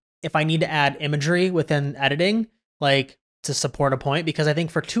 If I need to add imagery within editing, like to support a point, because I think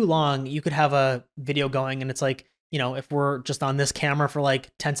for too long you could have a video going and it's like, if we're just on this camera for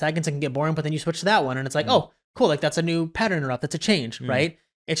like 10 seconds, it can get boring, but then you switch to that one and it's like, oh, cool. Like that's a new pattern interrupt. That's a change, right?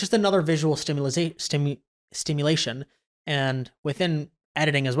 It's just another visual stimulation. And within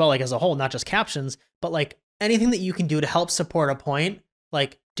editing as well, like as a whole, not just captions, but like anything that you can do to help support a point,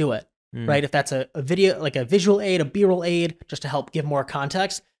 like do it, right? If that's a video, like a visual aid, a B-roll aid, just to help give more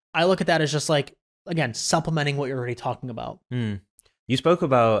context, I look at that as just like, again, supplementing what you're already talking about. You spoke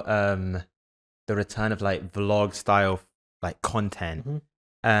about the return of like vlog style like content.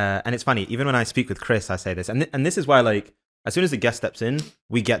 And it's funny, even when I speak with Chris, I say this, and this is why like as soon as the guest steps in,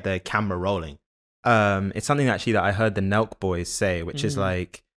 we get the camera rolling. It's something actually that I heard the Nelk boys say, which is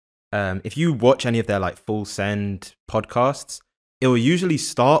like, if you watch any of their like full send podcasts, it will usually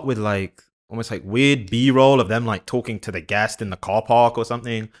start with like almost like weird B-roll of them like talking to the guest in the car park or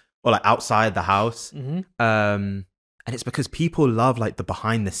something, or like outside the house. And it's because people love like the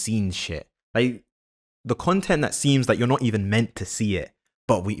behind the scenes shit, like the content that seems like you're not even meant to see it,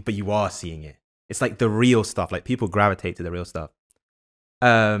 but you are seeing it. It's like the real stuff. Like people gravitate to the real stuff.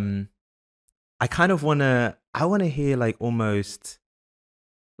 I kind of want to hear like almost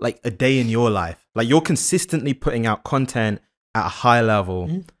like a day in your life. Like you're consistently putting out content at a high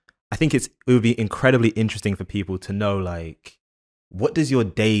level. I think it would be incredibly interesting for people to know like, what does your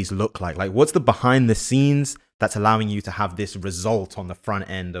days look like? Like what's the behind the scenes that's allowing you to have this result on the front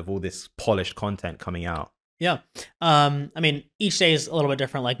end of all this polished content coming out? Yeah. I mean, each day is a little bit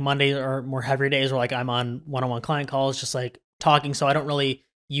different. Like Mondays are more heavy days where like I'm on one-on-one client calls, just like talking. So I don't really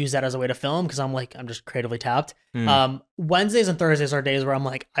use that as a way to film because I'm just creatively tapped. Wednesdays and Thursdays are days where I'm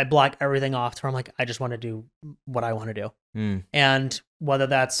like, I block everything off to where I'm like, I just want to do what I want to do. And whether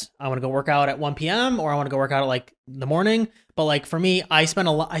that's, I want to go work out at 1 p.m. or I want to go work out at like the morning. But like for me, I spend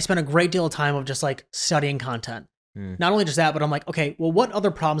a great deal of time of just like studying content. Not only just that, but I'm like, okay, well, what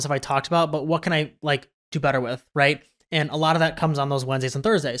other problems have I talked about, but what can I like do better with, right? And a lot of that comes on those Wednesdays and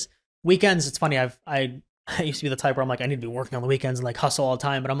Thursdays. Weekends, it's funny, I used to be the type where I'm like, I need to be working on the weekends and like hustle all the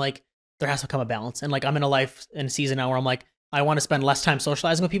time, but I'm like, there has to come a balance. And like I'm in a season now where I'm like, I want to spend less time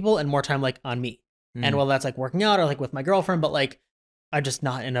socializing with people and more time like on me. And whether that's like working out or like with my girlfriend, but like I'm just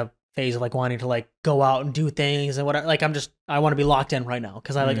not in a phase of like wanting to like go out and do things and whatever. Like I want to be locked in right now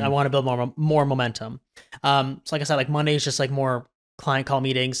because I want to build more momentum. So like I said, like Monday is just like more client call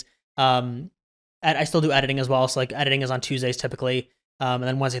meetings. I still do editing as well. So like editing is on Tuesdays typically. And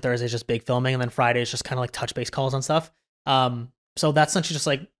then Wednesday, Thursday is just big filming. And then Friday is just kind of like touch base calls and stuff. So that's essentially just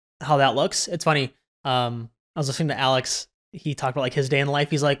like how that looks. It's funny. I was listening to Alex. He talked about like his day in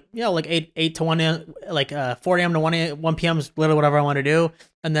life. He's like, like 8 to 1, like 4 a.m. to 1 p.m. is literally whatever I want to do.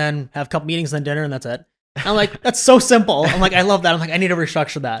 And then have a couple meetings, then dinner, and that's it. And I'm like, that's so simple. I'm like, I love that. I'm like, I need to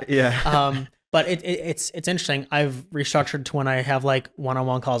restructure that. Yeah. But it's interesting. I've restructured to when I have like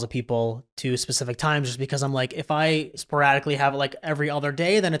one-on-one calls with people to specific times, just because I'm like, if I sporadically have it like every other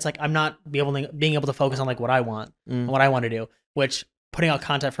day, then it's like I'm not being able to focus on like what I want and what I want to do. Which putting out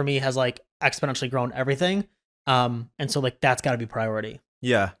content for me has like exponentially grown everything. And so like that's got to be priority.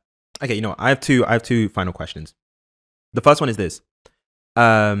 Yeah. Okay. I have two final questions. The first one is this.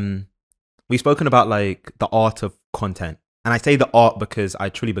 We've spoken about like the art of content. And I say the art because I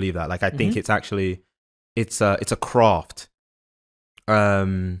truly believe that. Like, I think it's actually, it's a craft.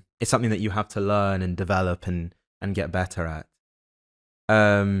 It's something that you have to learn and develop and get better at.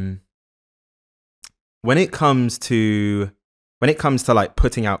 When it comes to like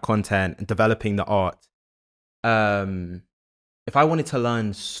putting out content and developing the art, if I wanted to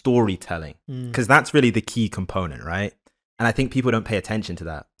learn storytelling, because that's really the key component, right? And I think people don't pay attention to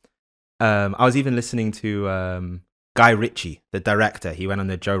that. I was even listening to Guy Ritchie, the director. He went on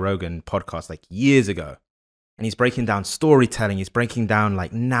the Joe Rogan podcast like years ago, and he's breaking down storytelling. He's breaking down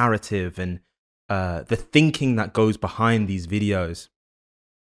like narrative and the thinking that goes behind these videos.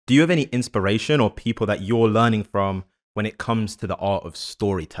 Do you have any inspiration or people that you're learning from when it comes to the art of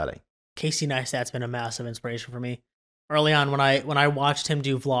storytelling? Casey Neistat's been a massive inspiration for me. Early on, when I watched him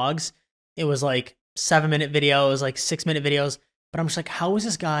do vlogs, it was like 7-minute videos, like 6-minute videos. But I'm just like, how is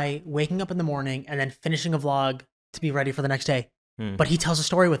this guy waking up in the morning and then finishing a vlog to be ready for the next day? But he tells a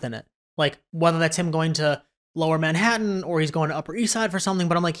story within it. Like, whether that's him going to Lower Manhattan or he's going to Upper East Side for something,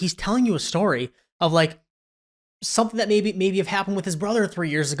 but I'm like, he's telling you a story of like something that maybe have happened with his brother 3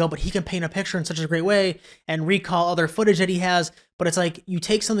 years ago, but he can paint a picture in such a great way and recall other footage that he has. But it's like, you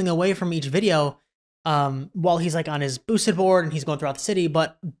take something away from each video while he's like on his boosted board and he's going throughout the city.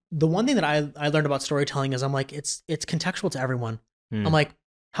 But the one thing that I learned about storytelling is I'm like, it's contextual to everyone. I'm like,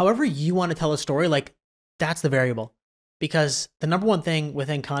 however you want to tell a story, like that's the variable. Because the number one thing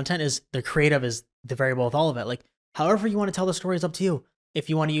within content is the creative is the variable with all of it. Like, however you want to tell the story is up to you. If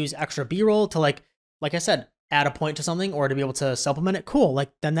you want to use extra B-roll to like I said, add a point to something or to be able to supplement it, cool.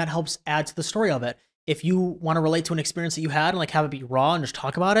 Like, then that helps add to the story of it. If you want to relate to an experience that you had and like have it be raw and just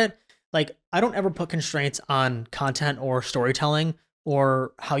talk about it, like I don't ever put constraints on content or storytelling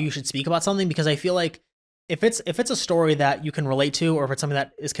or how you should speak about something, because I feel like if it's a story that you can relate to, or if it's something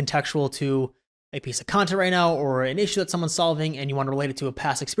that is contextual to a piece of content right now or an issue that someone's solving and you want to relate it to a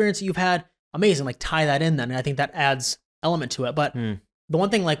past experience that you've had, amazing, like tie that in then. And I think that adds element to it. But the one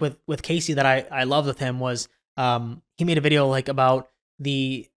thing like with Casey that I loved with him was he made a video like about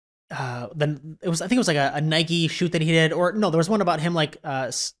I think it was like a Nike shoot that he did, or no, there was one about him like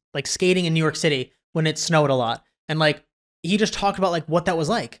skating in New York City when it snowed a lot. And like he just talked about like what that was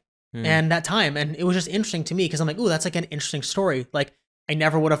like and that time. And it was just interesting to me because I'm like, ooh, that's like an interesting story. Like I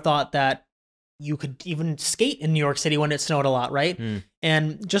never would have thought that you could even skate in New York City when it snowed a lot, right?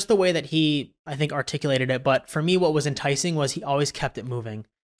 And just the way that he, I think, articulated it. But for me, what was enticing was he always kept it moving.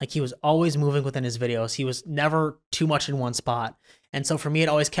 Like he was always moving within his videos. He was never too much in one spot. And so for me, it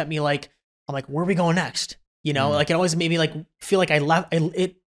always kept me like, I'm like, where are we going next? You know, like it always made me like feel like I left.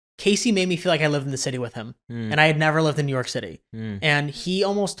 Casey made me feel like I lived in the city with him, and I had never lived in New York City. And he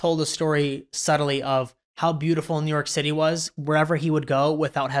almost told a story subtly of how beautiful New York City was wherever he would go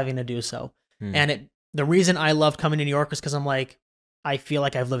without having to do so. And the reason I loved coming to New York was because I'm like, I feel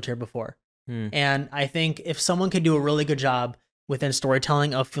like I've lived here before. And I think if someone could do a really good job within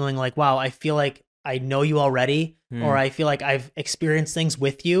storytelling of feeling like, wow, I feel like I know you already, or I feel like I've experienced things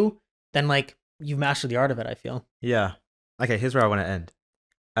with you, then like you've mastered the art of it, I feel. Yeah. Okay, here's where I want to end.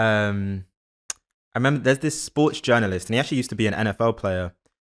 I remember there's this sports journalist, and he actually used to be an NFL player.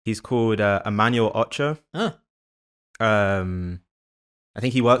 He's called Emmanuel Ocho. I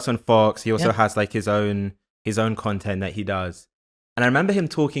think he works on Fox. He also has like his own content that he does. And I remember him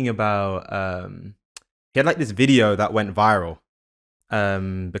talking about he had like this video that went viral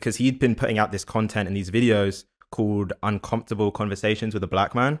because he'd been putting out this content and these videos called Uncomfortable Conversations with a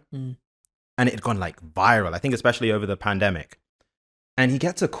Black Man. And it had gone like viral, I think especially over the pandemic. And he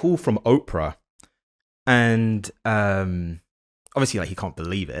gets a call from Oprah. And obviously like he can't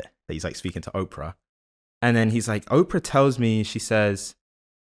believe it that he's like speaking to Oprah. And then he's like, Oprah tells me, she says,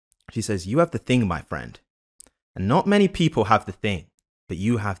 you have the thing, my friend. And not many people have the thing, but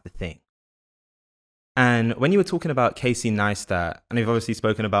you have the thing. And when you were talking about Casey Neistat, and we've obviously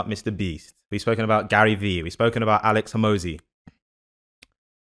spoken about Mr. Beast, we've spoken about Gary Vee, we've spoken about Alex Hormozi.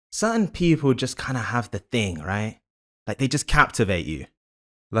 Certain people just kind of have the thing, right? Like they just captivate you.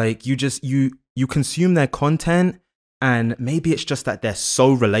 Like you consume their content, and maybe it's just that they're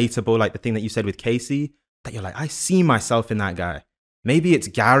so relatable, like the thing that you said with Casey, that you're like, I see myself in that guy. Maybe it's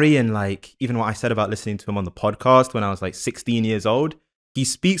Gary, and like even what I said about listening to him on the podcast when I was like 16 years old, he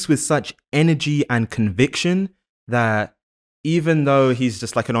speaks with such energy and conviction that even though he's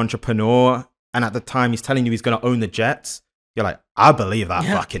just like an entrepreneur, and at the time he's telling you he's going to own the Jets, you're like, I believe that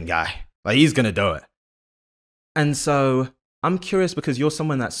fucking guy. Like he's going to do it. And so I'm curious because you're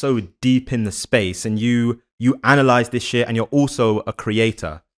someone that's so deep in the space and you analyze this shit and you're also a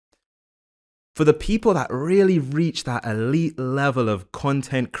creator. For the people that really reach that elite level of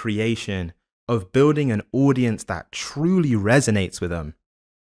content creation, of building an audience that truly resonates with them,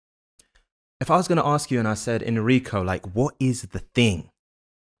 if I was going to ask you and I said, Enrico, like, what is the thing?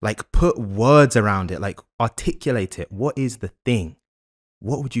 Like, put words around it, like, articulate it. What is the thing?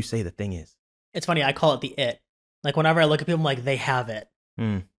 What would you say the thing is? It's funny, I call it the it. Like, whenever I look at people, I'm like, they have it.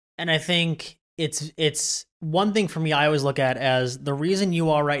 And I think it's one thing for me I always look at as the reason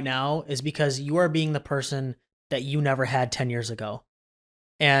you are right now is because you are being the person that you never had 10 years ago.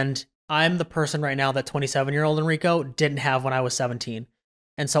 And I'm the person right now that 27-year-old Enrico didn't have when I was 17.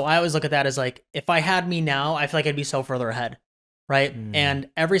 And so I always look at that as like, if I had me now, I feel like I'd be so further ahead, right? And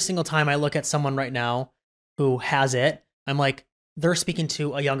every single time I look at someone right now who has it, I'm like, they're speaking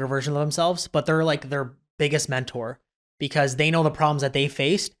to a younger version of themselves, but they're like their biggest mentor because they know the problems that they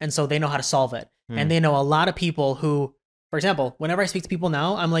faced. And so they know how to solve it. And they know a lot of people who, for example, whenever I speak to people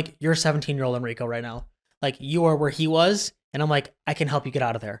now, I'm like, you're 17-year-old Enrico right now. Like you are where he was. And I'm like, I can help you get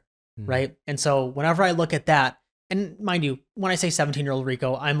out of there. Right. And so whenever I look at that, and mind you, when I say 17-year-old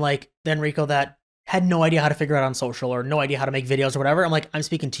Enrico, I'm like the Enrico that had no idea how to figure it out on social or no idea how to make videos or whatever. I'm like, I'm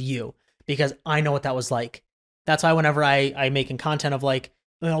speaking to you because I know what that was like. That's why whenever I'm making content of like,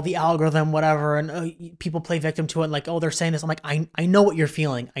 you know, the algorithm, whatever, and people play victim to it, and like, oh, they're saying this. I'm like, I know what you're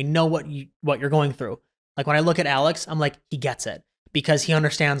feeling. I know what you're going through. Like when I look at Alex, I'm like, he gets it because he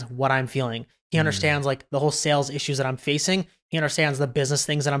understands what I'm feeling. He understands like the whole sales issues that I'm facing. He understands the business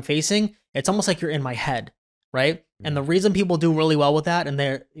things that I'm facing. It's almost like you're in my head, right? And the reason people do really well with that,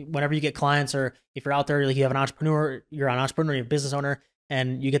 and whenever you get clients, or if you're out there, like you have an entrepreneur, you're a business owner,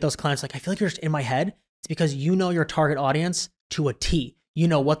 and you get those clients, like I feel like you're just in my head. It's because you know your target audience to a T. You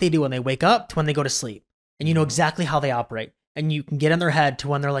know what they do when they wake up to when they go to sleep, and you know exactly how they operate, and you can get in their head to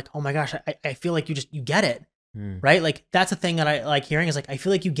when they're like, oh my gosh, I feel like you get it, right? Like that's the thing that I like hearing is like, I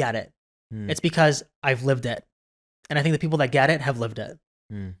feel like you get it. It's because I've lived it. And I think the people that get it have lived it.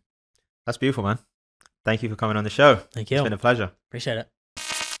 That's beautiful, man. Thank you for coming on the show. Thank you. It's been a pleasure. Appreciate it.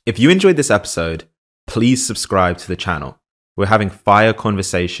 If you enjoyed this episode, please subscribe to the channel. We're having fire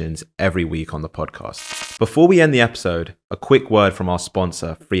conversations every week on the podcast. Before we end the episode, a quick word from our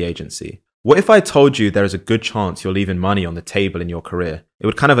sponsor, Free Agency. What if I told you there is a good chance you're leaving money on the table in your career? It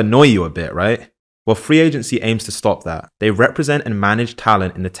would kind of annoy you a bit, right? Well, Free Agency aims to stop that. They represent and manage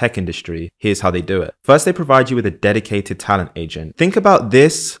talent in the tech industry. Here's how they do it. First, they provide you with a dedicated talent agent. Think about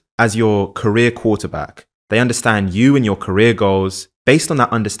this as your career quarterback. They understand you and your career goals. Based on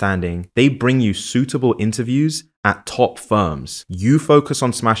that understanding, they bring you suitable interviews at top firms. You focus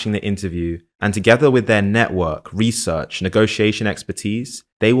on smashing the interview, and together with their network, research, negotiation expertise,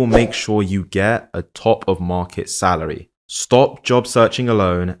 they will make sure you get a top of market salary. Stop job searching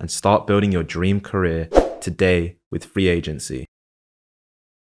alone and start building your dream career today with Free Agency.